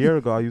a year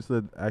ago, I used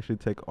to actually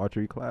take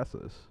archery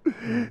classes.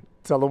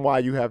 Tell them why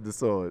you have the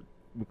sword.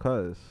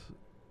 Because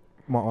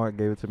my aunt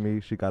gave it to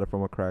me. She got it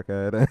from a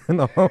crackhead. And,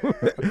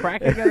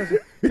 crackhead got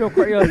it?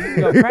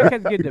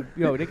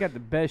 Crackheads they got the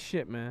best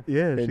shit, man.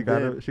 Yeah,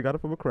 and she got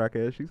it from a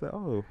crackhead. She said,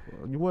 "Oh,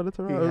 you wanted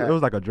to?" It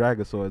was like a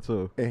dragon sword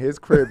too. In his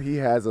crib, he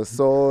has a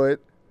sword,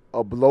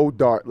 a blow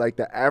dart, like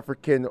the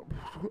African.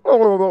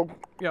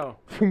 Yo,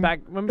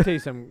 let me tell you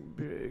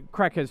something.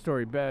 Crackhead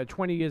story.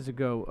 20 years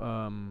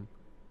ago,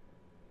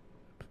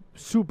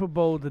 Super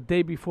Bowl, the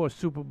day before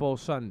Super Bowl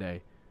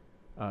Sunday,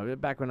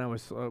 back when I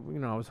was, I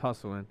was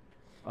hustling.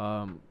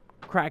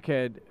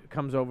 Crackhead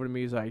comes over to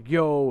me. He's like,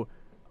 "Yo,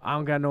 I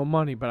don't got no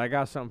money, but I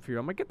got something for you."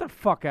 I'm like, "Get the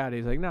fuck out of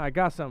here." He's like, "No, I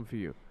got something for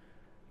you."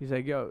 He's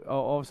like, "Yo,"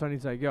 all of a sudden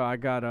he's like, "Yo, I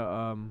got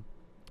a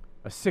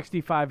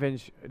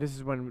 65-inch." This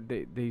is when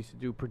they used to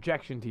do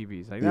projection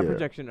TVs, like not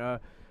projection.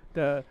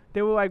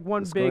 They were like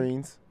one big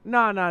screens.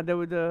 No, they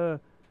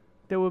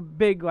were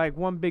big, like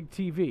one big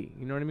TV.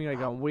 You know what I mean, like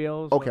on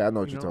wheels. Okay, like, I know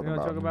what you're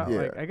talking about. Yeah.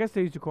 Like, I guess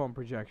they used to call them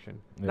projection,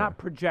 not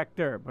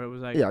projector, but it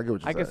was like. Yeah, I get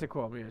what you're saying. I guess they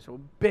call them so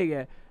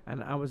big.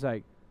 And I was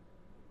like,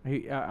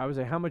 I was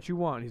like, "How much you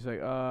want?" He's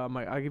like, I'm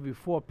like, "I'll give you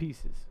 4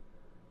 pieces."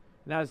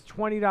 And that was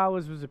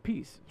 $20 was a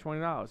piece,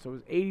 $20, so it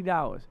was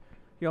 $80.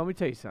 Yo, let me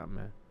tell you something,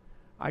 man.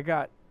 I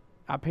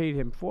I paid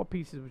him 4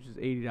 pieces, which is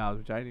 $80,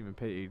 which I didn't even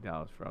pay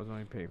 $80 for. I was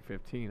only paying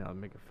 $15. I was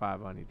making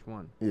 $5 on each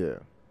one. Yeah.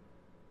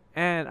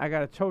 And I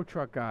got a tow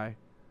truck guy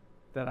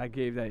that I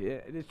gave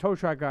that. This tow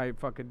truck guy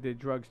fucking did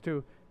drugs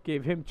too.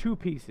 Gave him 2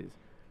 pieces,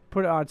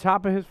 put it on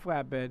top of his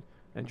flatbed,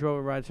 and drove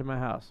it right to my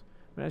house.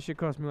 Man, that shit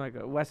cost me like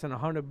less than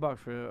 $100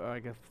 for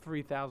like a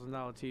 $3,000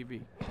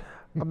 TV.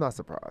 I'm not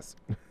surprised.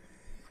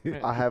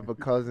 I have a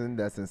cousin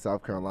that's in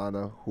South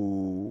Carolina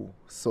who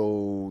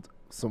sold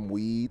some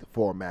weed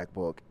for a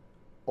MacBook.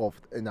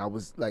 And I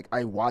was like,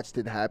 I watched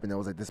it happen. I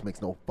was like, this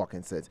makes no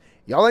fucking sense.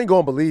 Y'all ain't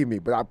gonna believe me,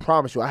 but I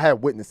promise you, I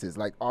had witnesses.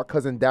 Like our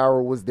cousin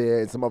Daryl was there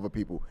and some other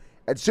people.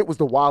 And shit was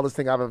the wildest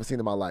thing I've ever seen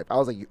in my life. I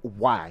was like,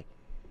 why?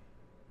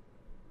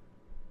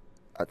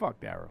 Fuck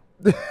Daryl.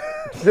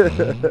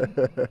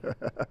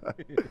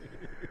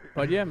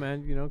 But yeah,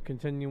 man, you know,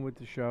 continuing with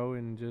the show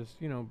and just,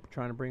 you know,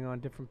 trying to bring on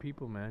different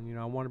people, man. You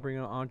know, I want to bring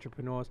on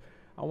entrepreneurs.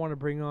 I want to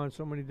bring on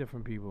so many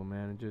different people,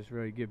 man, and just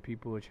really give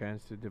people a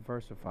chance to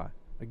diversify.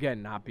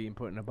 Again, not being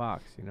put in a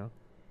box, you know.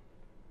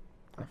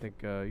 I think,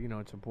 you know,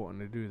 it's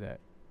important to do that.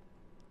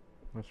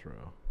 That's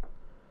real.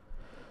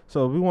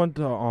 So we want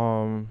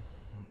to,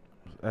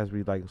 as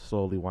we like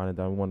slowly wind it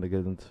down, we want to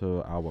get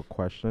into our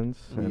questions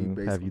and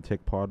have you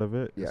take part of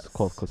it. Yes. It's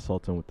called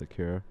Consulting with the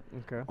Cure.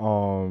 Okay.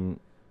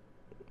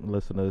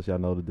 Listeners, y'all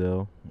know the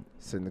deal.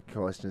 Send the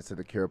questions to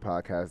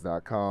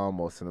thecurepodcast.com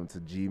or send them to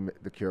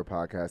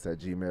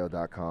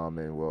thecurepodcast@gmail.com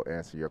and we'll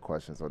answer your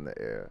questions on the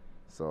air.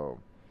 So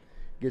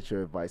get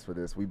your advice for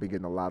this. We've been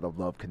getting a lot of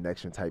love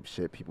connection type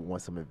shit. People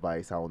want some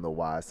advice. I don't know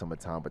why it's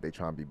summertime, but they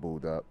trying to be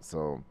booed up.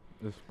 So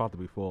it's about to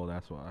be full,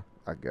 that's why.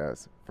 I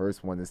guess.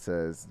 First one, it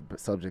says,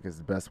 subject is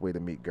the best way to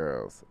meet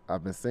girls.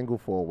 I've been single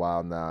for a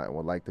while now and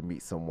would like to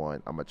meet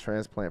someone. I'm a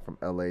transplant from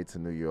LA to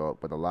New York,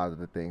 but a lot of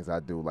the things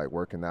I do, like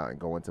working out and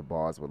going to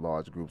bars with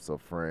large groups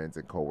of friends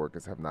and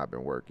coworkers, have not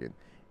been working.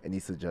 Any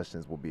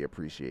suggestions will be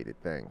appreciated.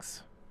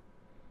 Thanks.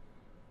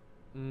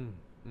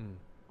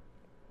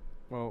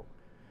 Well,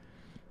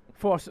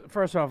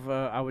 first off,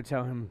 I would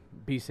tell him,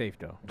 be safe,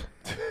 though.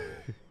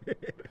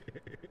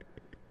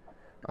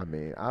 I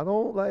mean, I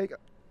don't like...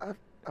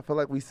 I feel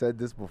like we said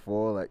this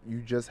before. Like, you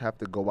just have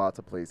to go out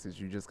to places.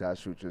 You just got to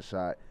shoot your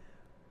shot.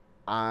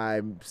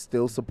 I'm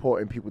still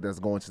supporting people that's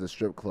going to the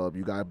strip club.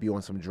 You got to be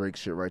on some Drake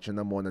shit, right? Your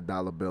number on the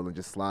dollar bill and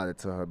just slide it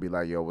to her. Be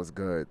like, yo, what's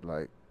good?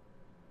 Like,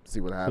 see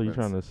what happens. So you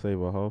trying to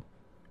save a hoe?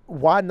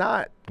 Why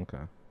not?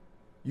 Okay.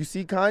 You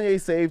see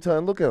Kanye saved her,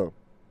 and look at him.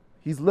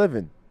 He's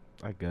living.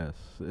 I guess.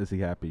 Is he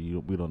happy?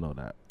 We don't know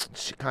that.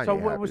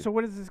 Kanye So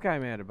what is this guy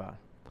mad about?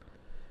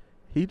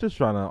 He just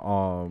trying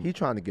to He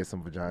trying to get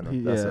some vagina.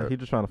 He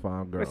just trying to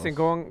find girls. Listen,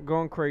 go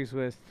on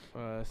Craigslist.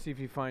 See if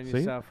you find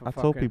yourself. I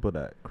told people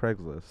that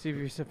Craigslist. See if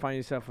you find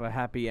yourself a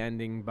happy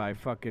ending by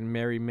fucking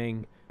Mary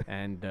Ming,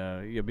 and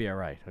you'll be all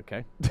right.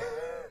 Okay.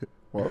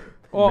 Well,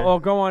 or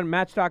go on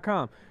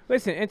Match.com.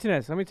 Listen,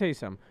 internet. Let me tell you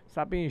something.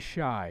 Stop being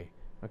shy.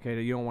 Okay,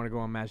 that you don't want to go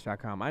on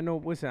Match.com. I know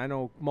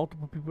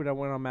multiple people that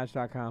went on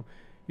Match.com.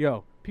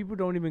 Yo, people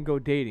don't even go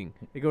dating.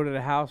 They go to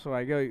the house, or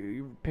like,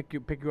 yo, pick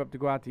you up to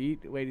go out to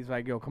eat. The lady's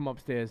like, yo, come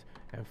upstairs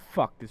and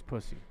fuck this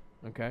pussy.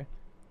 Okay?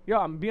 Yo,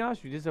 I'm gonna be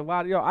honest with you. There's a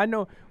lot of, I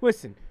know,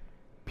 listen,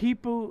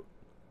 people,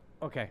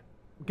 okay,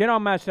 get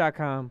on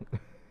Match.com,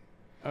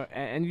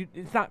 and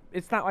it's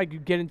not like you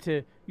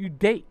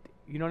date.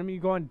 You know what I mean?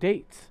 You go on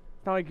dates.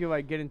 It's not like you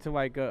like get into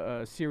like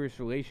a serious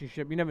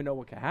relationship. You never know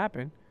what can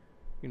happen.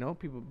 You know,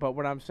 people. But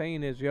what I'm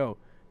saying is, yo,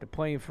 the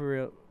playing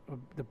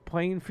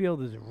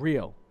field is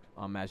real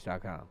on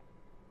Match.com.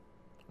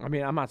 I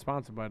mean, I'm not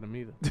sponsored by them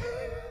either.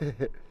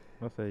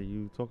 I say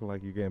you talking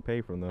like you getting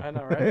paid from them. I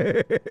know,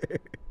 right?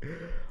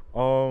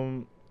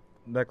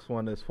 Next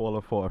one is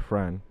falling for a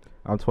friend.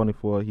 I'm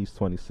 24. He's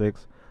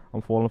 26.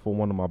 I'm falling for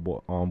one of my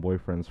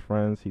boyfriend's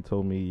friends. He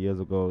told me years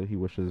ago he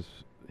wishes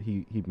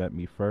he met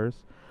me first.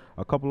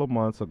 A couple of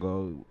months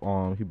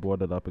ago, he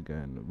brought it up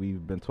again.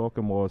 We've been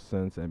talking more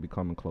since and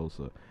becoming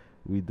closer.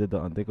 We did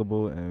the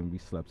unthinkable and we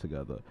slept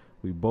together.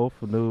 We both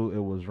knew it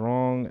was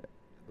wrong,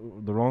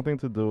 the wrong thing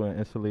to do, and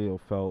instantly it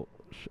felt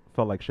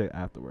like shit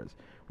afterwards.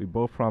 We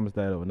both promised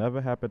that it would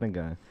never happen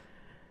again.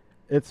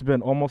 It's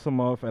been almost a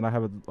month and I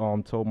haven't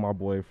told my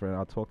boyfriend.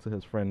 I talk to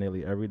his friend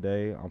nearly every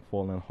day. I'm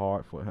falling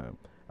hard for him.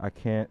 I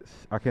can't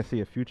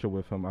see a future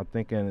with him. I'm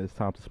thinking it's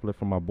time to split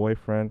from my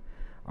boyfriend.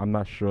 I'm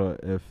not sure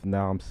if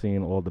now I'm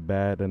seeing all the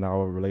bad in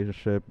our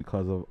relationship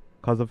because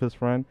of his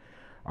friend.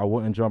 I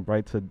wouldn't jump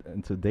right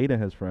into dating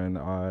his friend.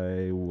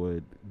 I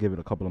would give it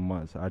a couple of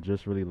months. I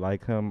just really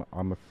like him.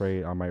 I'm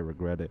afraid I might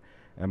regret it.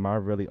 Am I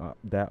really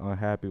that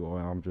unhappy, or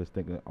I'm just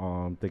thinking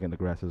the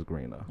grass is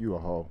greener? You a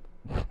hoe.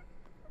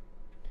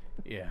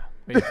 Yeah.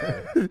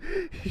 Basically.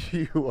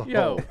 You a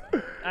Yo,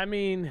 hoe. I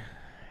mean,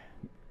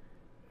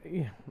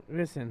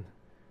 listen.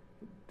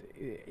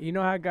 You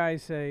know how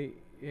guys say,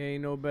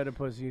 ain't no better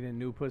pussy than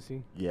new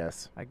pussy?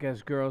 Yes. I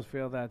guess girls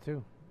feel that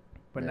too.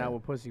 But now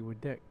with pussy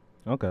with dick.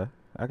 Okay.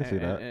 I can see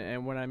that.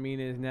 And what I mean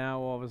is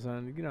now all of a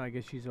sudden, I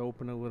guess she's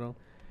open a little.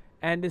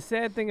 And the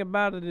sad thing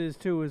about it is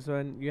too is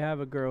when you have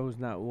a girl who's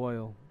not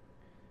loyal,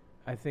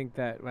 I think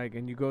that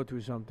and you go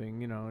through something,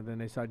 then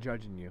they start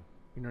judging you.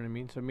 You know what I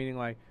mean? So meaning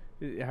like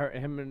her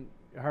and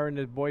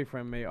his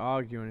boyfriend may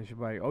argue, and she'll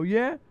be like, "Oh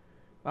yeah,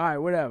 all right,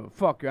 whatever,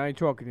 fuck you, I ain't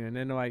talking to you." And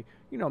then they're like,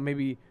 you know,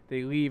 maybe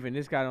they leave, and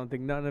this guy don't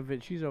think none of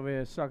it. She's over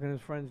here sucking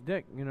his friend's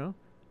dick, you know,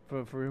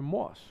 for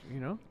remorse, you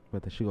know.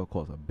 But then she gonna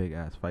cause a big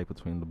ass fight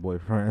between the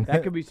boyfriend.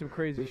 That could be some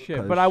crazy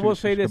shit. But I will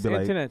say this,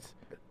 internets,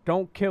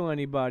 don't kill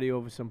anybody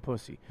over some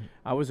pussy.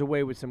 I was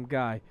away with some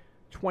guy.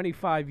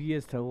 25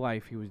 years to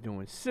life he was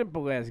doing.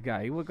 Simple ass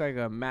guy. He looked like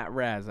a Matt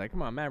Raz. Like,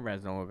 come on, Matt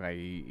Raz don't look like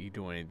he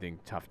doing anything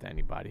tough to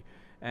anybody.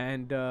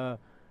 And,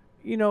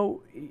 you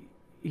know,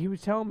 he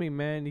was telling me,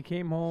 man, he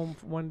came home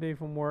one day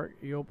from work.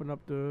 He opened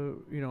up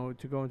to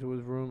go into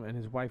his room, and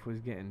his wife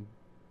was getting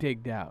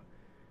digged out.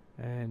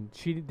 And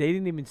they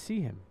didn't even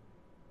see him.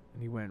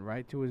 And he went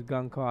right to his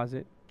gun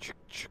closet.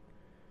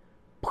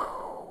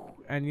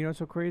 And you know what's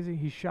so crazy?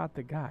 He shot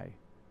the guy.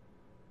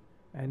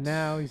 And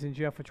now he's in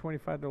jail for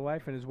 25 to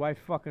life, and his wife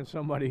fucking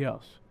somebody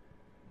else.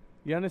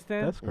 You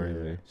understand? That's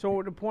crazy.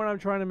 So the point I'm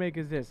trying to make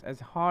is this. As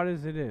hard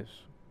as it is,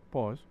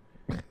 pause,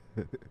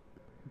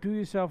 do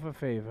yourself a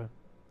favor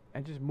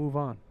and just move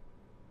on.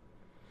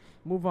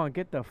 Move on.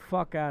 Get the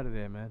fuck out of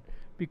there, man.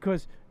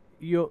 Because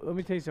let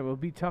me tell you something. It'll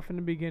be tough in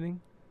the beginning.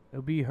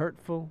 It'll be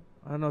hurtful.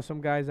 I know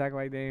some guys act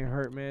like they ain't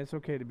hurt, man. It's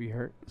okay to be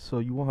hurt. So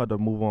you want her to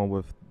move on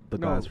with the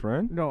guy's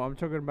friend? No, I'm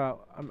talking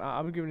about,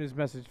 I'm giving this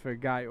message for a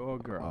guy or a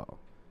girl. Oh.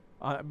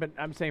 But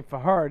I'm saying for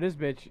her, this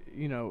bitch,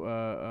 you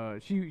know,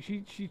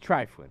 she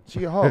trifling.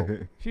 She a hoe.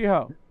 She a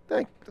hoe.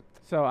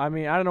 So, I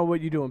mean, I don't know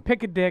what you're doing.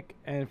 Pick a dick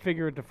and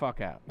figure it the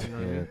fuck out. You know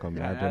what I mean?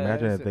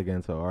 Imagine if they get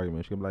into an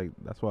argument. She can be like,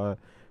 that's why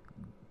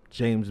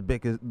James'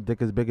 dick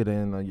is bigger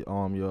than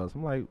yours.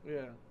 I'm like,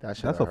 yeah,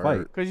 that's a fight.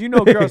 Because you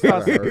know girls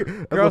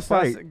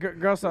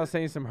start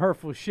saying some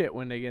hurtful shit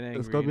when they get angry.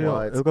 It's gonna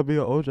be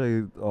an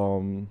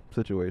OJ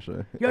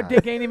situation. Your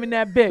dick ain't even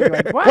that big.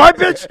 Like, what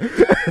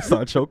bitch?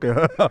 Start choking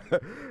her. Oh,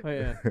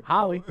 yeah.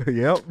 Holly.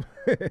 Yep.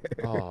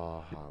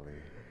 Oh, Holly.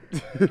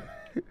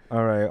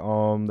 All right,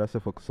 that's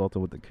it for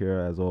Consulting with the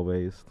Cure. As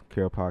always,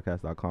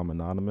 curepodcast.com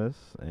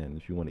anonymous. And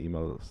if you want to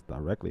email us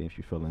directly, if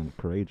you're feeling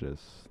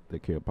courageous,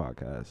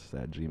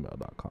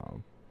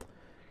 thecurepodcast@gmail.com.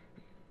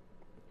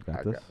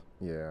 Got this?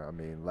 Yeah, I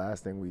mean,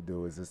 last thing we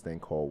do is this thing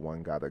called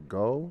One Gotta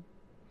Go,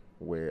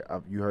 where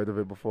you heard of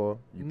it before?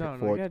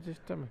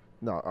 Just tell me.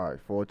 No, all right,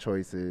 4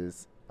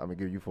 choices. I'm going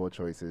to give you 4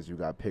 choices. You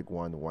got to pick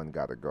one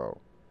gotta go.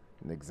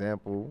 An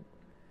example.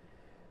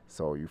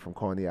 So you from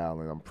Coney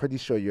Island. I'm pretty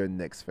sure you're a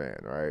Knicks fan,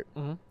 right?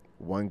 Mm-hmm.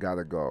 One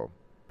gotta go.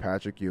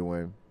 Patrick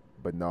Ewing,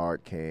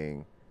 Bernard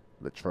King,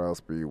 Latrell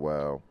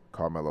Sprewell,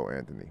 Carmelo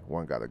Anthony.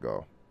 One gotta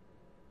go.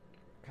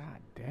 God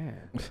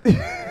damn.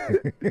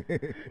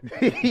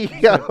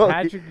 So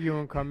Patrick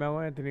Ewing,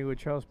 Carmelo Anthony,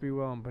 Latrell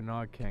Sprewell, and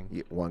Bernard King.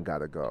 Yeah, one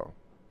gotta go.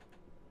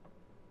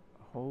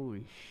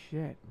 Holy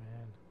shit,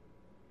 man.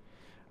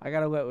 I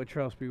gotta let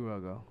Latrell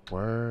Sprewell go.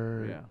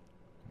 Word. Yeah.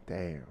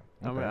 Damn.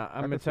 I'm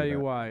gonna tell you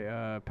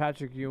why.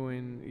 Patrick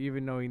Ewing,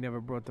 even though he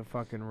never brought the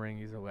fucking ring,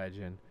 he's a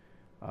legend.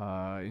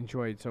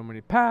 Enjoyed so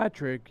many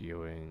Patrick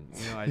Ewing.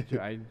 You know,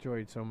 I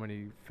enjoyed so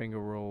many finger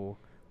roll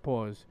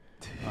pause.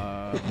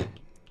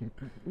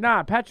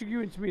 Patrick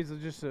Ewing to me is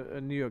just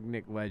a New York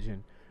Knicks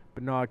legend.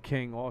 Bernard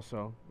King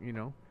also, you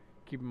know,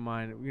 keep in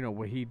mind, you know,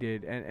 what he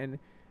did. And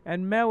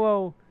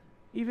Melo,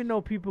 even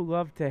though people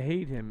love to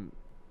hate him,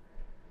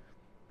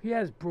 he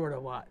has brought a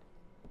lot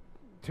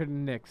to the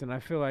Knicks, and I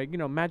feel like, you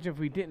know, imagine if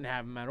we didn't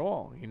have him at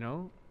all, you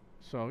know.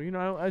 So, you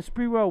know,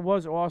 Sprewell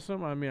was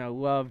awesome. I mean, I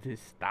loved his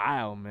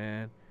style,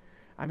 man.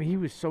 I mean, he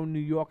was so New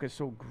York and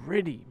so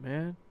gritty,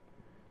 man.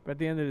 But at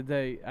the end of the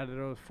day, out of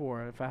those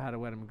 4, if I had to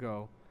let him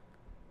go,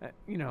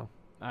 you know,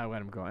 I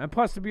let him go. And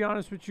plus, to be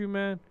honest with you,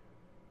 man,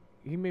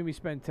 he made me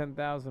spend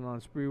 $10,000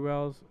 on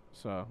Sprewells,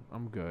 so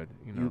I'm good.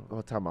 You know. You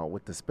talking about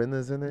with the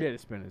spinners in it? Yeah, the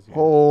spinners. Yeah.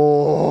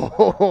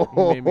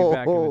 Oh, he made me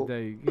back in the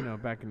day. You know,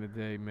 back in the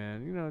day,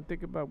 man. You know,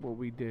 think about what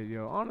we did,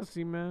 yo.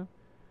 Honestly, man,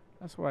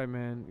 that's why,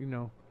 man. You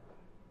know,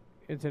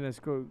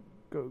 internets go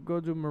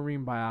do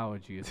marine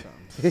biology or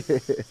something.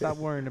 Stop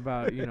worrying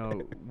about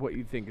what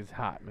you think is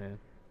hot, man.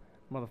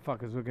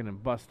 Motherfuckers looking in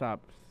bus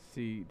stops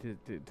to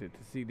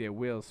see their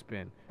wheels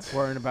spin,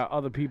 worrying about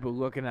other people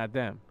looking at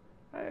them.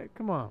 Hey,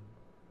 come on.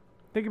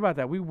 Think about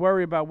that. We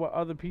worry about what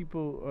other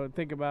people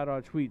think about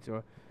our tweets,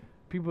 or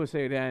people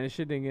say, "Damn, this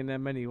shit didn't get that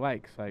many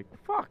likes." Like,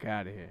 fuck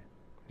out of here.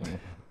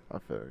 I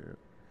feel you.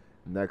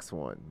 Next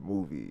one,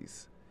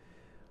 movies.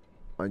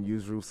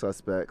 Unusual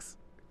Suspects,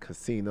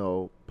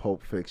 Casino,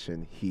 Pulp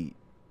Fiction, Heat.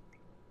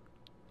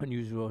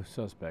 Unusual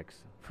Suspects.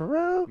 For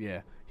real?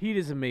 Yeah. Heat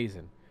is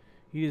amazing.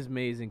 Heat is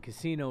amazing.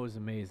 Casino is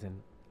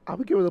amazing. I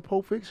would give it a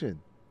Pulp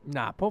Fiction.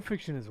 Nah, Pulp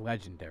Fiction is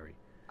legendary.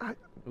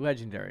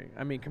 Legendary.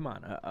 I mean, come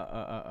on.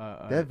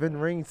 That Vin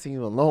Rain scene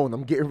alone,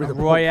 I'm getting rid of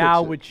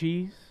Royale with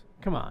cheese.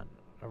 Come on.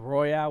 A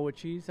Royale with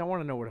cheese. I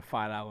want to know what a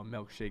 $5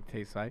 milkshake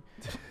tastes like.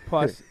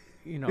 Plus,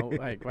 you know,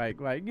 like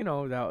you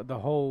know, the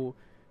whole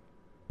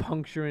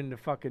puncturing the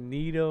fucking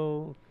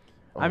needle.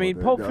 I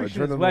mean, Pulp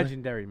Fiction is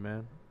legendary,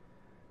 man.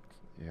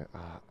 Yeah.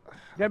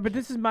 Yeah, but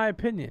this is my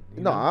opinion.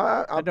 No,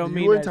 I don't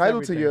mean you're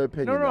entitled to your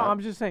opinion. No,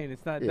 I'm just saying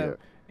it's not the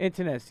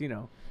internet's, you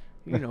know.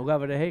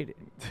 love it or hate it.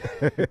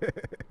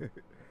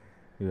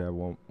 You have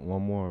one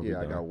more?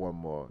 Yeah, I got one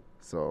more.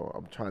 So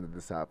I'm trying to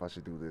decide if I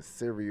should do this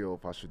cereal,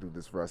 if I should do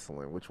this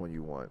wrestling. Which one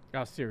you want?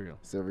 Cereal.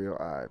 Cereal?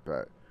 All right,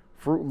 bet.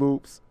 Fruit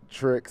Loops,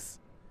 Trix,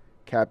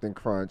 Captain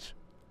Crunch,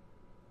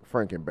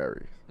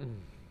 Frankenberries.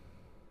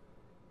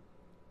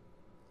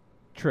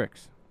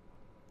 Trix.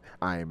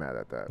 I ain't mad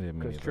at that.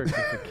 Because Trix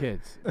is for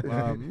kids.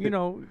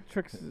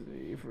 Trix is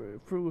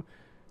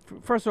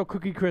first of all,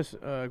 Cookie Crisp,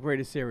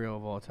 greatest cereal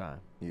of all time.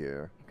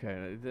 Yeah.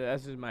 Okay,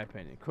 that's just my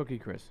opinion. Cookie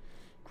Crisp,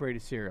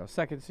 greatest cereal.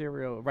 Second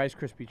cereal, Rice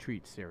Krispie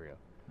Treats cereal.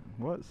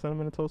 What?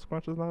 Cinnamon Toast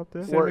Crunch is not up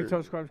there? Cinnamon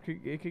Toast Crunch,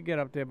 it could get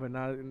up there, but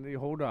not.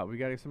 Hold up, we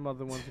got some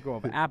other ones to go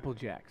over. Apple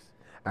Jacks.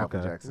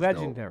 Apple Jacks.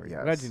 Legendary.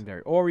 Yes.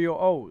 Legendary. Oreo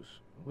O's.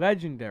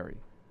 Legendary.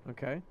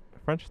 Okay.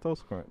 French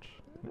Toast Crunch.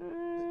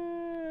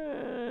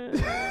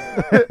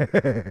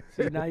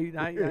 See, now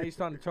you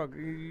starting to talk.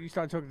 You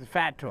start talking the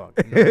fat talk.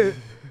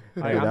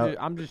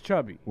 I'm just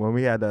chubby. When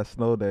we had that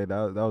snow day,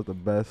 that was the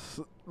best.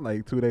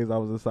 Like 2 days I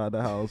was inside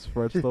the house.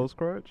 French Toast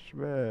Crunch,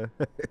 man.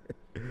 Yeah,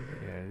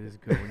 it is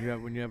good.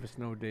 When you have a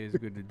snow day, it's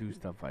good to do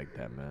stuff like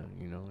that, man.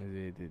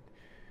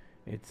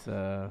 It's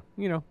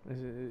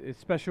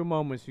special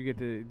moments you get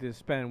to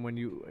spend when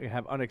you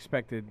have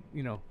unexpected,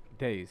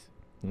 days.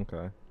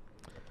 Okay.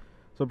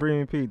 So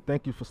Premium Pete,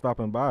 thank you for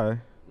stopping by.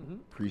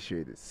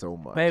 Appreciate it so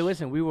much. Hey,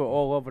 listen, we were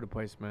all over the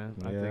place, man.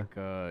 Yeah. I think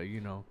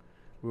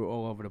we were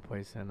all over the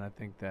place, and I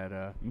think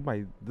that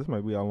this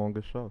might be our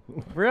longest show.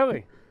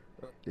 Really.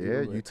 Yeah,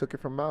 you took it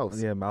from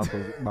Mouse. Yeah, Mouse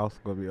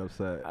gonna be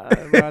upset.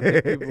 I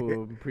think people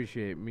will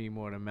appreciate me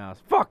more than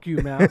Mouse. Fuck you,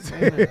 Mouse.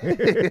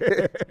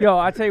 Yo,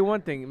 I tell you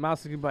one thing.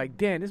 Mouse is gonna be like,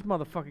 damn, this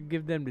motherfucker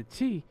give them the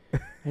tea,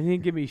 and he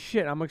didn't give me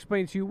shit. I'm gonna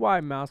explain to you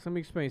why, Mouse. Let me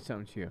explain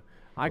something to you.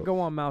 I go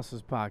on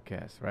Mouse's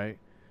podcast, right?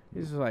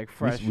 This is like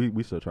fresh.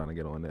 We still trying to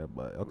get on there,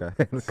 but okay.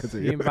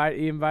 He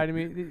invited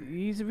me.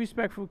 He's a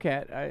respectful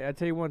cat. I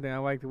tell you one thing. I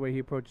like the way he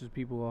approaches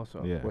people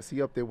also. Yeah. Was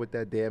he up there with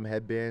that damn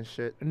headband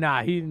shit?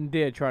 Nah, he didn't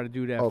dare try to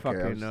do that Okay,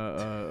 fucking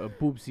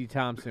Boopsy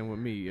Thompson with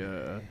me.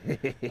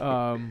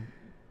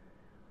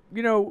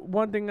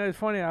 One thing that's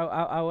funny,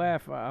 I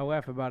laugh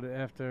about it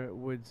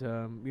afterwards.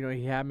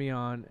 He had me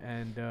on,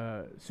 and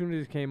as soon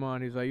as he came on,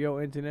 he was like, "Yo,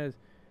 Internet."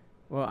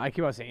 Well, I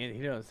keep on saying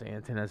he doesn't say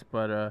Internet,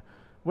 but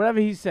whatever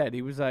he said,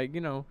 he was like, we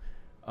got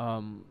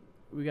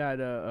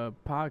a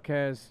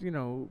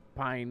podcast,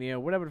 pioneer,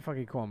 whatever the fuck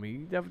he called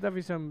me.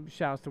 Definitely some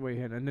shouts to way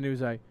in. And then he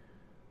was like,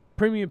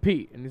 Premium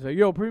Pete. And he's like,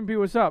 yo, Premium Pete,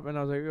 what's up? And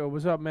I was like, yo,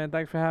 what's up, man?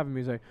 Thanks for having me.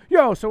 He's like,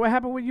 yo, so what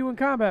happened with you in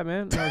combat,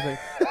 man? And I was like,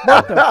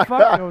 what the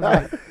fuck? I was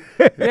like,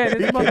 yeah,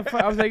 this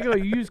motherfucker. I was like, yo,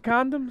 you use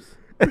condoms?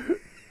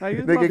 Like,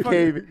 Nigga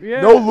came,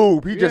 no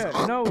lube. He just.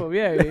 No lube,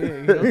 yeah.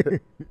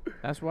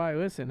 That's why,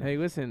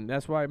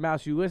 that's why,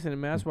 Mouse, you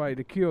listening, man. That's why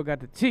the Cure got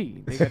the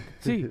tea. They got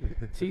the tea.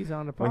 Tea's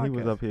on the podcast. When he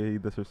was up here, he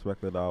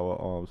disrespected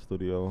our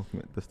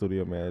the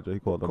studio manager. He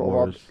called him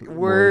Word.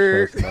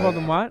 Morris He called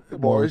him what?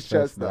 Morris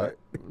Chestnut.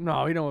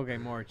 No, he don't look like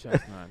Morris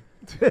Chestnut.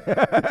 No,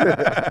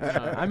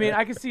 I mean,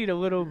 I can see it a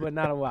little, but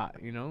not a lot,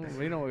 He don't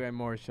look like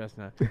Morris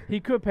Chestnut.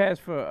 He could pass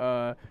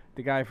for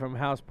the guy from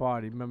House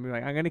Party. Remember,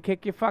 like, I'm going to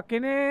kick your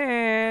fucking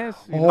ass.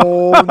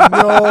 Oh,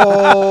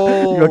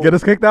 no. You gonna get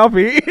us kicked out,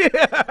 Pete?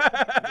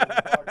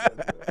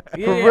 For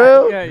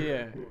real?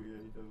 Yeah.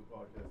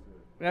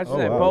 That's Oh,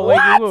 it. wow. Bo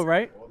Lady Lou,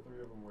 right? All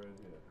three of them were in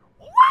here.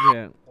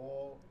 Yeah.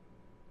 Paul,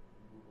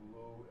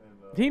 Lou,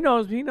 and He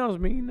knows me. He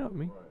knows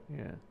me.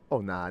 Yeah. Oh,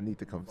 nah, I need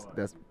to come.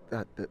 That's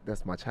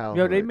my childhood.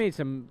 Yo, they made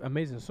some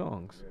amazing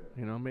songs.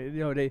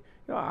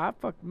 I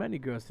fucked many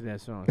girls to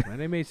that songs, man.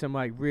 They made some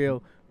like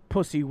real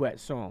pussy wet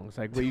songs,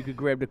 like where you could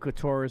grab the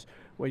clitoris,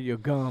 where your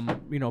gum,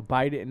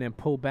 bite it and then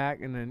pull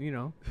back and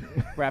then,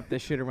 wrap that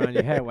shit around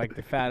your head like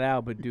the Fat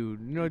Albert dude.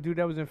 You know, dude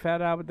that was in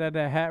Fat Albert that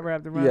hat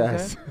wrapped around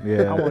his head.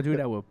 Yeah. I want to do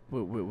that with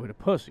a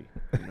pussy.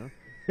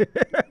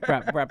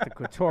 Wrap the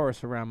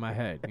clitoris around my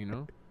head.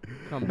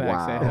 Come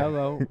back, say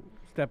hello.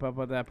 Step up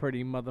with that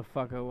pretty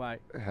motherfucker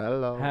like.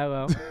 Hello.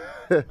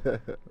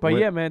 But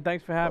yeah, man,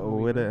 thanks for having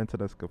me. Where the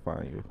internets can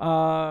find you?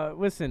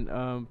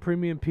 Listen,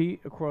 Premium Pete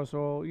across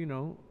all,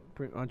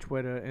 on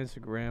Twitter,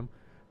 Instagram.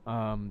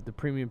 The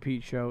Premium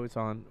Pete Show. It's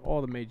on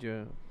all the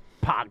major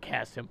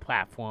podcasting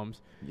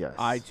platforms. Yes.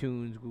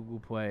 iTunes, Google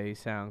Play,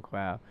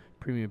 SoundCloud.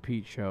 Premium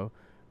Pete Show.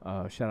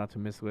 Shout out to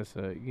Miss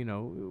Lissa.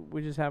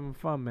 We're just having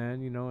fun,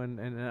 man.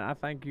 And I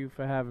thank you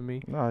for having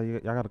me. No, you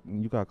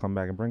gotta come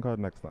back and bring her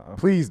next time.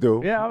 Please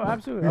do. Yeah,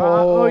 absolutely.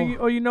 Oh.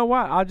 Or you know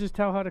what? I'll just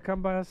tell her to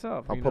come by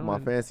herself. I'll put my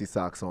fancy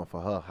socks on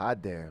for her.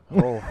 Hot damn.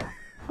 Oh.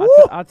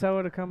 I'll tell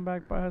her to come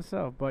back by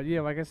herself. But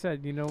yeah, like I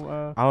said,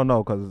 I don't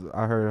know, cause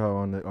I heard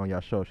her on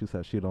your show. She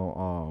said she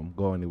don't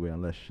go anywhere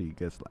unless she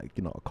gets like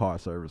a car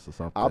service or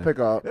something. I'll pick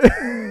her up.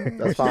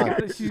 That's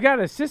fine. She's got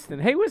an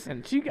assistant. Hey,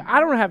 listen, I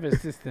don't have an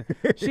assistant.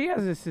 She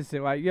has an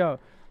assistant. Like, yo,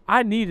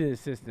 I need an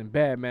assistant,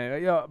 bad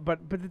man. Yo,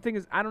 but the thing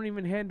is, I don't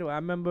even handle it. I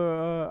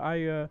remember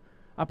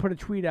I put a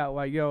tweet out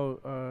like,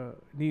 yo,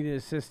 need an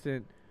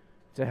assistant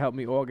to help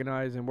me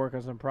organize and work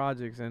on some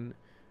projects and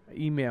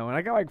email. And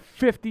I got like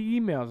 50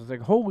 emails. It's like,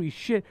 holy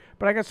shit.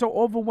 But I got so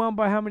overwhelmed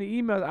by how many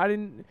emails.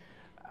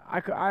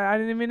 I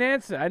didn't even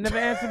answer. I never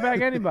answered back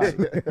anybody.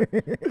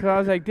 Cause I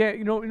was like, damn,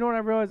 you know what I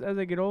realized as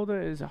I get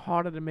older is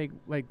harder to make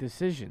like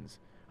decisions.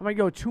 I'm like,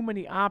 yo, too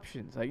many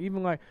options. Like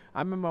even like I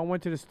remember I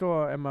went to the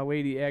store and my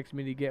lady asked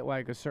me to get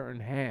like a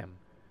certain ham,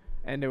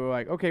 and they were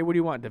like, okay, what do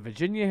you want? The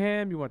Virginia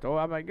ham? You want the?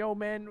 I'm like, yo,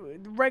 man,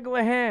 the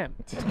regular ham.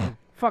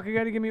 Fuck, you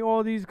gotta give me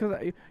all these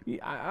because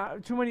I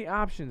too many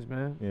options,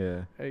 man.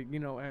 Yeah. You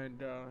know,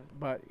 and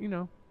but you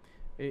know,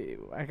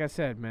 like I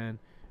said, man.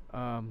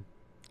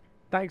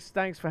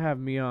 Thanks for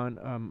having me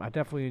on. I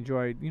definitely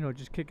enjoyed,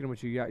 just kicking it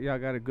with you. Y'all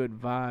got a good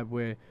vibe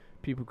where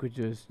people could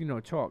just,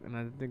 talk, and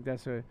I think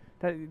that's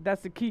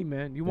the key,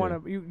 man. You want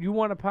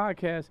a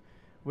podcast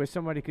where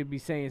somebody could be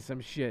saying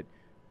some shit,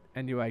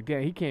 and you're like,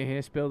 damn, he can't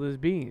hear spill his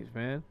beans,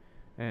 man.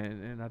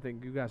 And I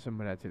think you got some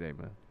of that today,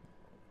 man.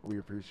 We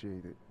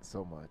appreciate it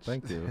so much.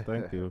 Thank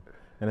you.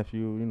 And if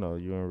you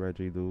and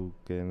Reggie do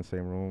get in the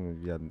same room,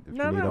 if you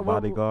need a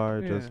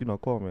bodyguard, just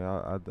call me.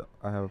 I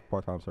have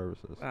part-time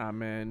services. Ah,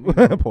 man.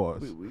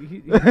 Pause.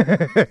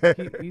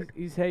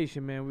 He's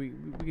Haitian, man. We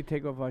could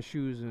take off our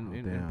shoes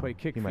and play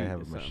kick feet. He might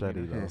have a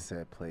machete though. He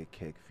said play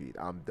kick feet.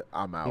 I'm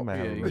out. He might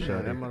have a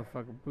machete. That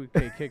motherfucker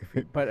play kick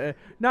feet. But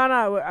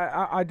no.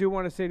 I do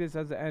want to say this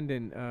as an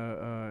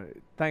ending.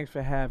 Thanks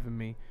for having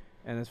me.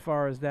 And as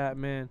far as that,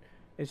 man,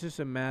 it's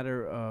just a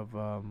matter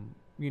of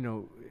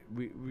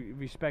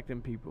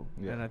respecting people,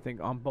 and I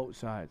think on both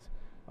sides,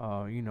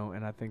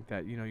 and I think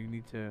that you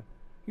need to,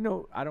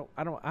 I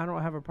don't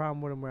have a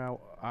problem with them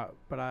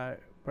but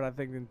I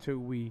think until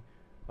we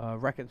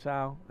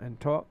reconcile and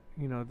talk,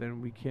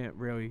 then we can't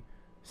really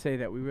say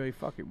that we really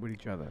fuck it with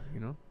each other,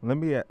 Let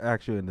me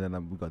ask you, and then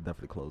we're gonna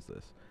definitely close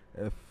this.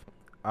 If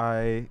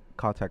I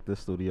contact the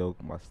studio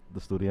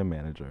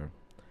manager,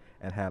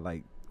 and had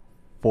like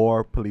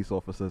 4 police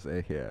officers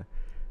in here,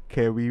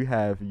 can we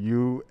have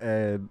you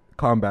and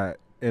Combat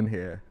in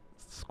here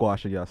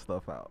squashing your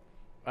stuff out?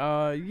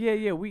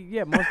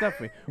 Most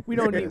definitely. We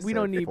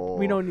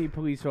don't need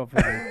police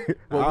officers.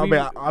 I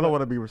don't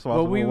want to be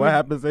responsible for what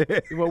happens in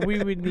here. What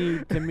we would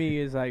need to me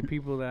is like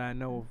people that I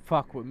know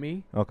fuck with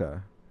me. Okay.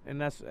 And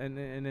that's and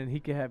then he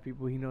can have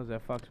people he knows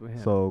that fucks with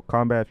him. So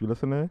Combat, if you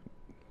listening,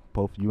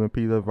 both you and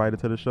Peter invited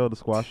to the show to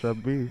squash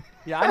up B.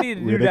 Yeah, I need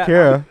to do that. that.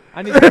 Care.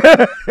 I need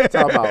to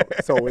Talk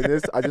about. So in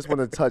this, I just want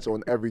to touch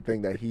on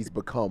everything that he's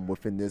become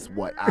within this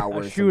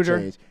hour and some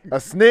change. A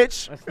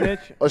snitch,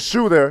 a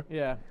shooter,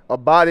 a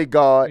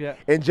bodyguard,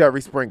 and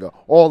Jerry Springer,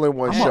 all in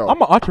one show.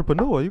 I'm an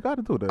entrepreneur. You got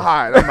to do this. All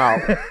right, I'm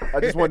out. I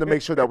just wanted to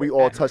make sure that we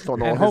all touched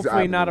on all his avenues.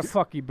 Hopefully not a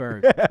fucky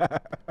bird.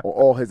 Or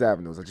all his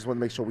avenues. I just want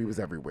to make sure we was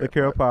everywhere. The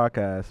Carol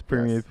Podcast,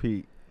 Premium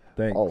Pete.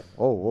 Thanks.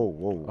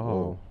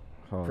 Oh.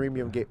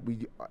 Premium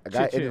I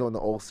got it on the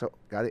old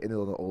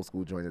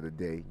school joint of the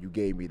day. You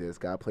gave me this.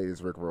 Gotta play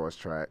this Rick Ross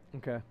track.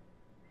 Okay.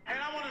 And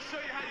I want to show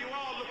you how you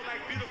all look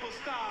like beautiful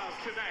stars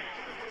tonight.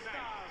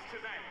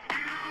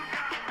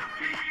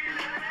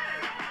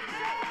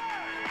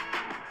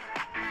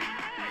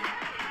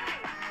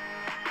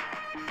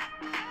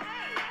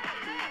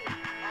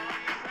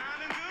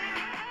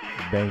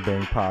 Bang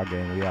Bang Pod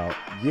Gang, we out.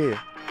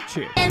 Yeah.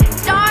 Cheers. And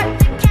start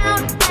the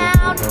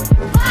countdown.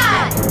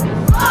 5,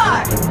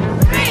 4,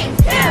 3,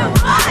 2,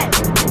 1.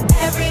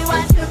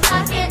 Everyone to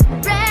rocket,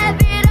 rev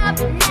it up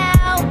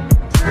now.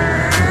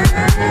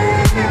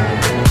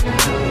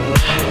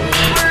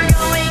 We're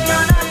going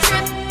on a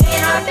trip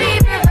in our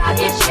favorite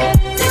rocket ship,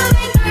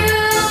 zooming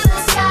through the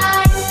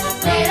sky.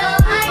 Little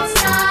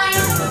Einstein,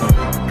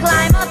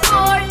 climb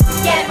aboard,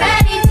 get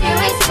ready to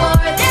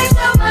explore. There's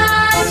so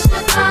much to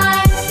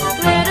find.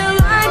 Little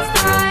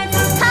Einstein,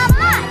 come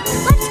on,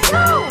 let's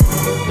go.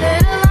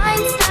 Little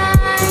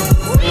Einstein,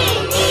 we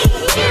need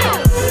you.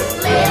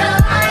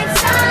 Little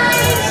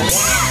Einstein,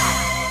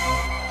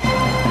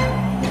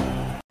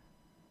 yeah.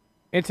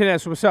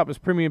 Internet, so what's up? It's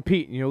Premium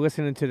Pete, and you're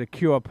listening to the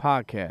Cure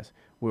Podcast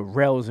with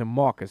Rels and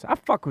Marcus. I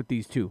fuck with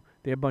these two.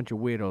 They're a bunch of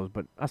weirdos,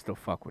 but I still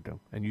fuck with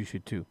them, and you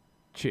should too.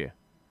 Cheer.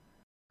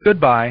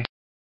 Goodbye.